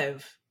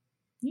 25.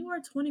 You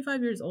are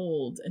 25 years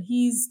old, and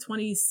he's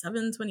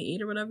 27,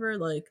 28 or whatever.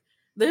 Like,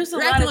 there's a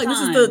lot of like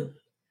time this is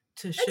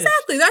to shift.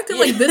 Exactly. They're acting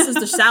like this is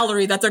the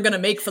salary that they're going to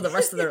make for the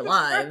rest of their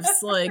lives.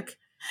 Like,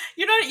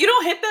 you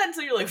don't hit that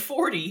until you're like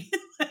 40.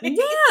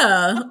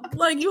 Yeah.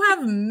 Like, you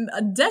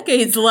have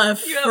decades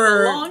left. You have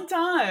a long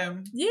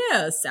time.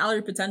 Yeah.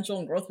 Salary potential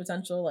and growth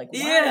potential. Like,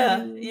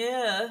 yeah.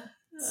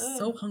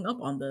 So hung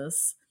up on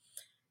this.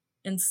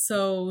 And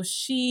so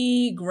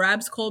she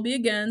grabs Colby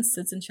again,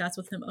 sits and chats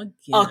with him again.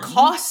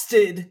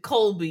 Accosted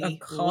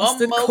Colby.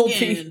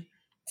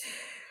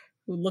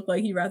 Who looked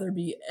like he'd rather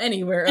be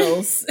anywhere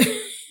else.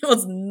 It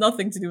was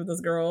nothing to do with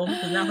this girl.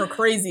 Because now her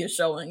crazy is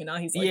showing, and now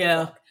he's like,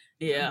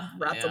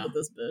 wrapped up with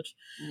this bitch.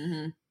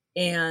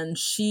 And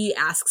she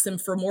asks him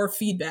for more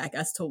feedback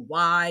as to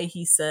why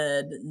he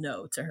said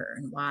no to her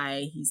and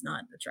why he's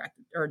not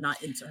attracted or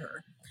not into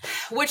her.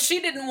 Which she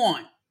didn't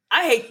want.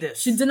 I hate this.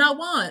 She did not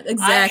want.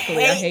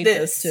 Exactly. I hate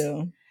this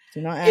too.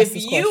 Do not ask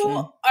this question. If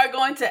you are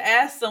going to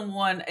ask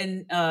someone,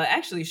 and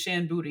actually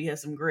Shan Boody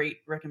has some great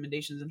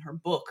recommendations in her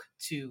book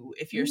to,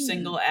 if you're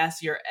single,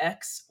 ask your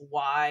ex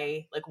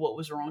why, like what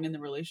was wrong in the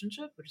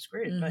relationship, which is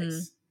great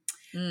advice.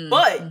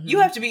 But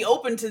you have to be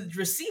open to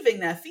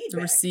receiving that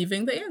feedback.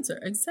 Receiving the answer.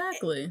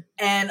 Exactly.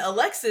 And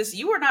Alexis,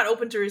 you were not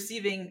open to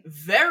receiving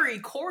very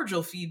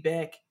cordial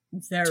feedback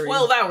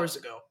 12 hours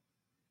ago.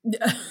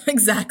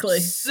 Exactly.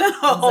 So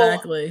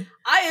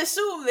I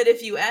assume that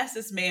if you ask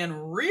this man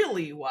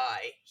really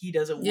why he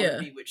doesn't want to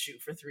be with you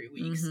for 3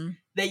 weeks,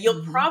 that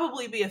you'll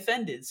probably be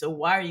offended. So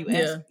why are you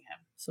asking him?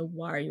 So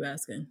why are you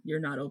asking?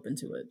 You're not open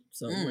to it.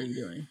 So what are you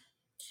doing?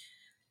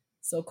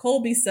 So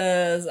Colby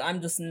says,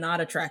 I'm just not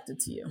attracted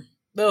to you.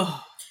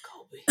 Oh,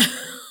 Colby.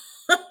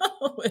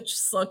 Which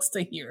sucks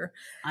to hear.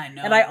 I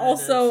know. And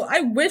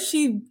I wish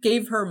he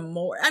gave her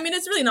more. I mean,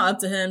 it's really not up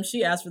to him.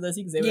 She asked for this.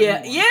 He can say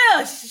whatever he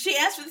wants. She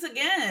asked for this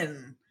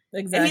again.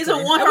 Exactly. And he's a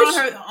want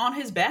her on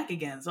his back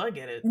again, so I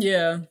get it.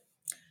 Yeah.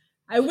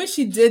 I wish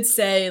he did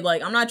say,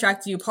 like, I'm not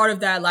attracted to you. Part of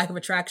that lack of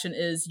attraction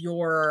is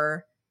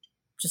your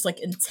just like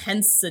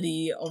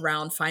intensity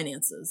around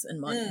finances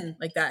and money.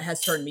 Like, that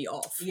has turned me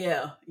off.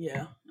 Yeah.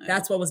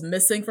 That's what was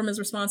missing from his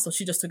response. So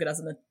she just took it as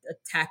an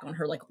attack on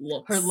her, like,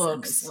 looks. Her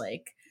looks.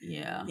 Like,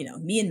 you know,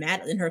 me and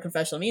Madeline, in her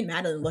confessional, me and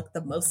Madeline look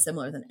the most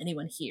similar than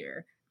anyone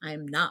here.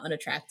 I'm not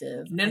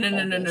unattractive. No.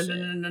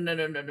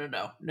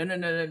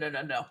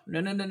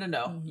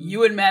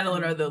 You and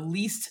Madeline are the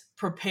least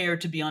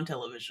prepared to be on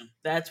television.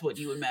 That's what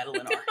you and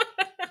Madeline are.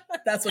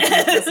 That's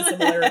the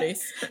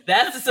similarities.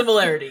 That's the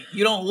similarity.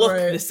 You don't look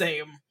the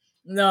same.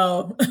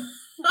 No.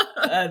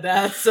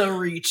 That's a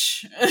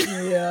reach.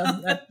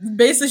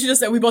 Basically, she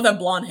just said we both have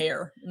blonde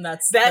hair. And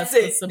that's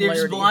it. The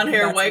There's blonde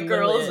hair white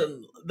girls,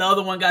 and the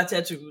other one got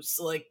tattoos.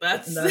 Like,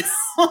 that's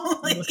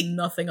look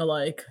nothing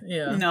alike.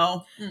 Yeah.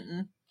 No.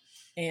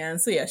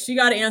 And so, yeah, she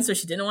got an answer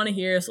she didn't want to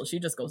hear, so she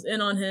just goes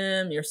in on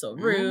him. You're so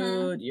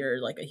rude.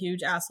 You're like a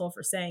huge asshole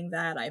for saying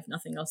that. I have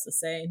nothing else to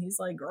say. And he's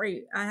like,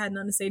 great. I had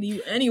nothing to say to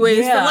you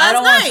anyways from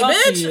last night,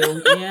 bitch.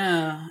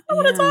 Yeah. I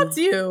want to talk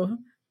to you.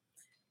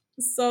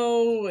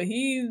 So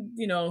he,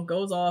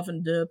 goes off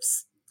and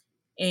dips.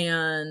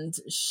 And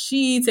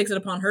she takes it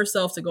upon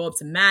herself to go up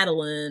to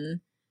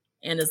Madeline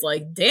and is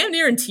like damn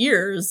near in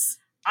tears.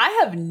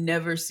 I have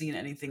never seen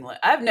anything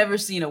I've never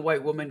seen a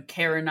white woman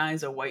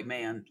Karenize a white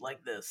man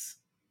like this.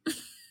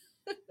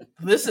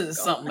 This is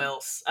something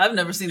else. I've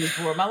never seen this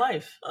before in my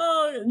life.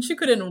 Oh, and she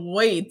couldn't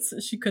wait.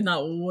 She could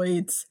not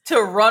wait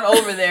to run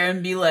over there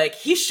and be like,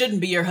 he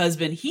shouldn't be your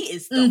husband. He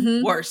is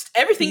the worst.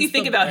 Everything you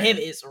think about him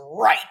is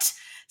right.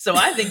 So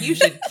I think you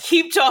should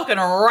keep talking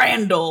to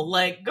Randall.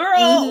 Like,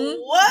 girl,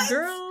 what?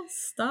 Girl,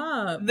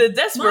 stop. The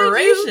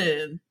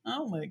desperation.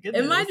 Oh my goodness.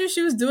 And mind you,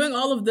 she was doing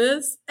all of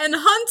this, and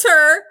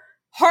Hunter,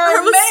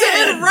 her was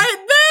man, sitting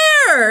right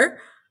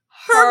there.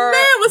 Her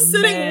man was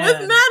sitting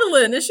with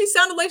Madeline, and she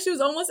sounded like she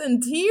was almost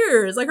in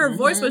tears. Like her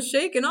voice was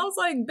shaking. I was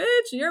like,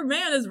 bitch, your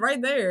man is right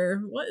there.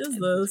 What is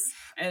this?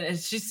 And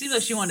she seemed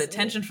like she wanted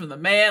attention from the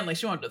man. Like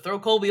she wanted to throw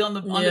Colby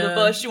under the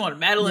bus. She wanted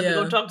Madeline to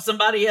go talk to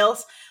somebody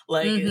else.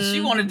 Like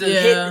she wanted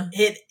to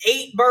hit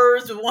 8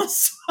 birds with one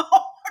stone.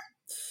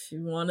 She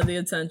wanted the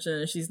attention,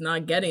 and she's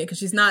not getting it because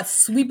she's not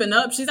sweeping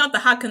up. She's not the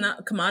hot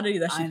commodity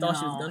that she thought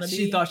she was going to be.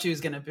 She thought she was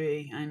going to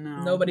be. I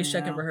know. Nobody's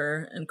checking for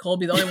her. And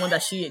Colby, the only one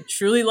that she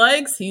truly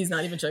likes, he's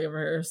not even checking for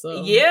her.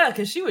 So yeah,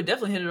 because she would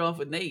definitely hit it off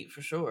with Nate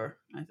for sure,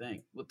 I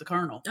think, with the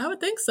Colonel. I would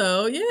think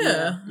so.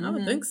 Yeah. I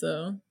would think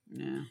so.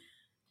 Yeah.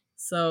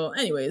 So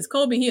anyways,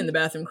 Colby, he in the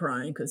bathroom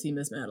crying because he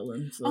missed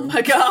Madeline. So. Oh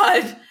my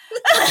God.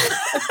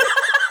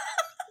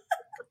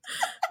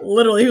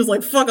 Literally, he was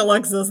like, fuck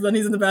Alexis. Then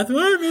he's in the bathroom.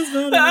 I miss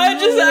Madeline.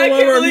 I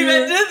can't believe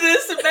I did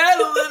this to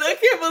Madeline. I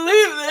can't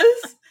believe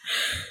this.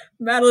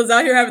 Madeline's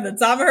out here having the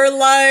time of her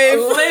life.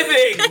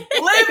 Living.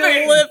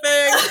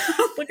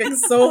 Looking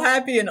so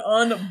happy and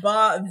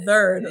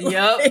unbothered.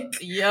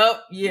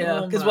 Yep.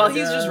 Yeah. Because while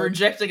he's just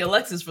rejecting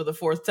Alexis for the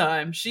 4th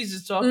time, she's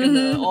just talking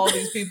to all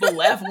these people,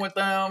 laughing with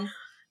them.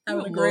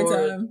 Having a great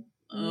time.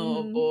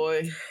 Oh,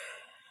 boy.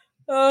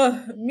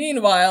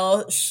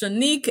 Meanwhile,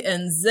 Shanique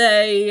and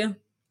Zay...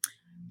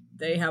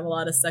 They have a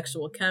lot of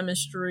sexual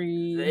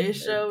chemistry. They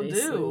sure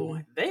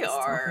do. They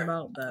are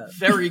about that.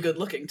 Very good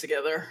looking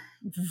together.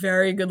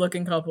 Very good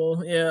looking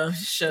couple. Yeah.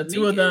 Shanique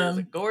 2 of them.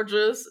 Is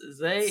gorgeous.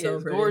 Zay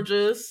is pretty.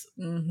 Gorgeous.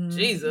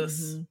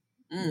 Jesus.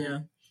 Yeah.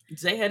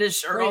 Zay had his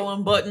shirt all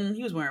unbuttoned.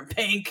 He was wearing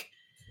pink.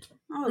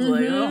 I was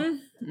like, oh.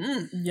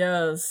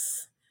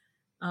 Yes.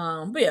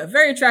 But yeah,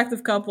 very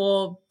attractive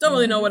couple. Don't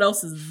really know what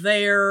else is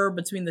there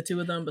between the 2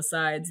 of them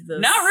besides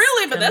this. Not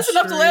really, but that's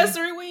enough to last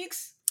 3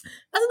 weeks.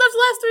 That's enough to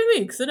last 3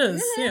 weeks. It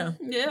is. Yeah.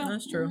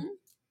 That's true.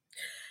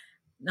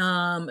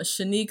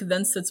 Shanique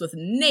then sits with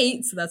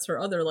Nate, so that's her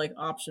other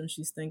option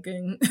she's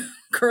thinking.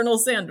 Colonel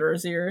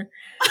Sanders here.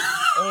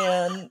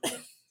 And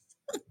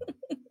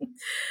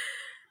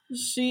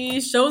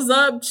she shows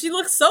up. She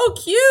looks so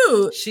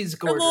cute. She's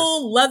gorgeous. Her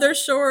little leather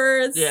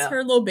shorts. Yeah.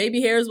 Her little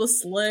baby hairs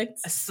was slicked.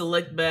 A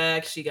slick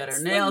back. She got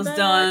her nails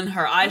done.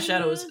 Her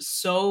eyeshadow is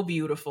so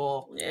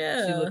beautiful.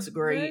 Yeah. She looks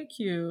great. Very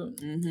cute.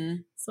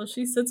 So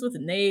she sits with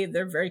Nate.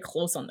 They're very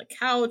close on the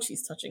couch.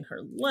 He's touching her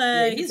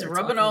leg. Yeah, he's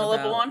rubbing all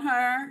up on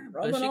her.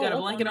 But she got a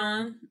blanket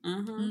on.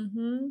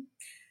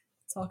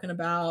 Talking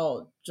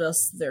about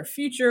just their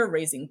future,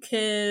 raising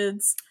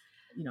kids,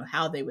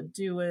 how they would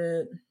do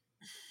it.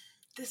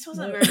 This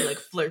wasn't very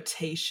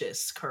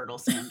flirtatious, Colonel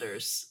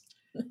Sanders.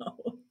 No.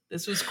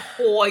 This was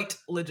quite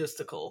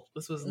logistical.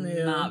 This was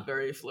not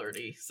very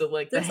flirty. So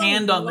the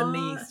hand on the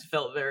knees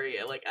felt very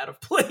out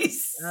of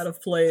place. Out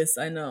of place,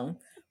 I know.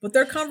 But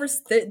their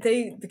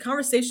the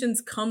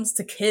conversations comes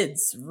to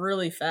kids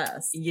really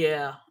fast.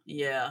 Yeah.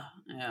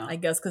 I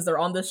guess because they're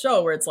on the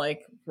show where it's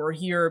we're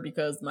here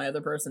because my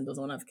other person doesn't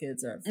want to have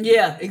kids. Or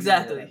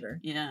exactly.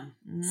 Yeah.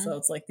 So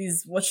it's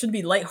these what should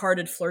be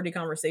lighthearted, flirty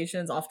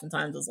conversations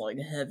oftentimes is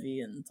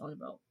heavy and talking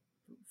about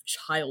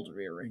child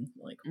rearing.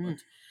 What?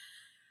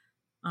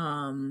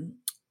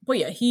 But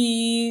yeah,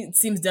 he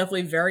seems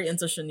definitely very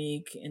into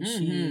Shanique, and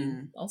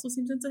she also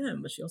seems into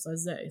him, but she also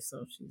has Zay,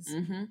 so she's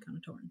kind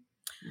of torn.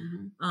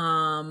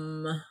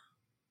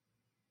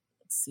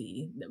 Let's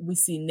see. We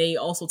see Nate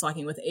also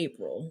talking with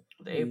April.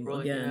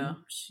 Again,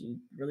 she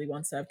really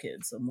wants to have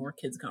kids, so more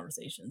kids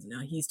conversations.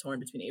 Now he's torn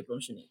between April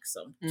and Shanique.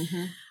 So,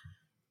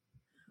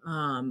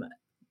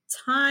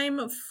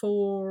 time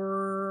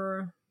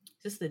for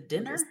just the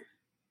dinner.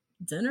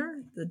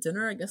 The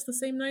dinner. I guess the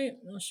same night.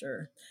 I'm not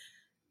sure.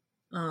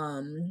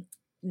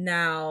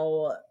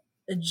 Now.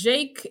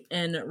 Jake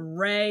and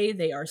Ray,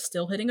 they are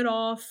still hitting it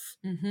off.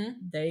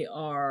 They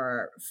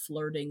are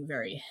flirting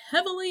very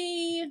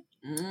heavily.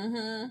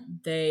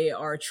 They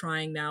are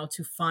trying now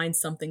to find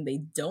something they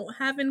don't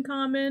have in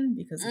common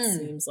because it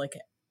seems like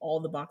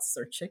all the boxes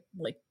are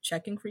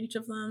checking for each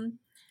of them.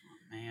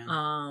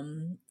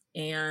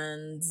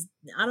 And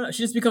I don't know.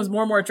 She just becomes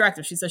more and more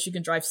attractive. She says she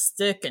can drive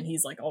stick, and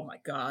he's like, "Oh my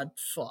god,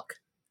 fuck."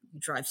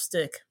 drive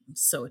stick. I'm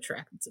so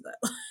attracted to that.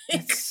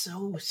 It's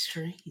so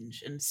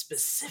strange and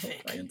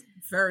specific. So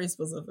very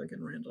specific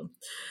and random.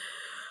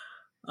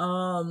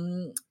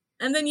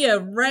 And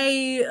then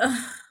Ray.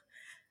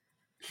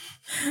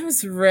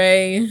 Miss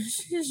Ray.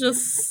 She's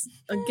just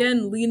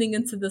again leaning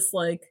into this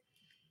like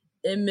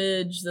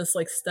image, this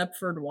like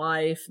Stepford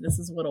wife. This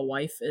is what a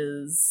wife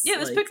is. Yeah,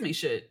 this like, pick me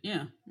shit.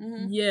 Yeah.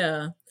 Mm-hmm.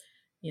 Yeah.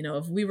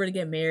 If we were to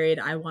get married,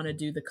 I want to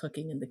do the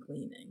cooking and the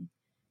cleaning.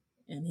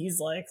 And he's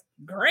like,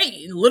 great.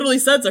 He literally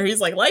said to her,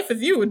 he's like, life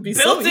with you would be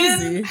so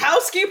easy.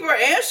 Housekeeper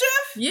and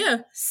chef?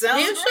 Yeah.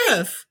 Sounds and great.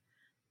 Chef.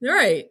 You're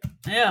right.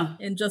 Yeah.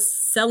 And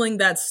just selling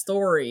that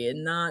story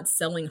and not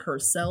selling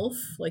herself,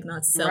 like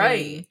not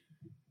selling,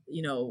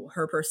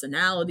 her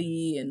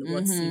personality and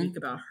what's unique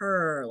about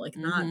her, like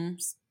not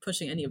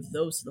pushing any of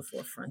those to the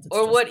forefront.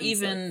 Or what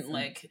even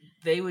like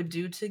they would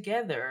do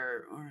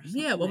together. Or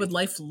what would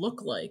life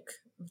look like?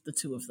 The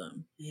two of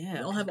them. Yeah. They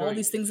all have all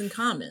these things in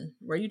common.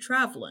 Where are you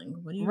traveling?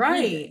 What are you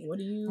reading? What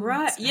are you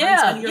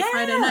spending your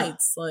Friday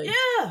nights? Like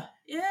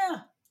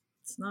Yeah.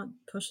 It's not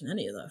pushing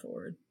any of that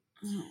forward.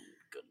 Oh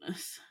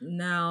goodness.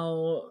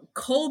 Now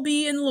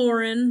Colby and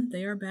Lauren,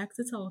 they are back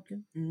to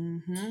talking.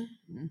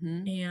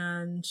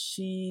 And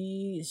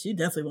she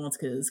definitely wants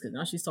kids because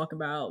now she's talking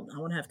about I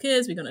want to have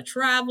kids, we're gonna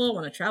travel, I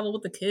want to travel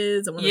with the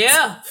kids, I want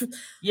to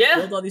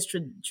build all these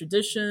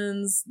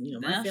traditions.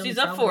 My family, she's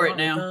up for it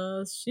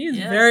now. She's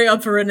very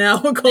up for it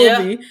now with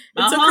Colby.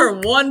 It took her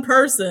one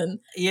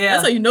person.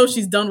 That's how you know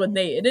she's done with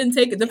Nate. It didn't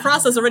take the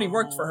process already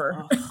worked for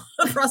her.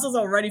 The process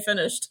already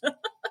finished.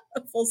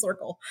 Full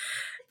circle.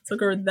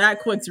 Took her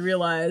that quick to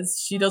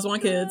realize she does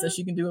want kids and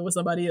she can do it with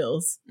somebody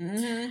else.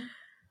 And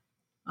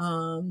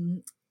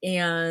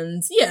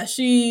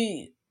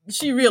she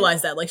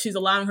realized that like she's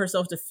allowing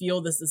herself to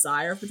feel this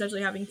desire of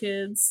potentially having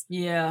kids.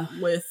 Yeah.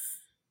 With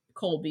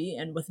Colby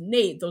and with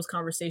Nate, those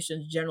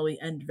conversations generally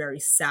end very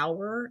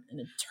sour and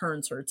it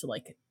turns her to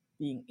like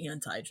being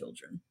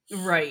anti-children.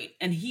 Right.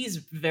 And he's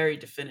very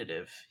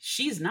definitive.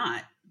 She's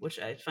not, which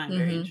I find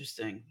very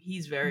interesting.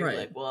 He's very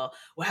like, well,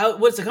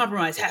 what's the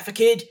compromise? Half a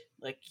kid?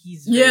 Like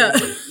he's very,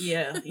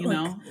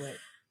 like,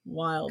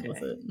 wild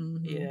with it.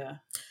 Yeah.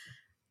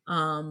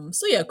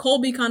 So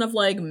Colby kind of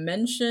like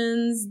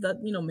mentions that,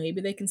 maybe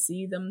they can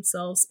see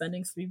themselves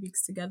spending 3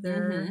 weeks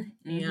together.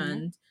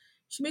 And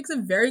she makes a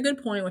very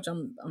good point, which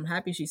I'm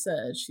happy she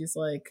said. She's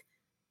like,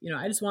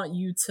 I just want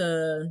you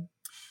to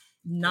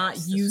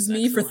not use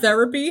me for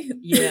therapy.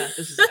 Yeah,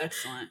 this is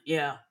excellent.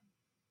 Yeah.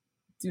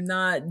 Do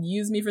not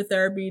use me for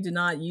therapy. Do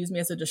not use me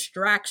as a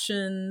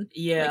distraction.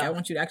 Yeah. Like, I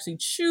want you to actually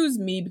choose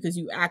me because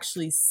you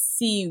actually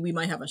see we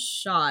might have a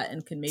shot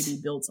and can maybe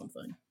build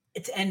something.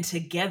 And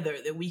together,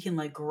 that we can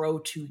like grow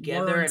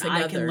together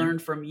I can learn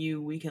from you.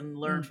 We can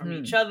learn from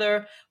each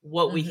other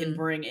what we can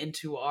bring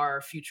into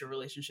our future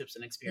relationships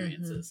and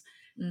experiences.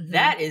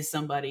 That is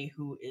somebody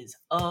who is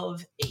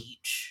of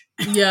age.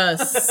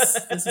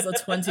 Yes. This is a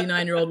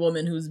 29-year-old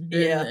woman who's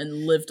been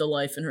and lived a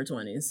life in her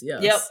 20s.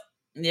 Yes.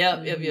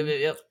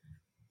 Yep.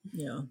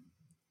 Yeah.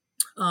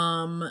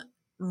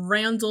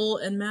 Randall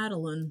and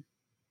Madeline.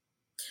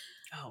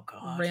 Oh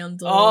God.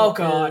 Randall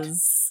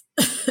is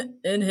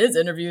in his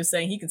interview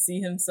saying he could see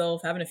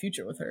himself having a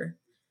future with her.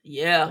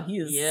 Yeah.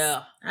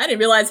 I didn't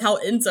realize how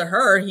into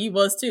her he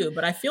was too,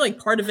 but I feel like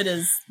part of it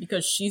is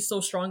because she's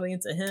so strongly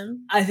into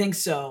him. I think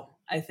so.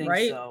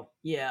 So.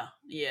 Yeah.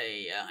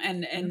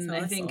 And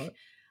I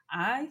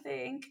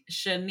think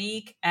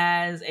Shanique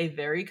as a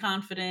very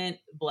confident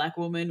Black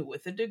woman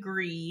with a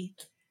degree,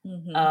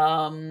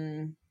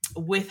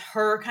 with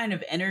her kind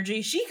of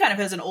energy, she kind of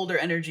has an older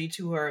energy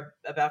to her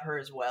about her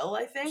as well.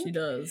 I think she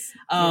does.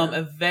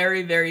 A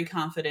very, very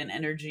confident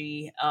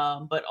energy,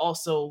 but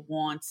also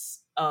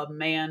wants a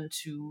man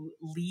to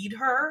lead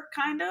her.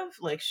 Kind of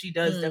like she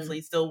does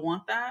definitely still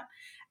want that.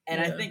 And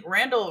I think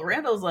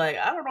Randall's like,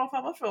 I don't know if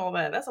I'm up for all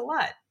that. That's a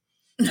lot.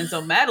 And so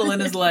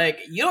Madeline is like,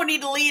 you don't need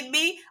to lead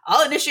me.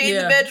 I'll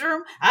initiate the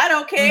bedroom. I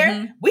don't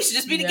care. We should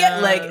just be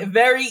together. Like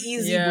very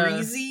easy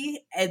breezy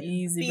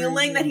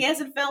feeling that he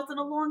hasn't felt in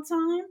a long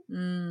time.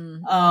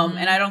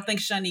 And I don't think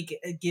Shanique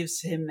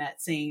gives him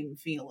that same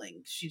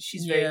feeling.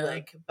 She's very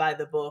like by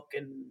the book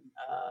and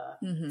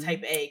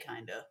type A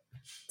kind of.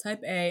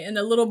 Type A and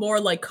a little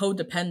more like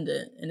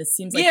codependent. And it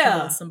seems like he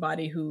wants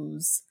somebody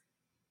who's,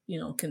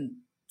 can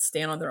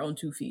stand on their own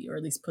 2 feet, or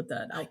at least put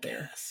that out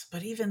there.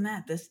 But even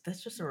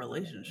that's just a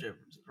relationship,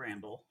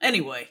 Randall.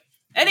 Anyway,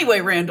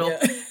 Randall.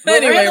 Yeah.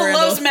 Randall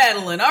loves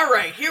Madeline. All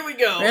right, here we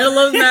go. Randall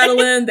loves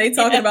Madeline. They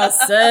talking about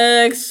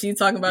sex. She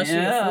talking about she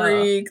a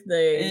freak.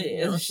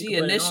 She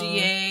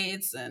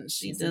initiates and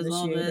she does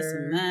all this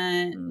and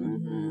that.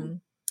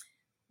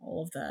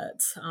 All of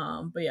that.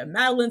 But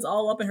Madeline's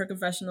all up in her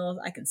confessionals.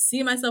 I can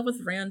see myself with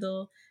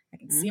Randall. I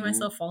can see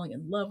myself falling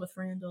in love with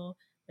Randall.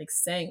 Like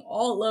saying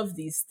all of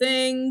these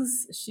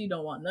things. She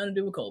don't want nothing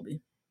to do with Colby.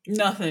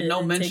 Nothing.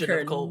 No mention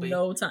of Colby.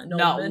 No time.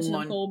 No mention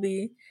of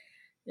Colby.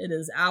 It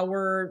is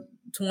hour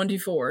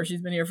 24.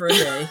 She's been here for a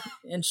day.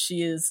 And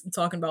she is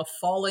talking about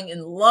falling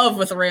in love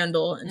with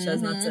Randall. And she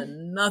has not said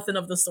nothing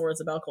of the sorts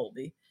about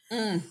Colby.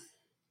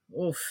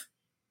 Oof.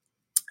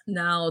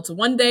 Now it's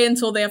one day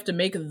until they have to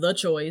make the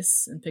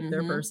choice and pick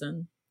their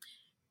person.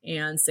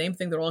 And same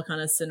thing, they're all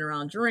kind of sitting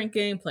around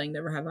drinking, playing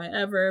Never Have I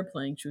Ever,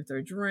 playing Truth or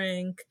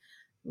Drink.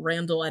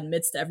 Randall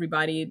admits to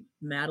everybody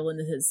Madeline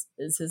is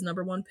his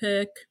number one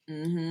pick.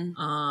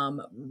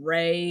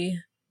 Ray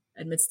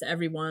admits to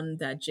everyone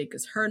that Jake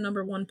is her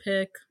number one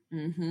pick.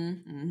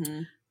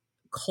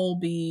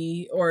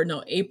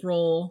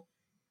 April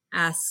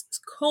asks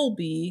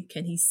Colby,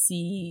 can he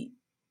see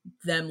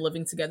them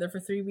living together for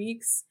 3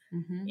 weeks?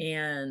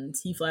 And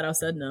he flat out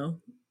said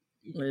no.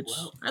 Which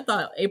I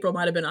thought April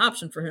might have been an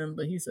option for him,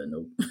 but he said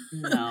nope.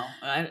 No,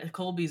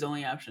 Colby's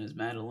only option is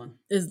Madeline.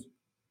 Is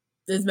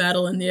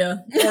Madeline, yeah,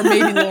 or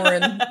maybe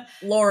Lauren.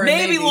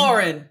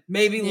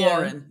 Maybe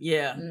Lauren.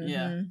 Yeah,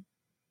 yeah.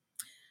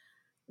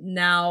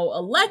 Now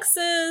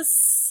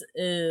Alexis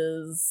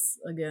is,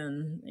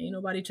 again, ain't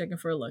nobody checking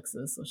for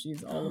Alexis, so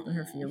she's all up in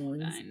her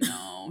feelings. I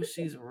know,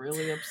 she's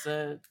really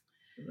upset.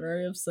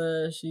 Very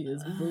upset. She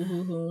is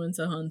boo-hoo-hooing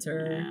to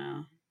Hunter.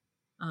 Yeah.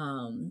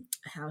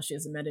 How she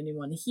hasn't met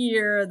anyone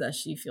here that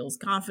she feels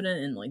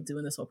confident in, like,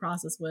 doing this whole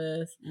process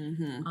with.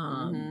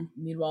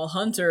 Meanwhile,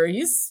 Hunter,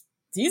 he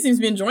seems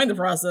to be enjoying the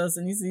process,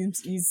 and he's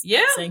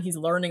saying he's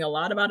learning a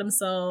lot about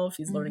himself.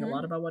 He's learning a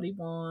lot about what he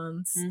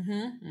wants.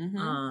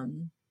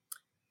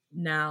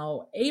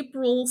 Now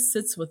April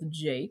sits with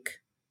Jake,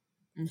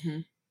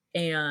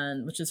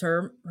 and which is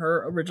her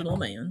original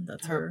man.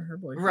 That's her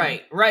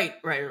boyfriend. Right.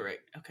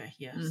 Okay,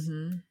 yes.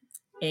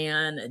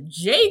 And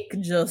Jake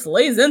just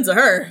lays into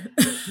her.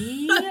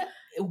 He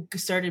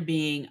started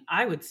being,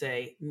 I would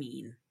say,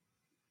 mean.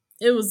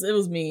 It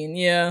was mean,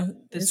 yeah.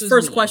 His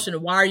first mean. Question,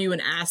 why are you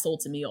an asshole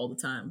to me all the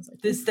time?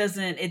 Like,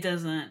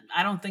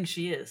 I don't think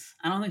she is.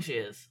 I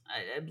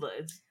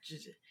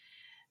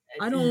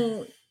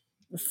don't,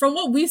 from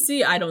what we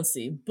see, I don't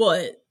see.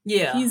 But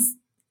yeah,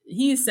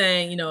 he's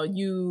saying,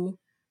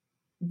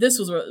 this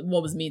was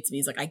what was mean to me.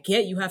 He's like, I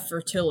get you have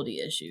fertility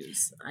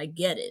issues. I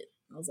get it.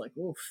 I was like,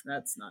 oof,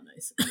 that's not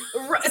nice.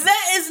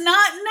 That is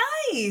not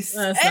nice.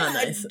 That's not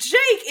nice.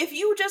 Jake, if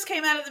you just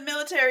came out of the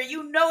military,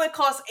 it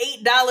costs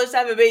 $8 to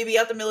have a baby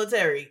out the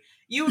military.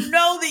 You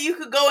know that you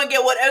could go and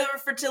get whatever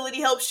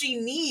fertility help she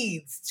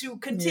needs to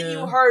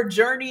continue her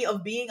journey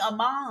of being a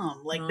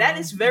mom. Like, that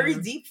is very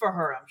deep for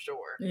her, I'm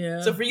sure. Yeah.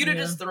 So for you to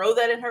just throw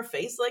that in her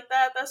face like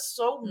that, that's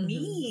so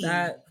mean.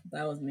 That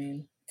was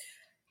mean.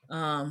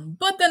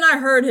 But then I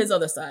heard his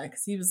other side,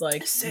 because he was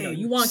like,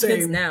 you want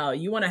kids now,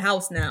 you want a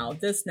house now,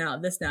 this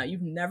now.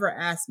 You've never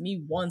asked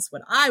me once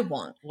what I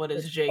want. What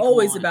does Jake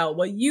always want? About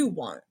what you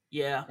want.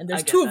 Yeah. And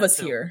there's two of us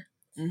here.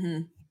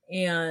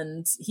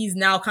 And he's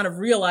now kind of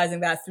realizing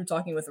that through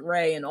talking with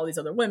Ray and all these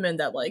other women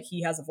that, like,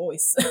 he has a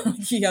voice.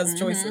 He has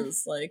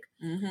choices. Like,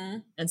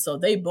 and so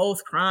they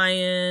both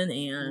crying,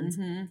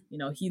 and,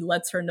 he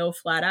lets her know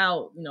flat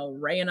out,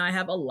 Ray and I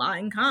have a lot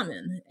in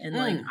common. And,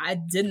 like, I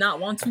did not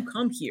want to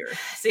come here.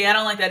 See, I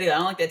don't like that either. I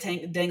don't like that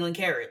dangling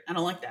carrot. I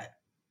don't like that.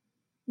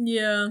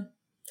 Yeah.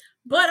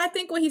 But I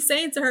think what he's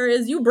saying to her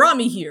is, you brought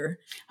me here.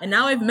 And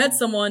now I've met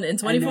someone in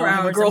 24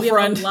 hours. And we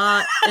have a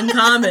lot in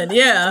common.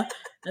 Yeah.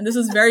 And this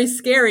is very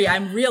scary.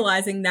 I'm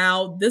realizing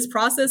now this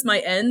process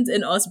might end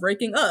in us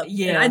breaking up.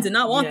 Yeah. And I did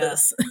not want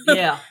this.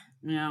 Yeah.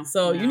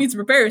 So you need to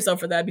prepare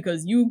yourself for that,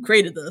 because you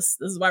created this.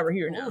 This is why we're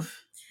here now.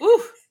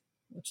 Oof.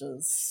 Which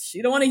is,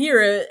 she don't want to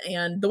hear it.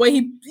 And the way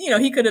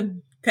he could have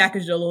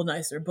packaged it a little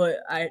nicer, but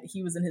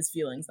he was in his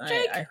feelings.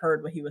 I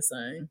heard what he was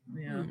saying.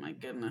 Yeah. Oh my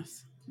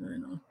goodness. I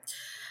know.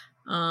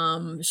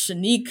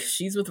 Shanique,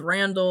 she's with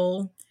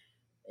Randall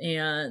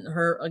and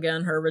her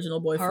original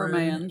boyfriend. Her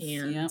man.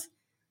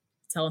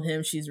 Telling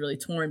him she's really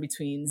torn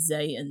between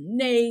Zay and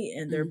Nate,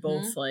 and they're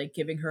both, like,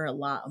 giving her a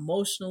lot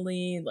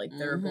emotionally. Like,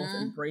 they're both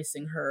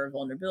embracing her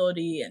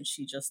vulnerability, and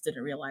she just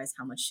didn't realize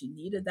how much she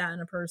needed that in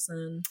a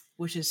person.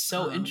 Which is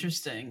so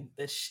interesting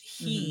that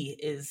he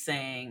is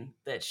saying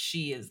that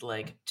she is,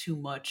 like, too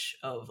much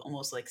of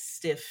almost like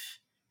stiff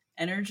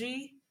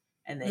energy,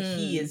 and that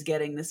he is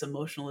getting this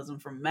emotionalism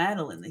from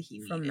Madeline that he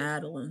needed. From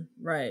Madeline,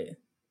 right.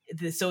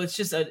 So it's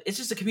just a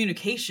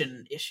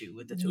communication issue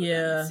with the two of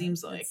them. It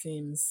seems like. It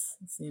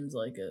seems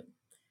like it.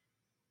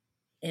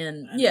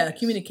 And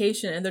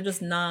communication, and they're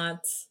just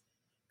not.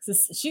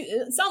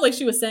 It sounds like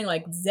she was saying,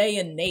 like, Zay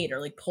and Nate are,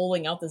 like,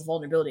 pulling out this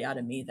vulnerability out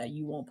of me that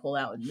you won't pull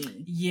out in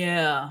me.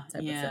 Yeah.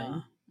 Type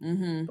of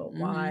thing. But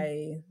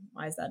why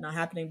is that not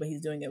happening? But he's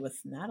doing it with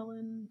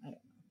Madeline? I don't know.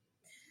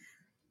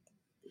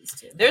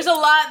 There's a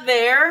lot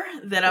there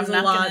that I'm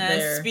not going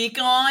to speak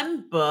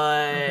on,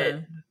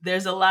 but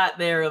there's a lot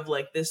there of,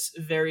 like, this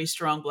very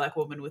strong Black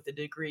woman with a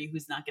degree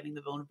who's not getting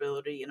the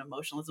vulnerability and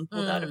emotionalism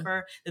pulled out of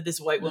her that this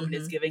white woman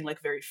is giving,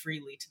 like, very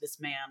freely to this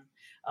man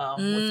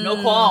with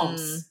no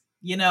qualms,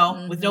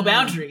 with no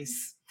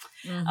boundaries.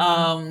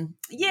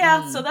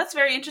 So that's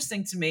very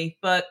interesting to me,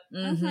 but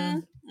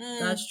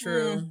that's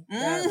true.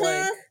 That,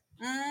 like,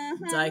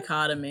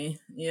 dichotomy.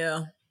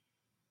 Yeah.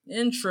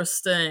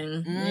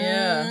 Interesting.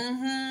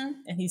 Yeah.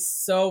 And he's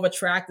so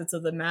attracted to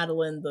the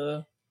Madeline,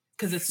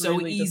 because it's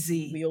so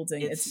easy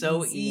wielding. It's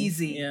so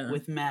easy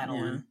with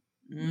Madeline.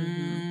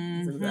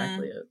 That's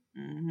exactly it.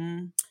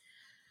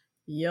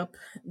 Yep.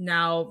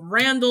 Now,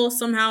 Randall,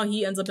 somehow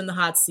he ends up in the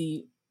hot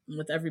seat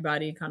with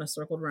everybody kind of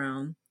circled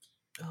around.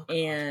 Oh,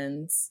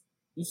 and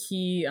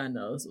I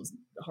know this was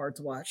hard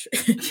to watch.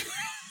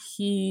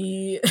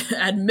 He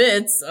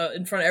admits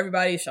in front of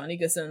everybody,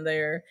 Shanique is sitting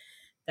there,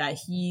 that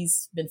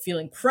he's been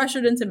feeling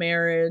pressured into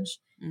marriage,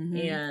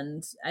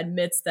 and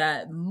admits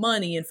that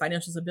money and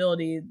financial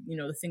stability,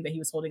 the thing that he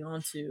was holding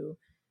on to,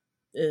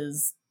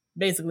 is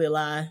basically a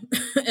lie.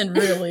 And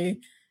really,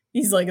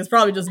 he's like, it's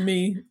probably just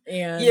me.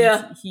 And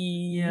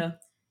he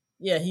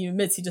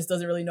admits he just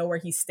doesn't really know where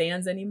he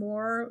stands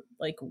anymore,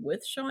 like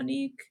with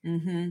Shanique,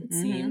 it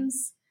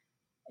seems.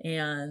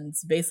 And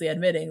basically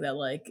admitting that,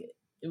 like,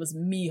 it was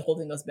me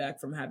holding us back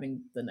from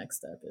having the next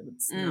step.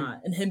 It's not,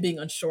 and him being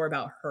unsure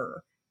about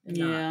her, and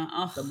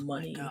not the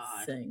money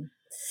thing.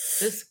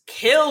 This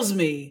kills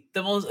me.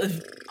 The most,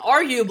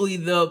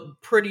 arguably the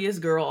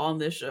prettiest girl on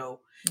this show.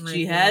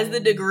 She has the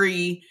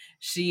degree.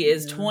 She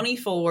is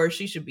 24.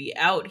 She should be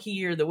out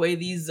here the way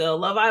these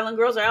Love Island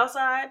girls are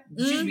outside.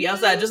 She should be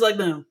outside just like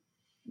them.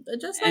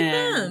 Just like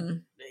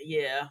them.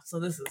 Yeah. So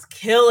this is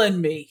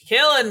killing me.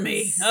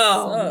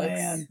 Oh,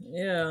 man.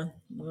 Yeah.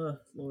 Oh,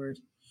 Lord.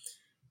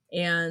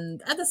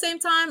 And at the same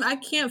time, I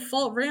can't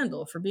fault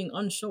Randall for being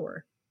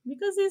unsure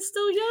because he's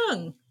still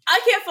young. I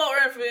can't fault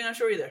Randall for being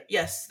unsure either.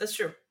 Yes, that's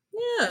true.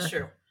 Yeah. That's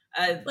true.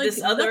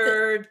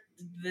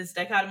 This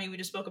dichotomy we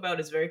just spoke about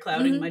is very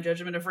clouding my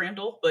judgment of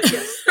Randall, but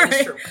yes,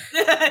 that's true.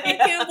 I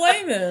can't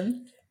blame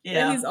him.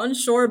 Yeah. He's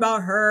unsure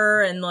about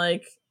her, and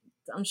like,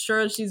 I'm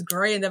sure she's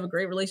great and they have a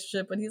great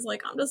relationship, but he's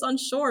like, I'm just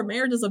unsure.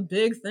 Marriage is a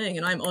big thing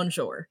and I'm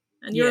unsure.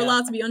 And you're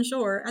allowed to be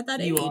unsure at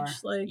that age.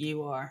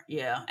 You are,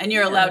 yeah. And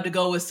you're allowed to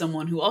go with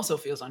someone who also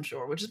feels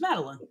unsure, which is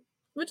Madeline.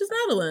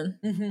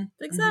 Mm-hmm.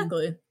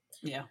 Exactly.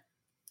 Yeah.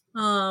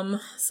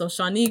 So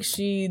Shanique,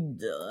 she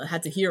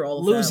had to hear all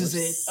of loses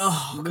that. It.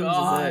 Oh,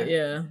 God.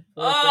 Yeah.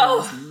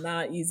 It's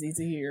not easy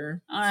to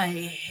hear. I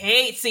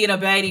hate seeing a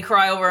baddie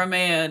cry over a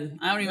man.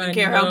 I don't even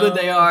care how good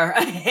they are.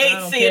 I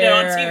hate seeing it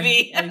on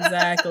TV.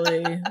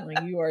 Exactly.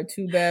 Like, you are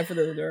too bad for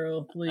this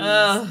girl, please.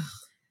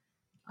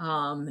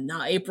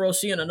 Now April,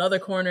 she in another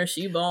corner,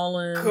 she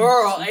balling.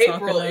 Girl,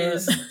 April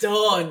is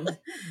done.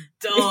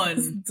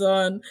 It's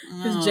done.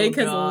 Because Jake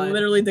has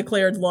literally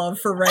declared love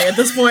for Ray at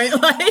this point.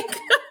 Like,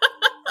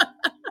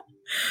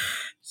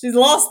 she's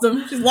lost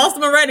him. She's lost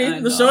him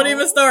already. The show didn't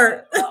even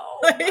start.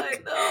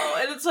 I know.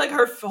 And it's like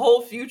her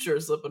whole future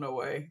is slipping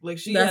away. Like,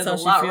 she has a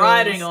lot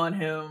riding on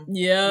him.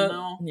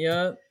 Yeah.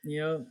 Yep.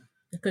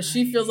 Because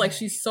she feels like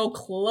she's so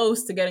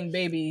close to getting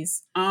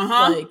babies.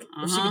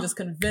 If she could just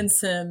convince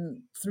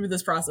him through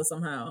this process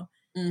somehow.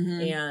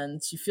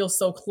 And she feels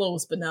so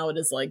close, but now it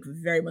is like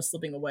very much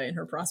slipping away, and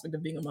her prospect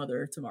of being a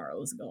mother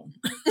tomorrow is gone.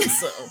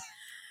 So,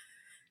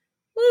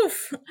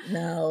 oof.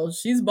 Now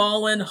she's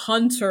balling.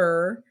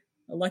 Hunter,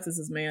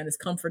 Alexis's man, is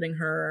comforting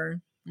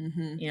her.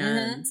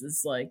 And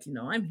it's like,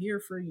 I'm here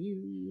for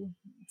you.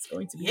 It's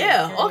going to be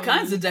okay. All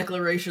kinds of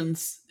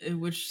declarations,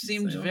 which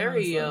seems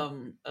very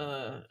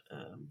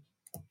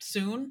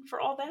soon for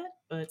all that,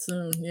 but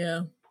soon,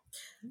 yeah.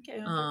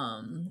 Okay.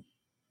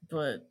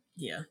 But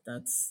yeah,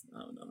 that's I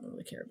don't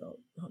really care about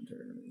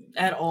Hunter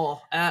at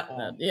all.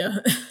 Yeah.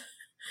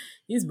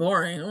 He's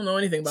boring. I don't know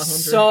anything about Hunter.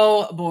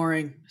 So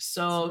boring.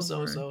 So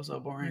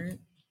boring. Right.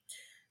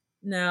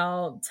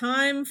 Now,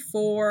 time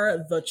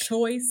for the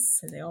choice.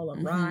 They all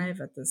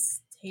arrive at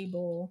this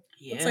table.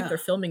 Yeah. Looks like they're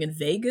filming in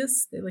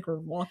Vegas. They like were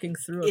walking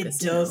through it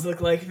does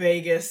look like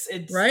Vegas.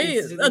 At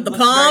the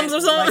Palms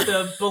or something? Like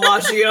the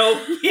Bellagio.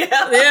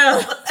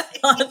 Yeah.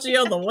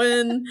 Bellagio, the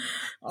Wynn,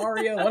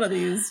 Aria, one of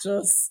these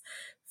just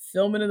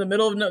filming in the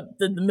middle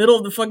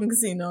of the fucking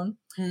casino.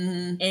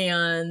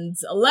 And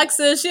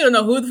Alexis, she don't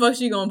know who the fuck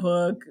she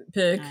gonna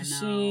pick.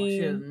 She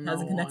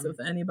hasn't connected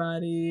with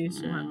anybody.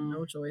 She don't have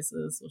no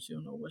choices, so she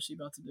don't know what she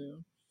about to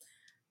do.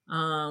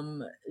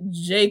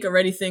 Jake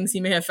already thinks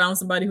he may have found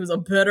somebody who's a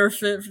better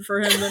fit for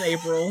him than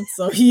April,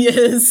 so he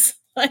is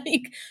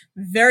like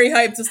very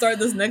hyped to start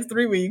this next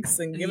 3 weeks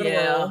and give it a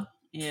whirl.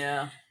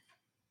 Yeah.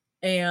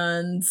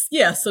 And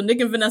so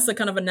Nick and Vanessa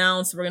kind of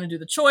announced, we're going to do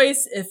the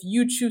choice. If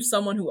you choose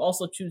someone who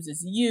also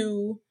chooses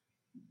you,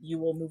 you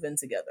will move in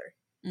together.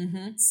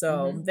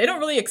 So they don't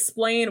really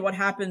explain what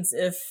happens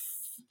if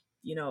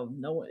you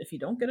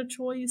don't get a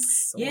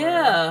choice.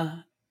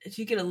 If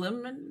you get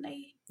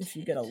eliminated. If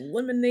you get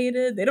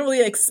eliminated, they don't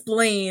really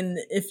explain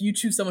if you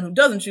choose someone who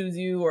doesn't choose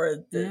you,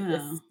 or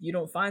if you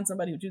don't find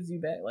somebody who chooses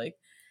you back. Like,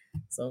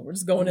 so we're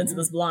just going into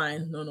this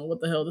blind. Don't know what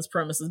the hell this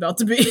premise is about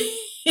to be.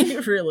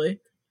 Really.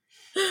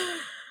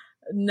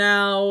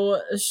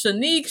 Now,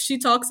 Shanique, she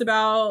talks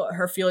about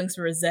her feelings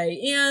for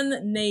Zay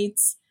and Nate.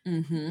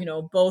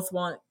 Both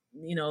want,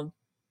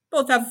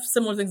 both have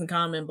similar things in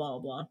common, blah,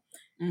 blah,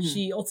 blah.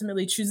 She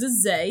ultimately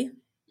chooses Zay.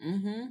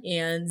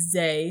 And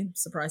Zay,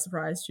 surprise,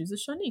 surprise,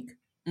 chooses Shanique.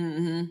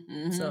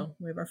 So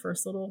we have our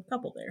first little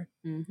couple there.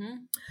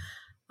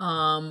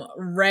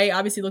 Ray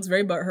obviously looks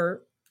very butthurt.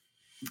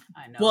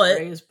 I know, but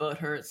Ray is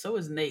butthurt. So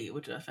is Nate,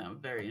 which I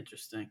found very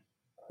interesting.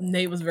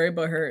 Nate was very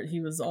butthurt. He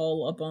was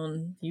all up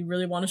on. He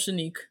really wanted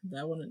Shanique.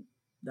 That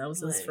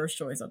was his first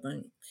choice, I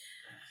think.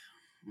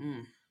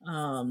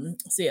 So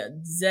yeah,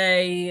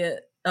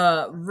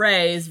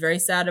 Ray is very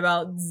sad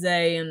about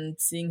Zay and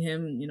seeing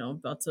him,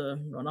 about to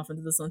run off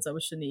into the sunset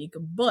with Shanique,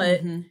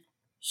 but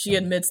she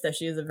admits that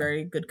she has a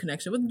very good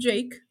connection with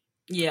Jake.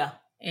 Yeah.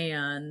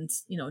 And,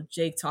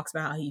 Jake talks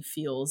about how he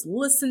feels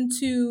listened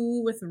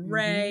to with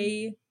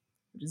Ray,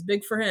 which is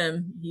big for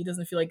him. He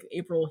doesn't feel like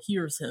April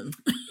hears him.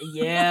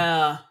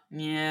 Yeah.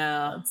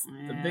 That's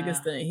the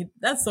biggest thing.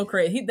 That's so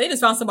crazy. They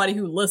just found somebody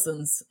who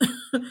listens.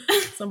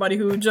 Somebody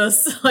who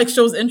just like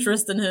shows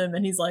interest in him,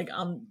 and he's like,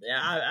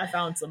 I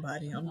found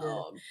somebody. I'm good.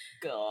 Oh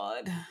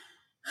God.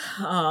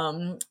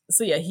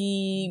 So yeah,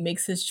 he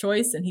makes his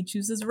choice and he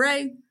chooses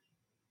Ray.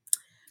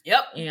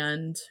 Yep.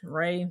 And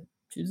Ray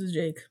chooses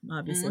Jake,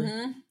 obviously.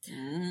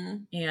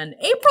 And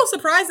April,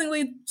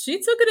 surprisingly, she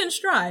took it in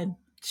stride.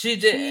 She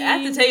did.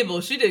 At the table,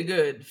 she did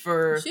good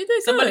for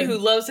somebody who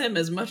loves him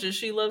as much as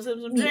she loves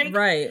him some Jake.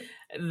 Right.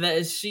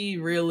 That she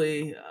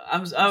really, I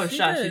was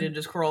shocked she didn't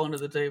just crawl under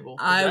the table.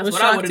 That's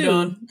what I would have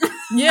done.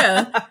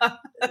 Yeah.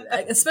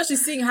 Especially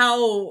seeing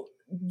how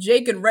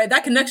Jake and Ray,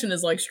 that connection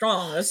is like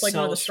strong. That's like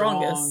one of the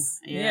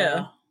strongest.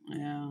 Yeah.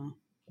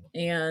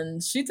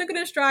 And she took it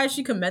in stride.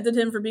 She commended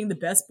him for being the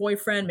best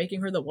boyfriend,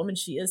 making her the woman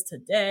she is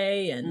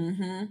today.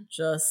 And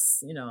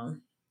just, I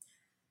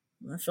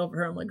felt for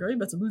her. I'm like, girl, you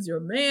about to lose your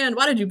man.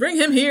 Why did you bring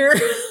him here?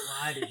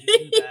 Why did you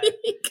do that?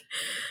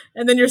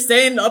 And then you're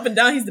saying up and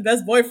down, he's the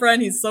best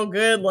boyfriend. He's so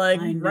good. Like,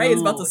 Ray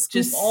is about to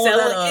scoop all that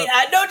up.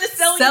 I know, just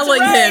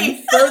selling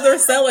him. Further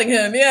selling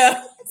him.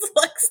 Yeah. It's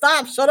like,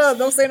 stop. Shut up.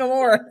 Don't say no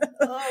more.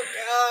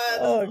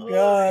 Oh,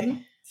 God.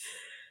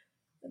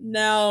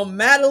 Now,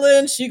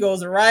 Madeline, she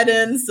goes right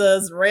in,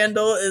 says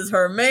Randall is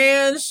her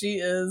man. He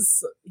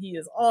is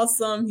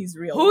awesome. He's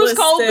realistic. Who's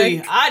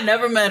Colby? I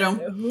never met him.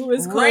 Who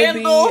is Colby?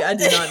 Randall? I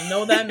did not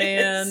know that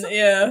man.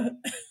 Yeah.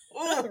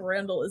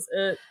 Randall is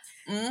it.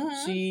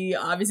 She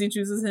obviously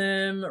chooses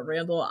him.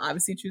 Randall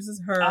obviously chooses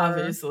her.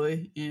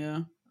 Obviously,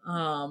 yeah.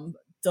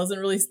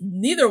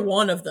 Neither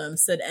one of them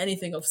said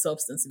anything of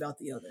substance about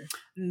the other.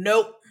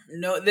 Nope.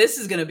 No, this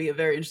is going to be a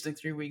very interesting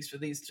 3 weeks for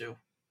these two.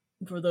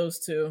 For those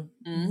two.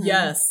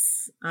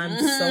 Yes. I'm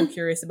so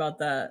curious about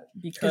that.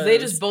 Because they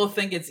just both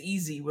think it's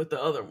easy with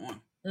the other one.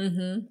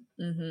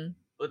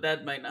 But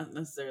that might not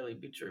necessarily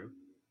be true.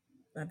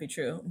 That'd be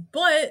true.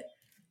 But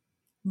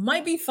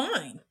might be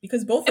fine.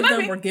 Because both of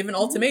them were given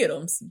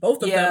ultimatums.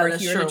 Both of them are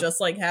here to just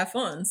like have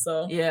fun.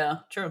 So yeah,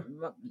 true.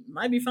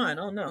 Might be fine.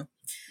 I don't know.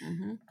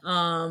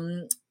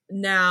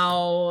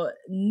 Now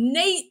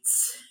Nate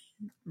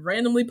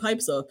randomly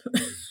pipes up.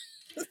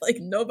 Like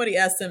nobody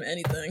asked him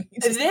anything.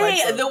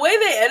 The way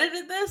they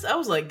edited this, I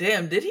was like,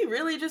 damn, did he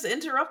really just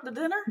interrupt the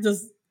dinner?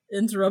 Just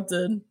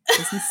interrupted.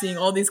 Because he's seeing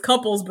all these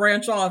couples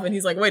branch off and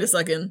he's like, wait a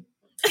second.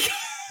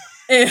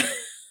 And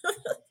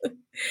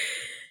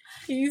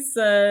he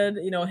said,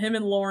 him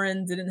and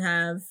Lauren didn't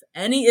have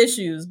any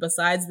issues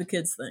besides the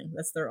kids thing.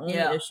 That's their only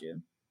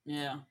issue.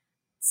 Yeah.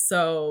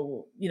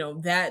 So,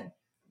 that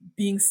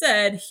being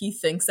said, he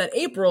thinks that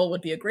April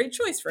would be a great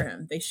choice for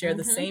him. They share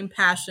the same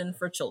passion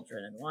for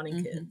children and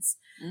wanting kids.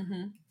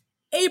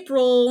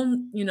 April,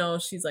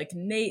 she's like,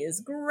 Nate is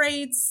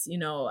great.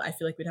 I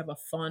feel like we'd have a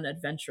fun,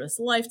 adventurous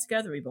life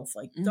together. We both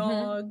like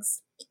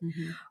dogs.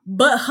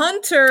 But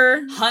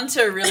Hunter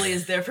really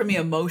is there for me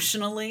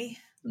emotionally.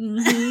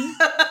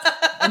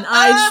 And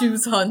I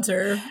choose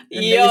Hunter.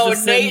 Yo,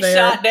 Nate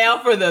shot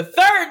down for the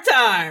third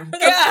time.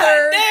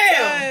 God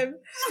damn.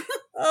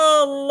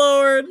 Oh,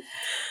 Lord.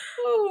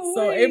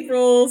 So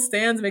April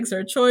stands, makes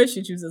her choice.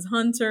 She chooses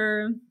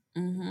Hunter.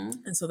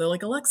 And so they're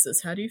like,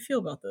 Alexis, how do you feel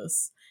about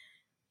this?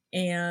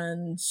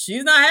 And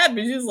she's not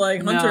happy. She's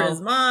like, Hunter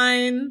is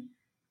mine.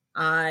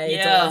 I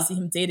don't want to see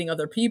him dating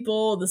other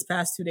people. This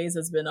past 2 days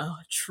has been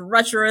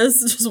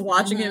treacherous, just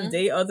watching him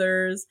date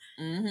others.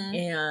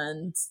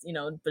 And,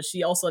 but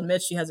she also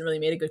admits she hasn't really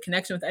made a good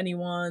connection with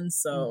anyone.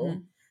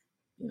 So,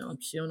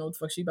 she don't know what the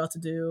fuck she's about to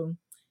do.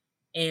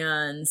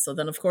 And so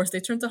then, of course, they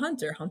turn to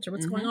Hunter. Hunter,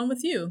 what's going on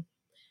with you?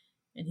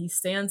 And he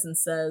stands and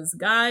says,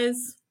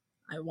 guys,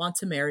 I want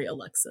to marry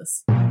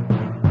Alexis.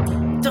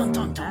 Dun, dun,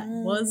 dun. That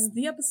was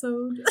the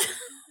episode.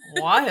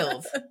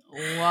 Wild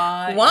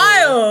little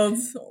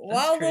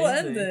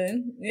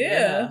ending.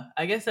 Yeah.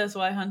 I guess that's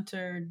why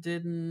Hunter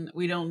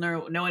we don't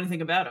know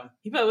anything about him.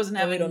 He probably wasn't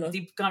having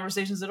deep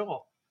conversations at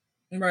all.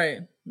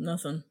 Right.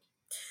 Nothing.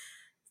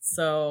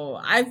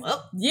 So I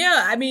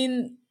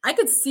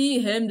could see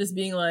him just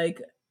being like,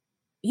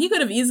 he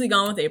could have easily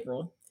gone with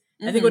April.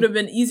 I think it would have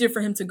been easier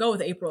for him to go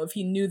with April if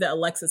he knew that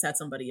Alexis had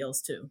somebody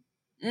else too.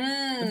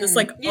 But this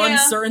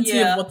uncertainty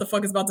of what the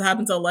fuck is about to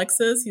happen to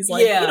Alexis, he's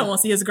like, he don't want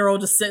to see his girl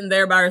just sitting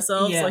there by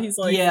herself. So he's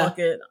like, fuck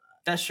it.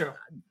 That's true.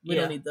 We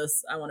don't need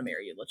this. I want to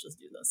marry you. Let's just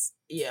do this.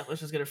 Yeah,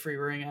 let's just get a free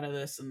ring out of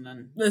this and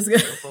then let's go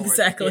forward.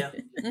 Exactly. Yeah.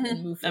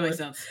 That makes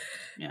sense.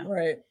 Yeah.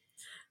 Right.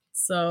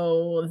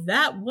 So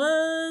that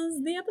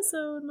was the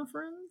episode, my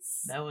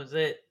friends. That was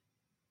it.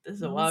 This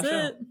is a wild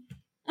show.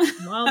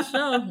 Wild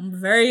show.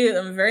 I'm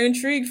very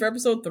intrigued for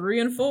episode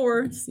 3 and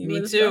 4. See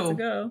where this is about to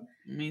go.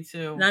 Me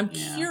too. And I'm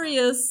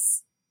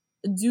curious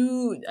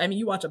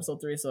you watch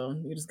episode 3,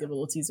 so you just give a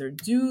little teaser.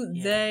 Do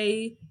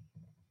they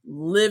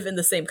live in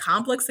the same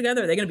complex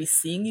together? Are they going to be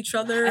seeing each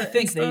other? I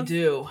think they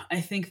do.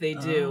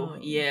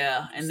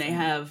 Yeah, and they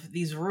have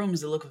these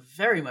rooms that look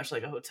very much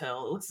like a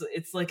hotel.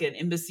 It's like an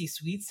Embassy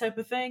Suites type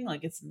of thing.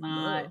 Like it's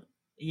not. Oh.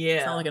 Yeah,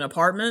 it's not like an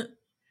apartment.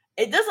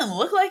 It doesn't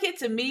look like it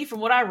to me from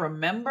what I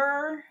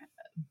remember,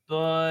 but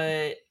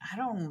I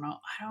don't know.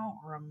 I don't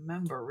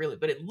remember really,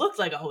 but it looked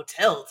like a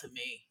hotel to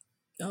me.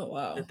 Oh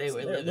wow! That they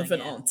were living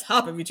on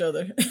top of each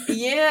other.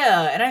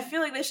 Yeah, and I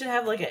feel like they should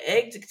have like an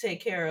egg to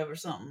take care of or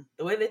something.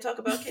 The way they talk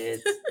about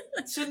kids. The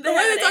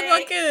way they talk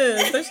about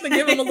kids, they should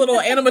give them a little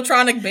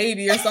animatronic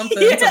baby or something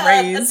to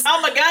raise. A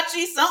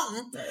Tamagotchi,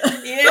 something.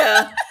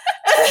 Yeah.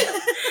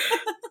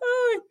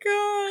 Oh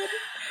God.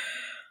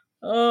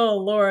 Oh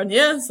Lord,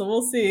 yeah. So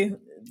we'll see.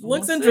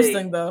 Looks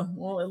interesting though.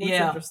 Well, it looks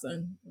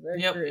interesting.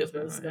 Very curious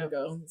where this is gonna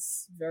go.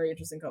 It's very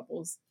interesting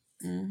couples.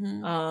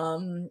 Mm-hmm.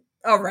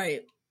 All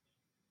right.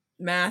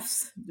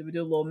 Maths. Did we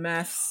do a little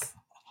maths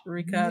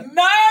recap?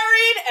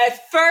 Married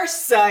at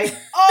First Sight.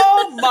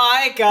 Oh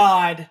my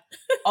God.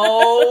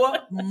 Oh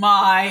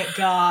my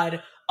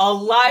God.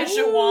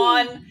 Elijah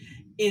Wan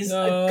is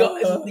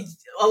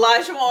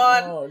Elijah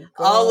Wan.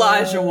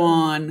 Elijah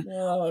Wan.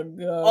 Oh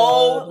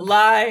God.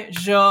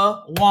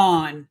 Elijah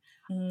Wan.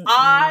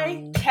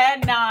 I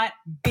cannot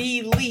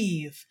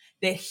believe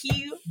that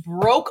he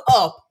broke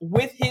up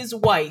with his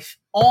wife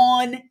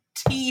on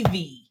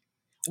TV.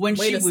 When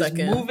she was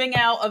moving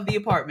out of the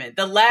apartment.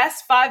 The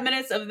last 5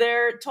 minutes of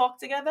their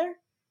talk together.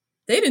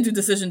 They didn't do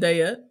decision day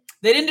yet.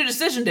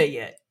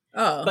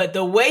 Oh. But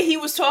the way he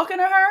was talking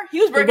to her,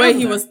 he was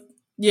breaking up with her.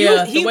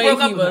 Yeah, he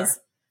broke up with her.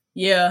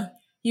 Yeah.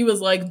 He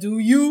was like, do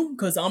you?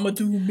 Because I'm going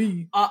to do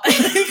me.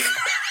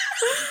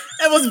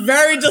 It was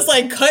very just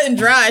like cut and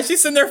dry.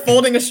 She's sitting there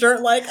folding a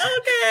shirt like,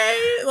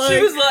 okay. Like,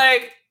 she was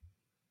like,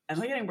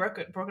 am I getting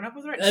broken up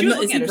with her? She was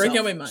looking at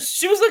herself.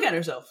 She was looking at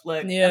herself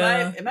like,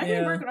 am I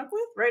getting broken up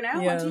with right now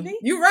on TV?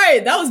 You're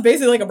right. That was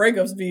basically like a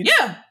breakup speech.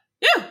 Yeah.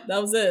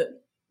 That was it.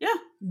 Yeah.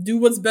 Do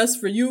what's best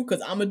for you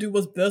because I'm going to do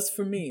what's best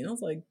for me. And I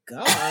was like,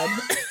 God. I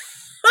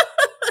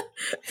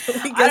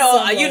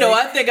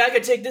think I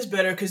could take this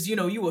better because,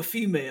 you a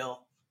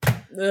female.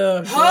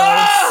 Oh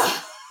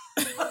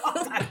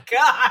my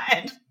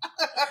God.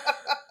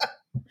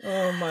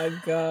 Oh my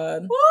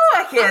God. Ooh,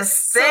 I can't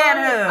stand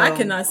him. I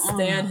cannot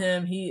stand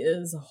him. He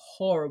is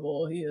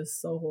horrible. He is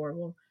so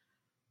horrible.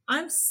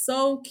 I'm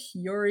so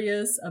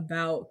curious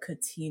about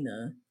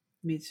Katina.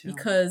 Me too.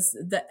 Because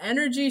the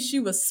energy she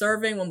was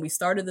serving when we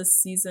started this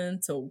season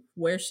to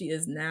where she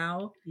is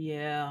now.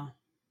 Yeah.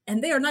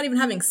 And they are not even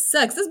having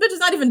sex. This bitch is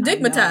not even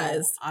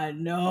digmatized. I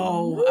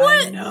know.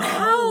 What? I know.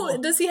 How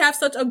does he have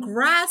such a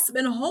grasp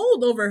and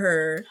hold over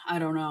her? I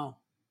don't know.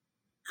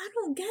 I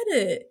don't get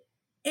it.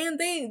 And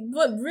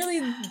what really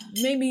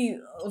made me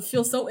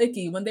feel so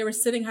icky when they were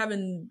sitting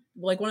having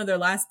like one of their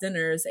last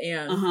dinners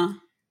and,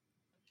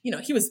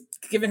 he was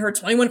giving her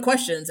 21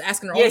 questions,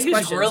 asking her all these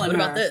questions. What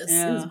about this?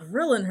 Yeah. He was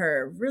grilling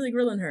her, really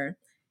grilling her.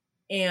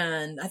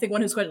 And I think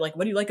one of his questions, like,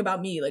 what do you like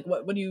about me? Like,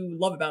 what do you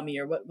love about me?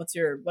 Or what's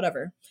your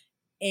whatever?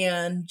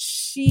 And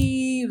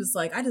she was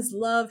like, I just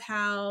love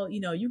how,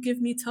 you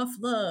give me tough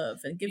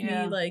love and give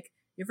me like,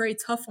 you're very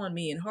tough on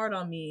me and hard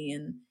on me.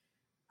 And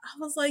I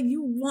was like,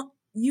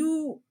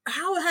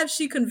 how has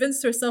she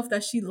convinced herself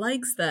that she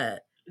likes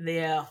that?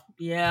 Yeah.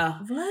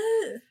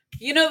 What?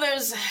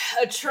 There's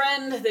a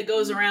trend that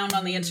goes around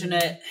on the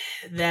internet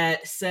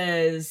that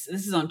says,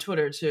 this is on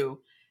Twitter too,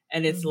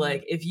 and it's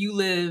like, if you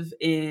live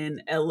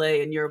in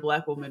LA and you're a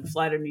Black woman,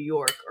 fly to New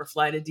York or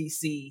fly to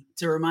DC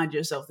to remind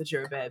yourself that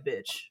you're a bad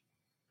bitch.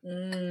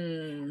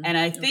 And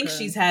I think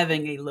she's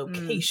having a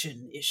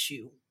location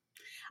issue.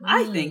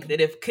 I think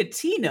that if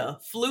Katina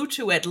flew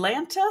to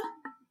Atlanta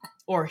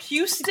or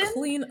Houston,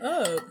 clean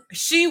up.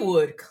 She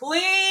would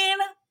clean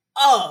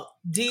up.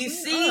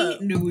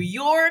 DC, New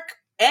York,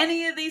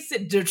 any of these,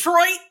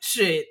 Detroit,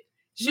 shit.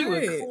 She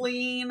would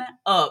clean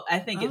up. I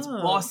think it's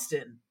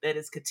Boston that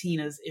is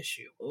Katina's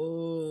issue.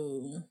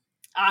 Oh,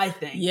 I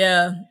think.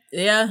 Yeah,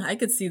 I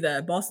could see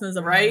that. Boston is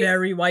a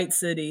very white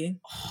city.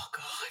 Oh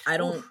God, I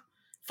don't.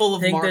 Full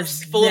of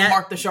Marks. Full of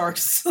Mark the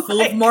Sharks.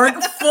 Full of Mark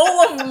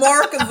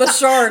the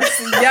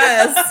Sharks.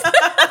 Yes.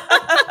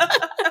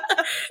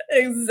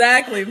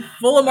 Exactly.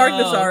 Full of Mark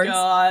the Sharks. Oh,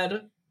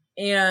 God.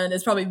 And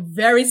it's probably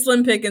very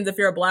slim pickings if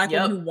you're a Black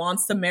woman who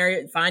wants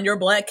to find your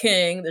Black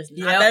king. There's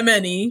not that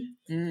many.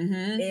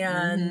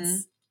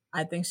 And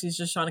I think she's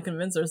just trying to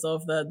convince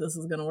herself that this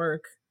is going to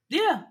work.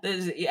 Yeah.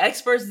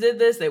 Experts did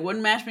this. They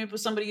wouldn't match me up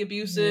with somebody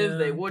abusive.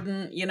 They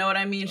wouldn't, you know what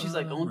I mean? She's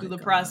like, going through the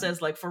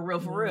process, like, for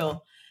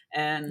real.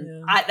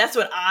 And that's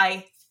what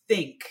I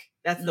think.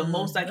 That's the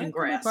most I can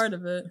grasp. Part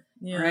of it.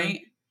 Yeah.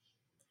 Right?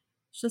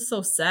 It's just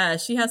so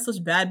sad. She has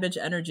such bad bitch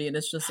energy and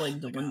it's just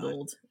like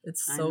dwindled.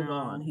 It's so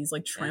gone. He's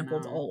like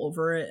trampled all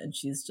over it and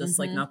she's just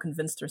like now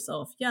convinced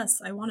herself, yes,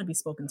 I want to be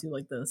spoken to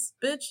like this.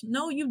 Bitch,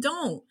 no, you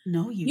don't.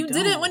 No, you don't. You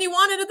did it when you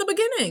wanted at the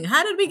beginning.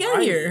 How did we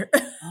get here?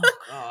 Oh,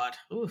 God.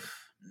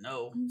 Oof.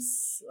 No.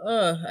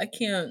 I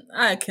cannot.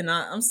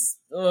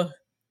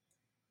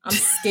 I'm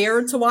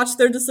scared to watch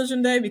their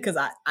decision day because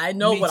I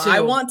know what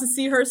I want to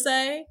see her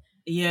say.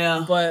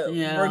 Yeah. But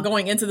we're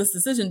going into this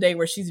decision day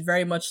where she's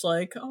very much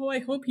like, oh, I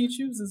hope he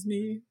chooses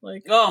me.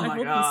 Like, oh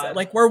my God.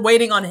 Like, we're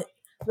waiting on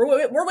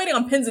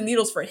pins and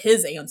needles for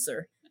his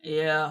answer.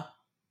 Yeah.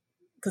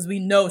 Because we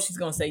know she's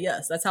going to say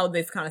yes. That's how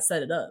they've kind of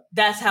set it up.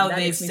 That's how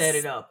they've set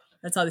it up.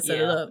 That's how they set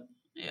it up.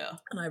 Yeah.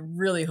 And I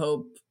really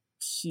hope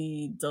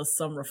she does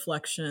some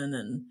reflection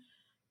and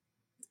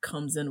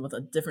comes in with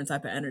a different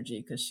type of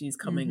energy because she's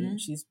coming,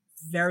 she's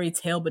very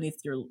tail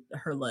beneath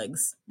her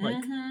legs,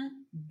 like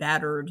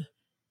battered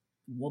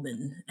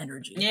woman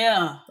energy.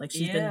 Yeah. Like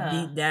she's been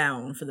beat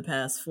down for the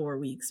past 4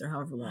 weeks or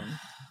however long.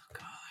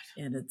 God.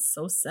 And it's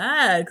so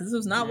sad because this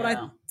was not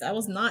that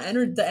was not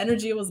the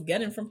energy I was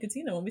getting from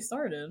Katina when we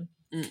started.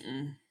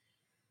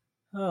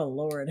 Oh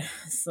Lord.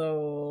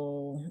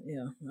 So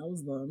yeah, that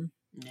was them.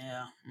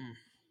 Yeah.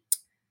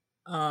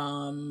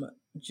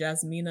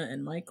 Jasmina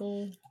and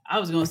Michael. I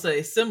was gonna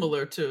say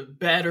similar to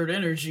battered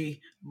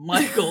energy.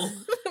 Michael.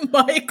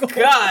 Michael.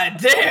 God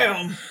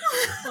damn.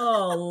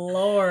 Oh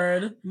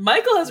Lord.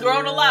 Michael has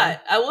grown a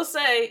lot. I will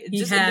say,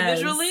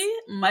 individually,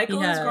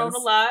 Michael has grown a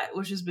lot,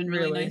 which has been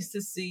really nice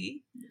to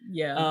see.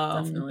 Yeah.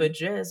 Definitely. But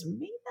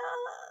Jasmina.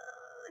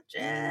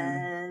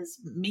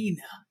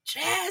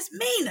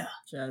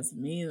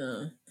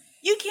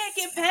 You can't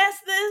get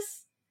past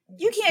this.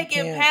 You can't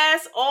get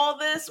past all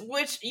this,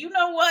 which, you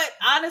know what?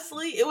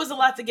 Honestly, it was a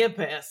lot to get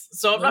past.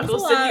 So I'm not going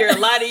to sit here and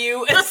lie to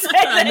you and say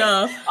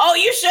that, oh,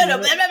 you should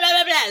have, blah, blah, blah,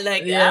 blah, blah.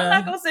 Like, I'm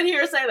not going to sit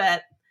here and say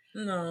that.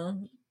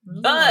 No.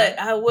 But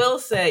I will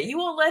say, you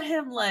won't let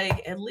him,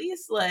 like, at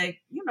least, like,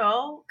 you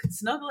know,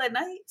 snuggle at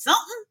night?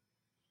 Something?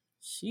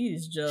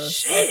 She's just...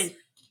 Shit.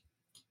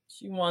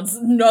 She wants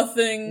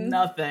nothing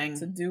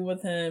to do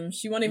with him.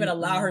 She won't even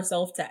allow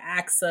herself to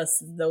access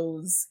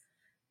those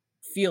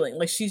feelings.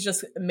 Like, she's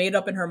just made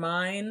up in her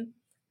mind.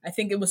 I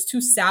think it was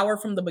too sour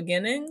from the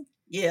beginning.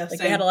 Yeah, like,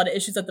 they had a lot of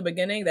issues at the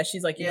beginning that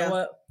she's like, you know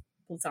what?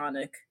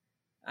 Platonic.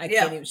 I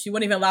can't even. She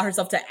wouldn't even allow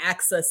herself to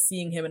access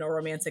seeing him in a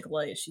romantic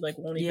light. She, like,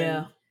 won't even...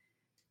 Yeah.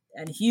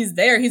 And he's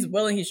there. He's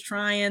willing. He's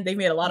trying. They've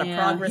made a lot of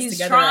progress together.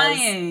 He's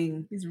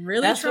trying. He's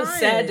really That's trying. That's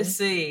what's sad to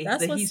see.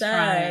 That's what's he's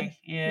sad. Trying.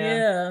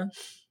 Yeah.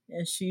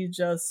 And she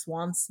just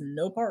wants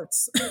no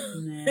parts.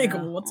 Like,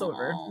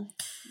 whatsoever.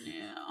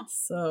 Yeah.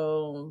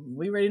 So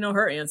we already know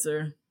her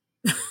answer.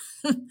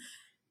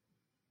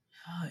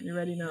 You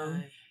already know.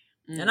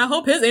 And I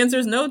hope his answer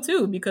is no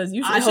too, because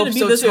it shouldn't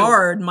be this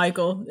hard,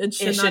 Michael. It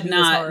should not be this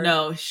hard.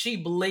 No, she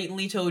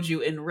blatantly told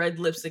you in red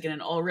lipstick and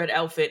an all red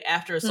outfit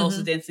after a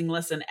salsa dancing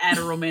lesson at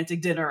a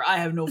romantic dinner, I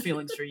have no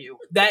feelings for you.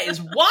 That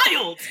is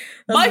wild.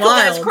 Michael,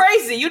 that's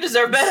crazy. You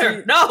deserve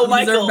better. Michael.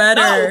 You deserve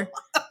better. No.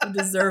 You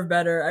deserve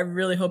better. I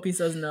really hope he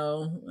says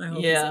no. I hope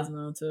he says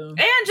no too. And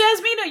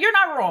Jasmina, you're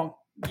not wrong.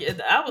 Yeah,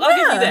 I'll give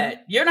you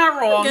that. You're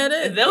not wrong. Get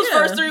it. Those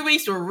first 3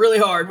 weeks were really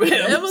hard with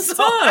him. It was tough.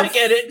 I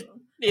get it.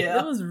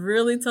 Yeah, it was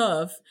really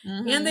tough,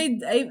 and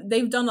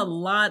they've done a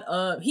lot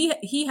of.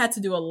 He had to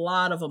do a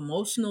lot of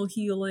emotional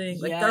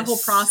healing. Like their whole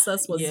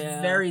process was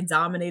very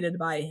dominated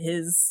by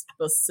his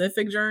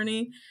specific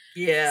journey.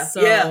 Yeah,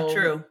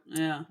 true.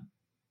 Yeah,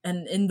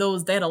 and in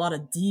those, they had a lot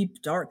of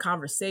deep, dark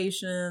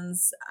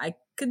conversations. I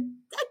could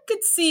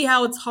see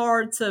how it's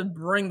hard to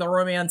bring the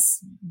romance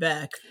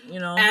back.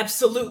 You know,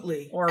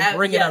 absolutely, or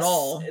bring it at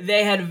all.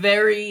 They had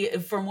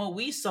from what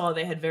we saw,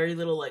 they had very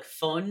little like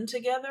fun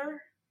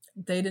together.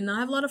 They did not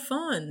have a lot of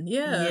fun.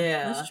 Yeah,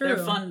 that's true. Their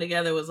fun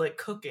together was like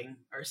cooking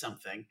or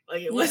something.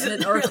 Like it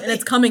wasn't, and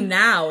it's coming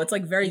now. It's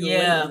like very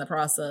late in the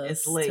process.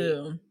 It's late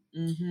too.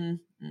 And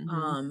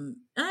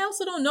I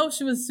also don't know if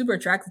she was super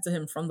attracted to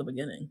him from the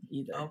beginning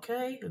either.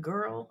 Okay, a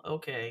girl.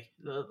 Okay,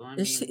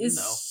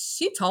 is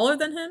she taller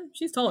than him?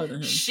 She's taller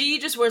than him. She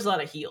just wears a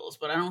lot of heels,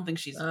 but I don't think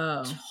she's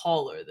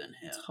taller than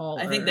him.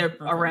 I think they're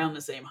around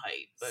the same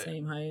height.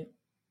 Same height.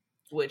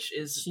 Which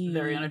is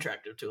very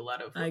ununattractive to a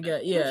lot of women. I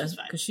get,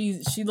 because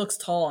she looks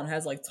tall and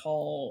has like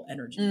tall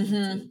energy.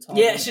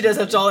 She does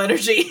have tall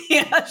energy.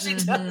 Yeah, she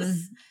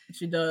does.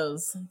 She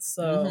does.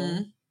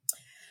 So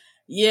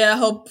yeah, I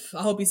hope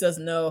he says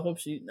no. I hope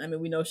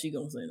we know she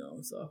gonna say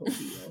no. So I hope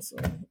he also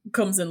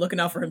comes in looking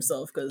out for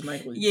himself, because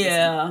Michael.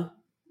 Yeah.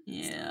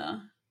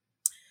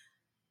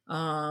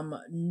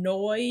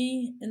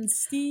 Noi and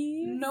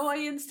Steve.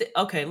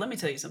 Okay, let me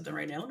tell you something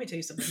right now. Let me tell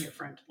you something here,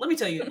 friend. Let me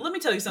tell you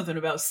something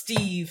about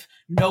Steve.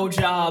 No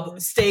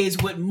job,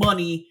 stays with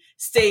money,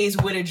 stays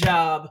with a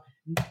job.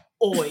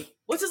 Oi.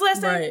 What's his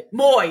last name?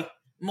 Moy.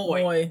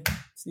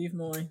 Steve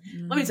Moy.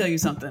 Let me tell you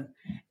something.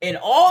 In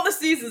all the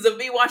seasons of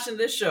me watching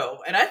this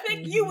show, and I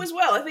think you as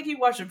well, I think you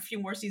watched a few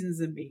more seasons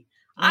than me,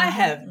 I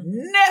have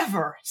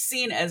never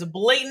seen as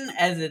blatant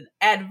as an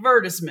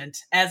advertisement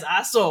as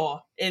I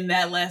saw in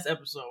that last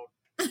episode.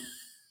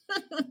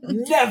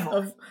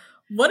 Never.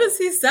 What is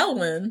he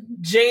selling?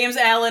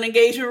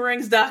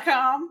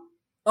 JamesAllenEngagementRings.com.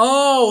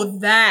 Oh,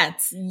 that.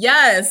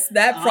 Yes.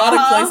 That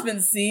product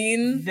placement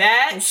scene.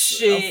 That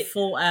shit. A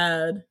full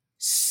ad.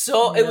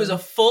 So it was a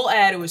full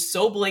ad. It was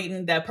so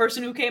blatant. That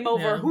person who came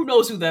over, who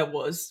knows who that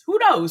was? Who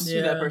knows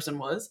who that person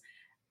was?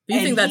 Do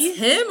you think that's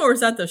him or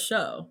is that the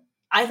show?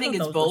 I think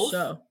it's both.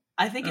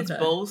 I think it's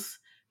both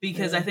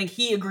because I think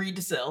he agreed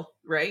to sell,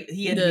 right?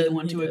 He had to be the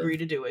one to agree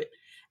to do it.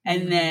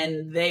 And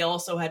then they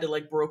also had to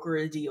like broker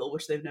a deal,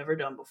 which they've never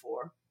done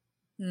before.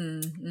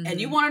 Mm-hmm.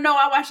 And you want to know,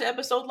 I watched the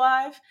episode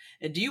live.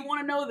 And do you want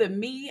to know that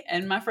me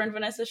and my friend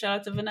Vanessa, shout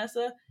out to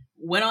Vanessa,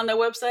 went on their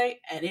website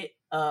and it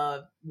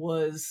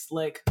was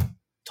like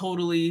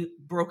totally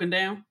broken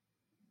down?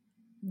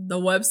 The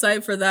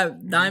website for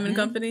that diamond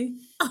company?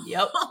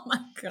 Yep. Oh my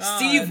God.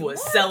 Steve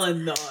was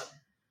selling the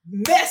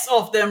mess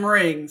off them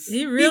rings.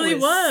 He really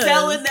was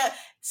selling that.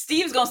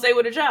 Steve's gonna stay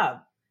with a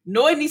job.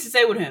 Noid needs to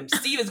stay with him.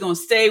 Steve is gonna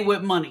stay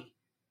with money.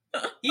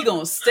 He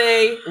gonna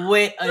stay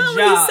with a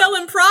job. He's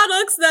selling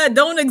products that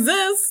don't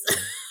exist.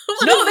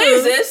 No, they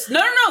exist.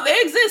 No,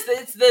 they exist.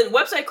 It's the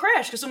website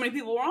crashed because so many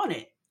people were on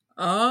it.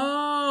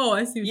 Oh,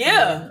 I see. What you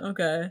mean.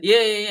 Okay.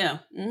 Yeah.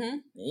 Mm-hmm.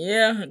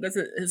 Yeah, that's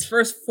his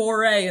first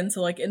foray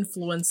into like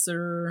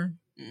influencer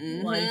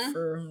life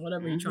or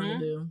whatever you're trying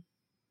to do.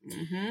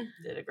 Mm-hmm.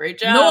 Did a great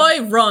job.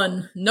 Noi,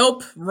 run.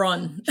 Nope,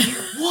 run.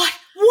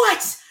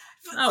 What?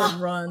 I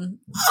would run.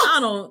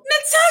 Natasha,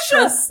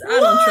 I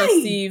don't trust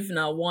Steve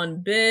not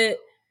one bit.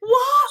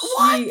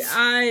 What?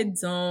 I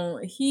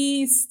don't.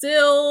 He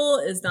still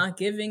is not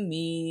giving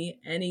me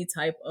any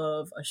type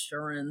of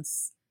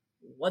assurance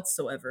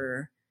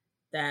whatsoever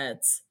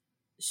that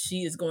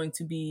she is going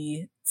to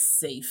be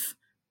safe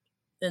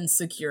and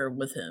secure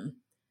with him.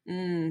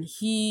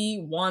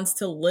 He wants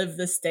to live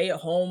the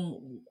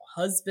stay-at-home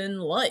husband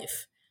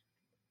life.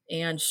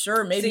 And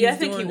sure, maybe I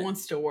think he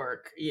wants to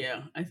work.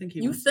 Yeah, I think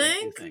he wants to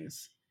do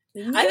things.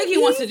 Maybe? I think he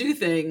wants to do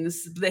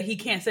things that he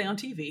can't say on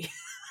TV.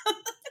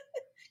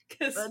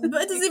 But it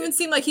doesn't even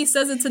seem like he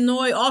says it to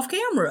Noi off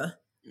camera.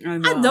 I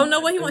don't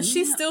know what he wants.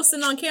 She's still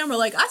sitting on camera.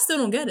 Like, I still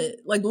don't get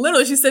it. Like,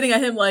 literally, she's sitting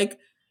at him like,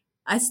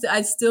 I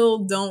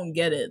still don't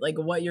get it. Like,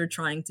 what you're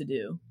trying to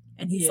do.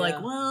 And he's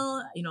like,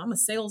 well, I'm a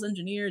sales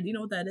engineer. Do you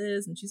know what that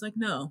is? And she's like,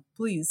 no,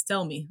 please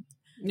tell me.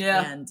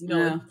 Yeah.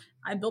 And,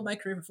 I built my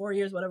career for 4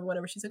 years,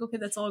 whatever. She's like, okay,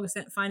 that's all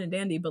fine and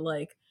dandy. But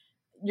like,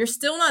 you're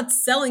still not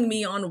selling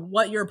me on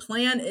what your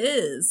plan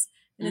is.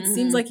 And it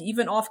seems like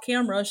even off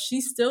camera,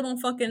 she still don't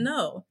fucking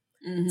know.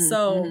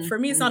 So for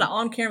me, it's not an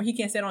on camera. He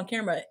can't say it on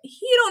camera.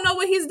 He don't know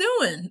what he's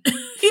doing.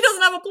 He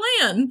doesn't have a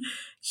plan.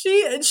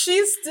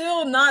 She's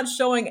still not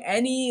showing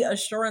any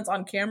assurance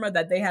on camera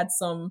that they had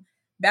some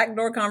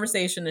backdoor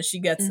conversation and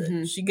she gets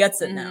it. She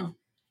gets it now.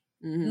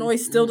 Noi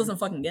still doesn't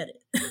fucking get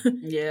it.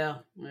 Yeah.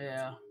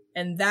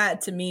 And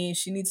that, to me,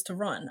 she needs to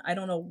run. I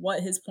don't know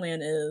what his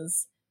plan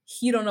is.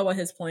 He don't know what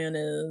his plan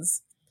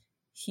is.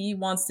 He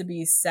wants to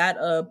be sat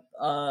up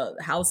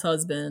house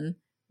husband,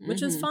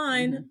 which is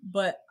fine.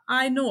 But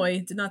I,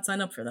 Noi, did not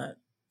sign up for that.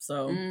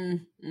 So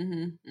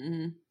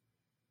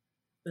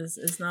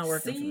it's not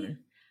working for me.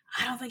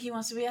 I don't think he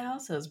wants to be a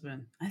house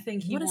husband. I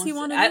think what does he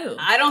want to do?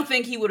 I don't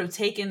think he would have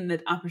taken the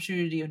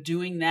opportunity of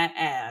doing that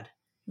ad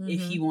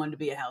if he wanted to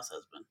be a house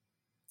husband.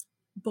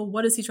 But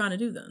what is he trying to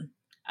do then?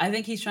 I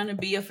think he's trying to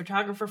be a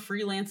photographer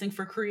freelancing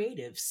for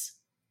creatives.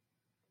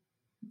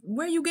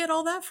 Where you get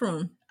all that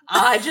from?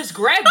 I just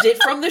grabbed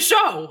it from the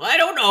show. I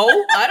don't know.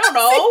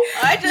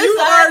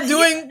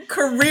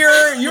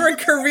 You're in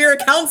career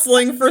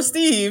counseling for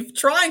Steve,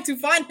 trying to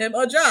find him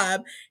a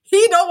job.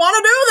 He don't want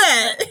to do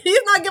that.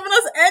 He's not giving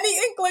us any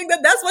inkling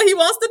that that's what he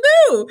wants to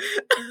do.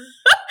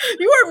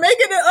 You are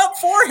making it up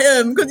for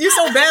him because you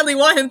so badly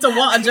want him to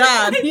want a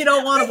job. He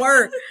don't want to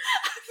work.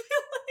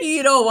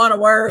 He don't want to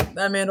work.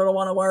 That man don't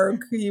want to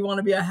work. He want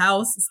to be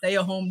a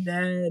stay-at-home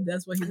dad.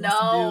 That's what he wants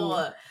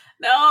to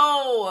do.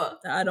 No.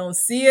 I don't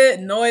see it.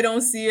 Noi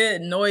don't see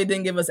it. Noi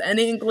didn't give us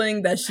any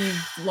inkling that she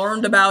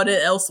learned about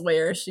it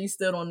elsewhere. She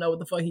still don't know what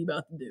the fuck he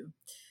about to do.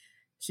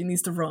 She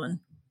needs to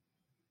run.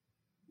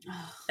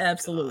 Oh,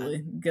 absolutely.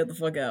 God. Get the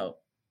fuck out.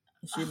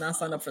 She did not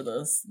sign up for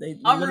this.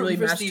 I'm literally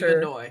matched Steve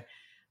her. Noi.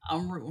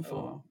 I'm rooting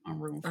for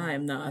him. I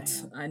am not.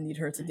 I need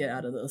her to get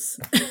out of this.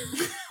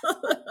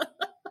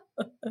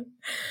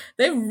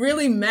 They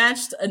really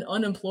matched an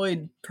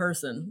unemployed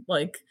person.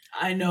 Like,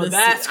 I know,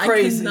 that's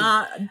crazy. They've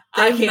not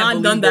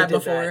done that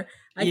before.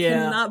 I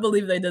cannot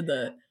believe they did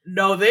that.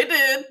 No, they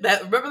did.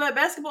 Remember that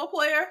basketball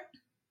player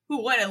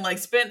who went and like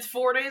spent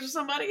 4 days with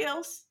somebody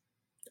else?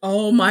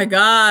 Oh my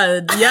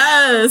God.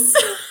 Yes.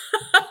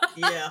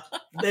 Yeah.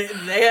 They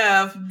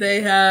have.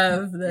 They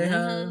have.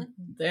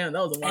 Damn,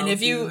 that was a wild. And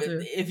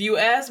if you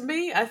ask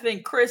me, I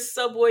think Chris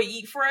Subway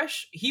Eat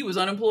Fresh, he was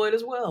unemployed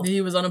as well.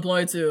 He was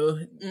unemployed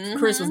too.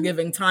 Chris was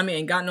giving Tommy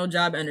ain't got no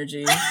job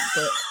energy,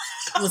 but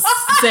was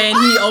saying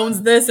he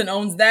owns this and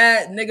owns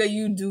that. Nigga,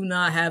 you do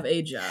not have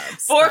a job.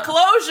 Stop.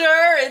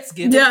 Foreclosure. It's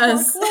giving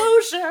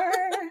foreclosure.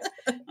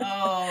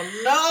 Oh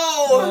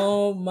no.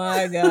 Oh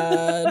my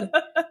God.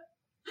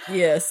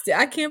 Yes,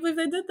 I can't believe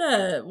they did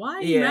that. Why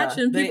are you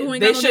matching people who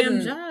ain't got no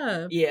damn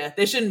job? Yeah,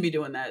 they shouldn't be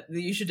doing that.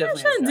 You should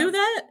definitely. They shouldn't do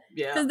that.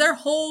 Yeah, because their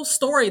whole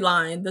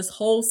storyline, this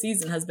whole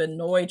season, has been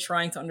Noi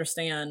trying to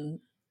understand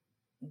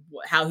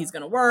how he's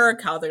going to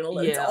work, how they're going to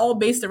live. Yeah. It's all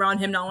based around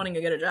him not wanting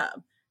to get a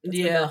job. That's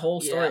been the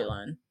whole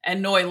storyline,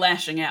 and Noi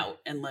lashing out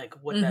and like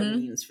what that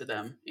means for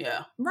them.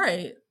 Yeah,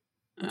 right.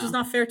 which is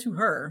not fair to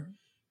her.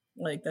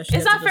 Like that.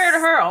 It's not fair to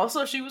her.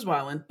 Also, she was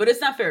wilding, but it's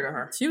not fair to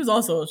her. She's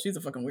a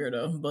fucking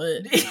weirdo.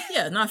 But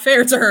yeah, not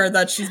fair to her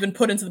that she's been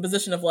put into the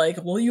position of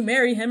like, will you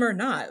marry him or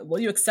not? Will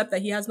you accept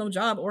that he has no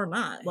job or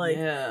not? Like,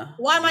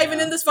 why am I even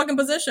in this fucking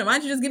position? Why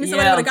don't you just give me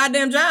somebody with a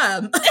goddamn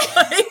job?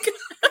 Like,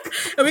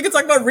 and we can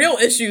talk about real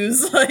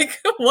issues. Like,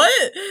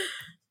 what?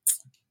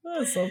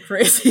 That's so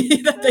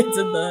crazy that they did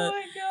that. Oh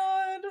my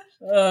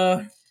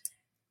god.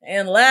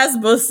 And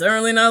last but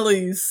certainly not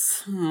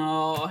least.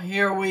 Oh,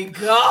 here we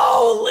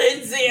go.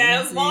 Lindsay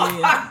and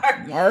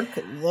Mark. Mark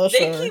the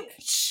They shark. keep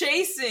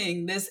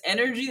chasing this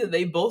energy that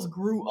they both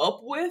grew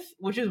up with,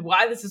 which is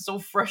why this is so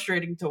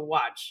frustrating to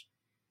watch.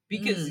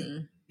 Because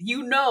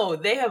you know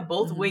they have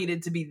both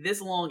waited to be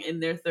this long in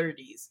their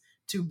 30s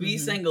to be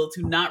single,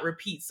 to not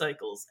repeat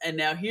cycles. And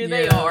now here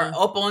they are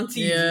up on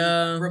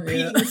TV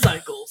repeating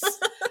cycles.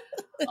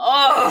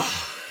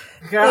 Oh.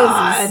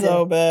 God, this is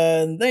so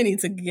bad. They need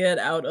to get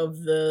out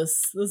of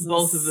this. This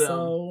both is of them.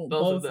 So,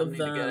 both of them need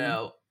to get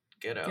out.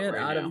 Get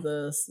out of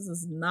this. This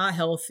is not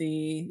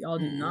healthy. Y'all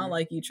do not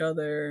like each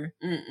other.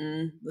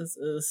 This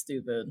is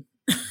stupid.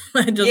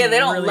 They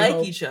don't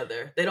like each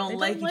other. They don't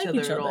like each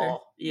other at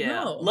all.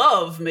 Yeah, no.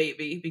 Love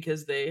maybe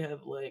because they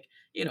have like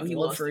he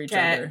lost for each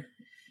other.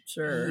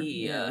 Sure.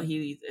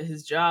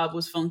 His job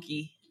was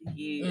funky.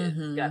 He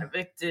got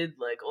evicted,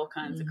 like all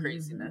kinds of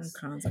craziness.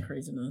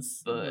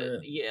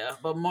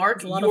 But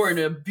Mark, you are in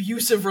an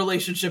abusive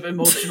relationship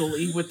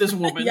emotionally with this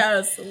woman.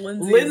 Yes,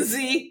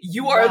 Lindsay,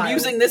 you are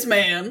abusing this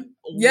man.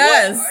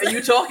 Yes. What are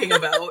you talking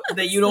about?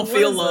 That you don't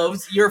feel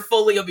loved? You're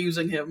fully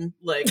abusing him.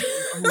 Like,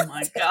 oh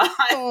my god.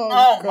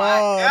 Oh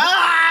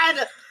my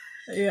god.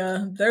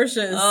 Yeah, their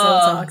shit is so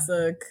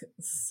toxic.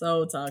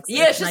 So toxic.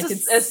 Yeah, it's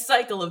just a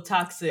cycle of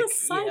toxic. A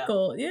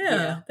cycle,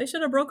 yeah. They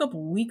should have broke up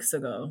weeks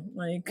ago.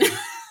 Like,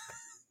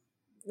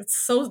 it's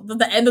so,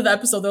 the end of the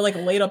episode, they're like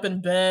laid up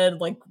in bed,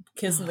 like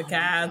kissing the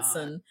cats,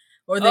 the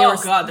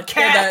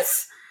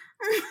cats!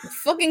 The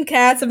fucking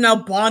cats have now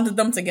bonded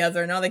them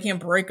together. Now they can't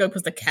break up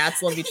because the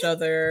cats love each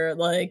other.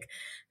 Like,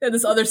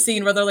 this other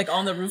scene where they're like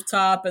on the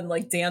rooftop and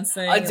like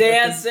dancing. These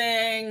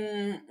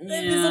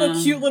little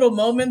cute little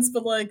moments,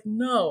 but like,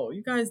 no,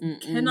 you guys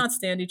cannot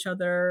stand each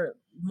other.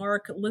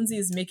 Mark, Lindsay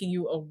is making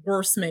you a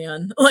worse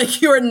man.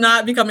 Like, you are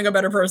not becoming a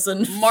better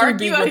person.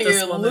 Mark, you out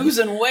here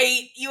losing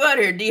weight. You out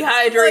here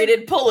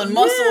dehydrated, pulling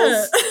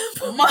muscles.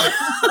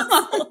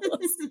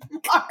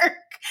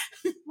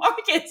 Mark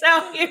is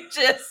out here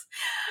just...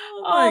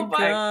 Oh my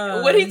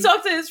god. When he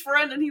talked to his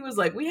friend and he was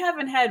like, we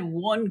haven't had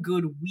one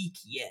good week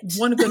yet.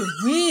 One good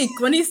week.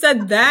 When he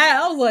said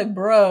that, I was like,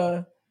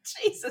 bruh.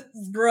 Jesus.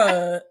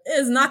 Bruh.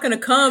 It's not going to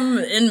come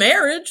in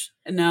marriage.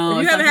 No.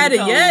 If you haven't had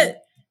it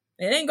yet,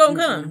 it ain't going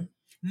to come.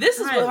 This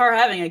is with her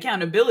having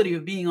accountability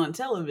of being on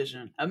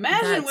television.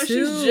 Imagine when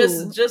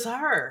she's just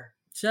her.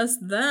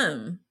 Just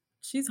them.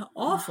 She's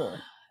awful.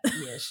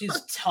 Yeah,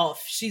 she's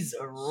tough. She's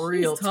a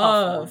real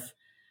tough.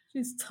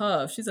 She's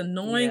tough. She's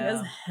annoying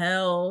as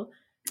hell.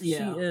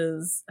 Yeah. She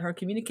is. Her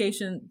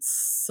communication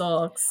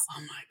sucks. Oh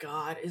my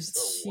god, is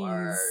the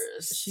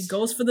worst. She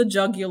goes for the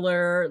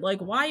jugular. Like,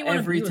 why you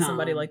want to be with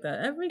somebody like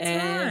that? Every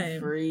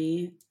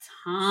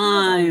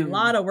time. A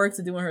lot of work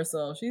to do on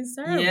herself. She's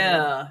terrible.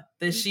 Yeah,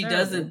 that she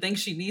doesn't think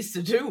she needs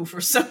to do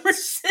for some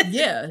reason.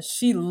 Yeah,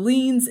 she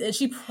leans.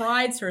 She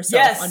prides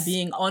herself on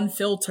being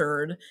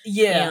unfiltered.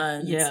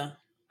 Yeah.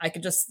 I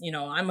could just,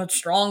 I'm a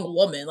strong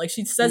woman. Like,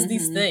 she says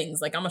these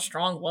things. Like, I'm a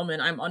strong woman.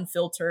 I'm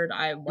unfiltered.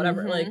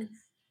 Whatever. Like,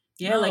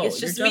 yeah, like, it's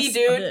just me,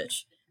 dude.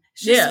 It's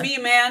just me,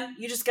 man.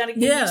 You just gotta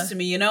get used to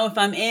me. If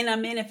I'm in,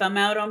 I'm in. If I'm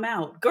out, I'm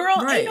out. Girl,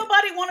 ain't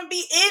nobody want to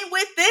be in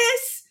with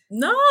this.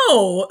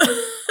 No.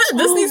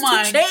 This needs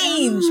to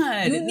change.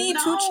 God. You need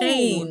to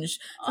change.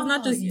 It's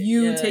not just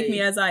you take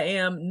me as I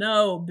am.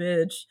 No,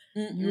 bitch.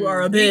 You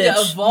are a bitch. You need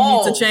to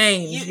evolve. You need to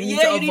change. You need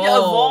to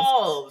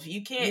evolve.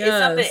 You can't. It's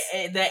not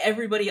that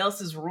everybody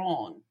else is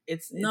wrong.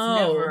 It's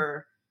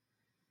never.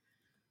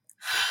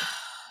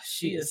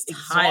 She is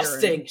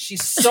exhausting. Tiring.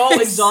 She's so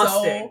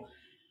exhausting. So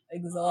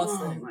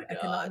exhausting. Oh my God. I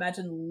cannot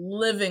imagine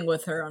living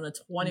with her on a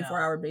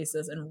 24-hour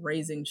basis and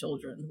raising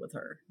children with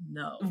her.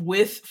 No.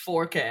 With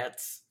 4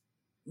 cats.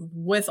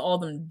 With all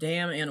them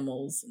damn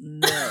animals.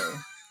 No.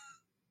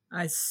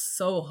 I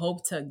so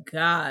hope to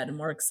God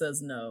Mark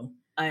says no.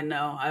 I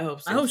know. I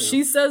hope so. I hope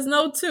she says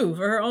no too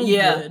for her own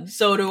good.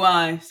 So do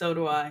I.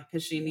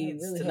 Because she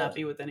needs to not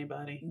be with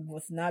anybody.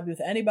 Not be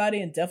with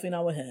anybody and definitely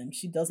not with him.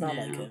 She does not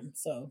like him.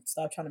 So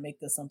stop trying to make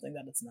this something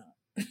that it's not.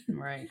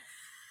 Right.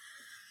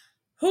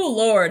 Oh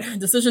Lord.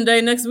 Decision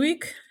day next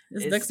week?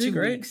 It's next week,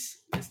 right?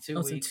 It's 2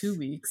 weeks. It's 2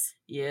 weeks.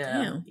 Yeah.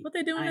 Damn. What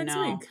they doing next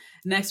week?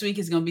 Next week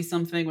is going to be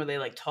something where they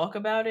like talk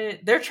about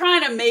it. They're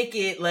trying to make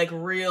it like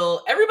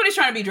real. Everybody's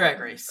trying to be Drag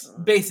Race,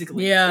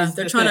 basically. Yeah.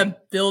 They're trying to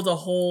build a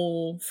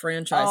whole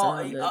franchise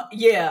around it.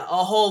 Yeah.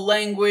 A whole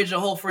language, a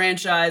whole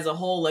franchise, a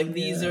whole like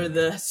these are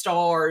the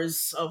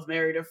stars of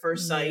Married at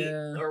First Sight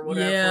or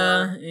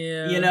whatever.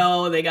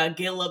 Yeah. They got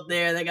Gil up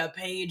there. They got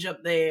Paige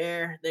up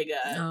there. They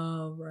got.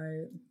 Oh,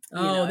 right.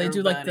 Oh, they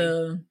do like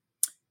the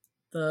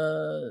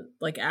the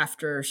like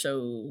after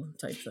show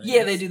type thing.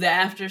 Yeah, they do the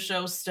after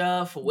show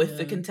stuff with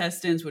the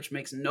contestants, which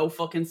makes no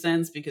fucking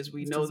sense because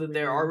we know that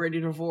they're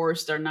already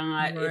divorced or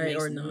not. Right, it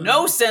makes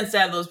no sense to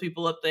have those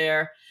people up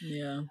there.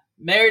 Yeah.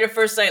 Married at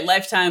First Sight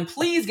Lifetime,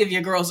 please give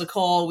your girls a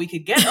call. We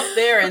could get up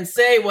there and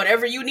say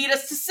whatever you need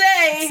us to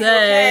say.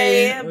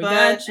 Okay,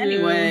 but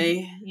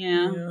anyway,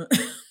 yeah.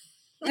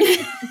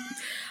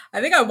 I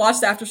think I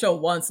watched the after show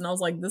once and I was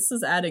like, this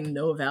is adding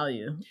no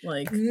value.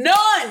 Like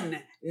none.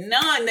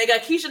 They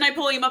got Keisha Knight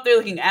pulling up there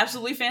looking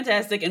absolutely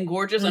fantastic and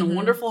gorgeous and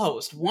wonderful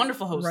host.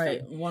 Wonderful host.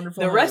 Right.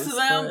 Wonderful. The rest of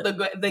them,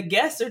 the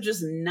guests are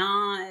just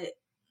not.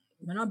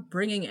 They're not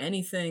bringing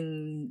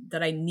anything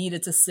that I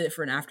needed to sit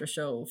for an after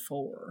show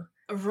for.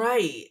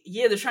 Right.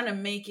 Yeah, they're trying to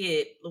make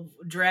it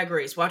Drag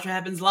Race. Watch What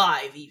Happens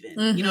Live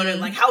even. You know, they're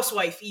like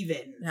Housewife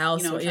even.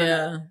 Housewife,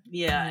 yeah.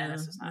 And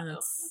it's just not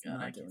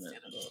not doing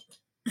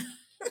it.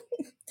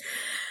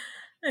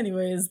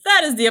 Anyways,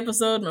 that is the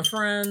episode, my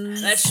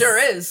friends. That sure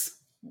is.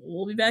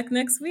 We'll be back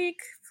next week.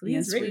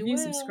 Please rate, review,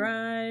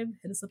 subscribe.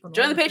 Hit us up on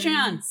Join the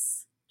Patreon.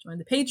 Things. Join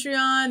the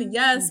Patreon.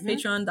 Yes,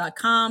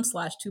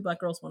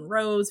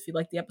 patreon.com/2blackgirls1rose. If you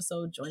like the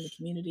episode, join the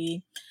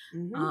community.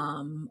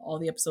 All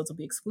the episodes will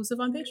be exclusive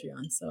on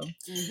Patreon. So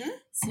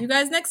see you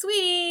guys next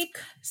week.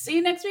 See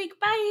you next week.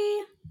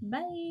 Bye.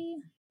 Bye.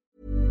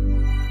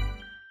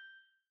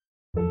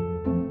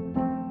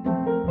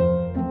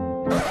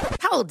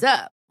 Hold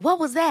up. What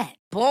was that?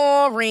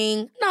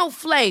 Boring. No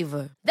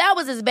flavor. That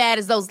was as bad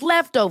as those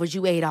leftovers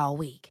you ate all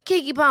week.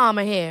 Keke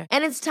Palmer here.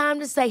 And it's time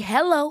to say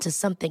hello to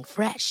something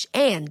fresh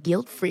and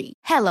guilt-free.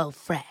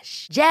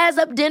 HelloFresh. Jazz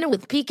up dinner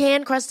with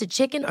pecan-crusted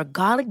chicken or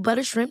garlic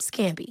butter shrimp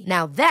scampi.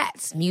 Now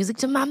that's music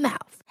to my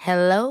mouth.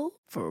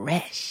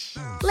 HelloFresh.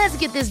 Let's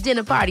get this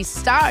dinner party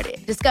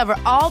started. Discover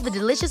all the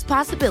delicious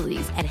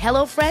possibilities at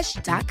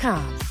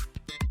HelloFresh.com.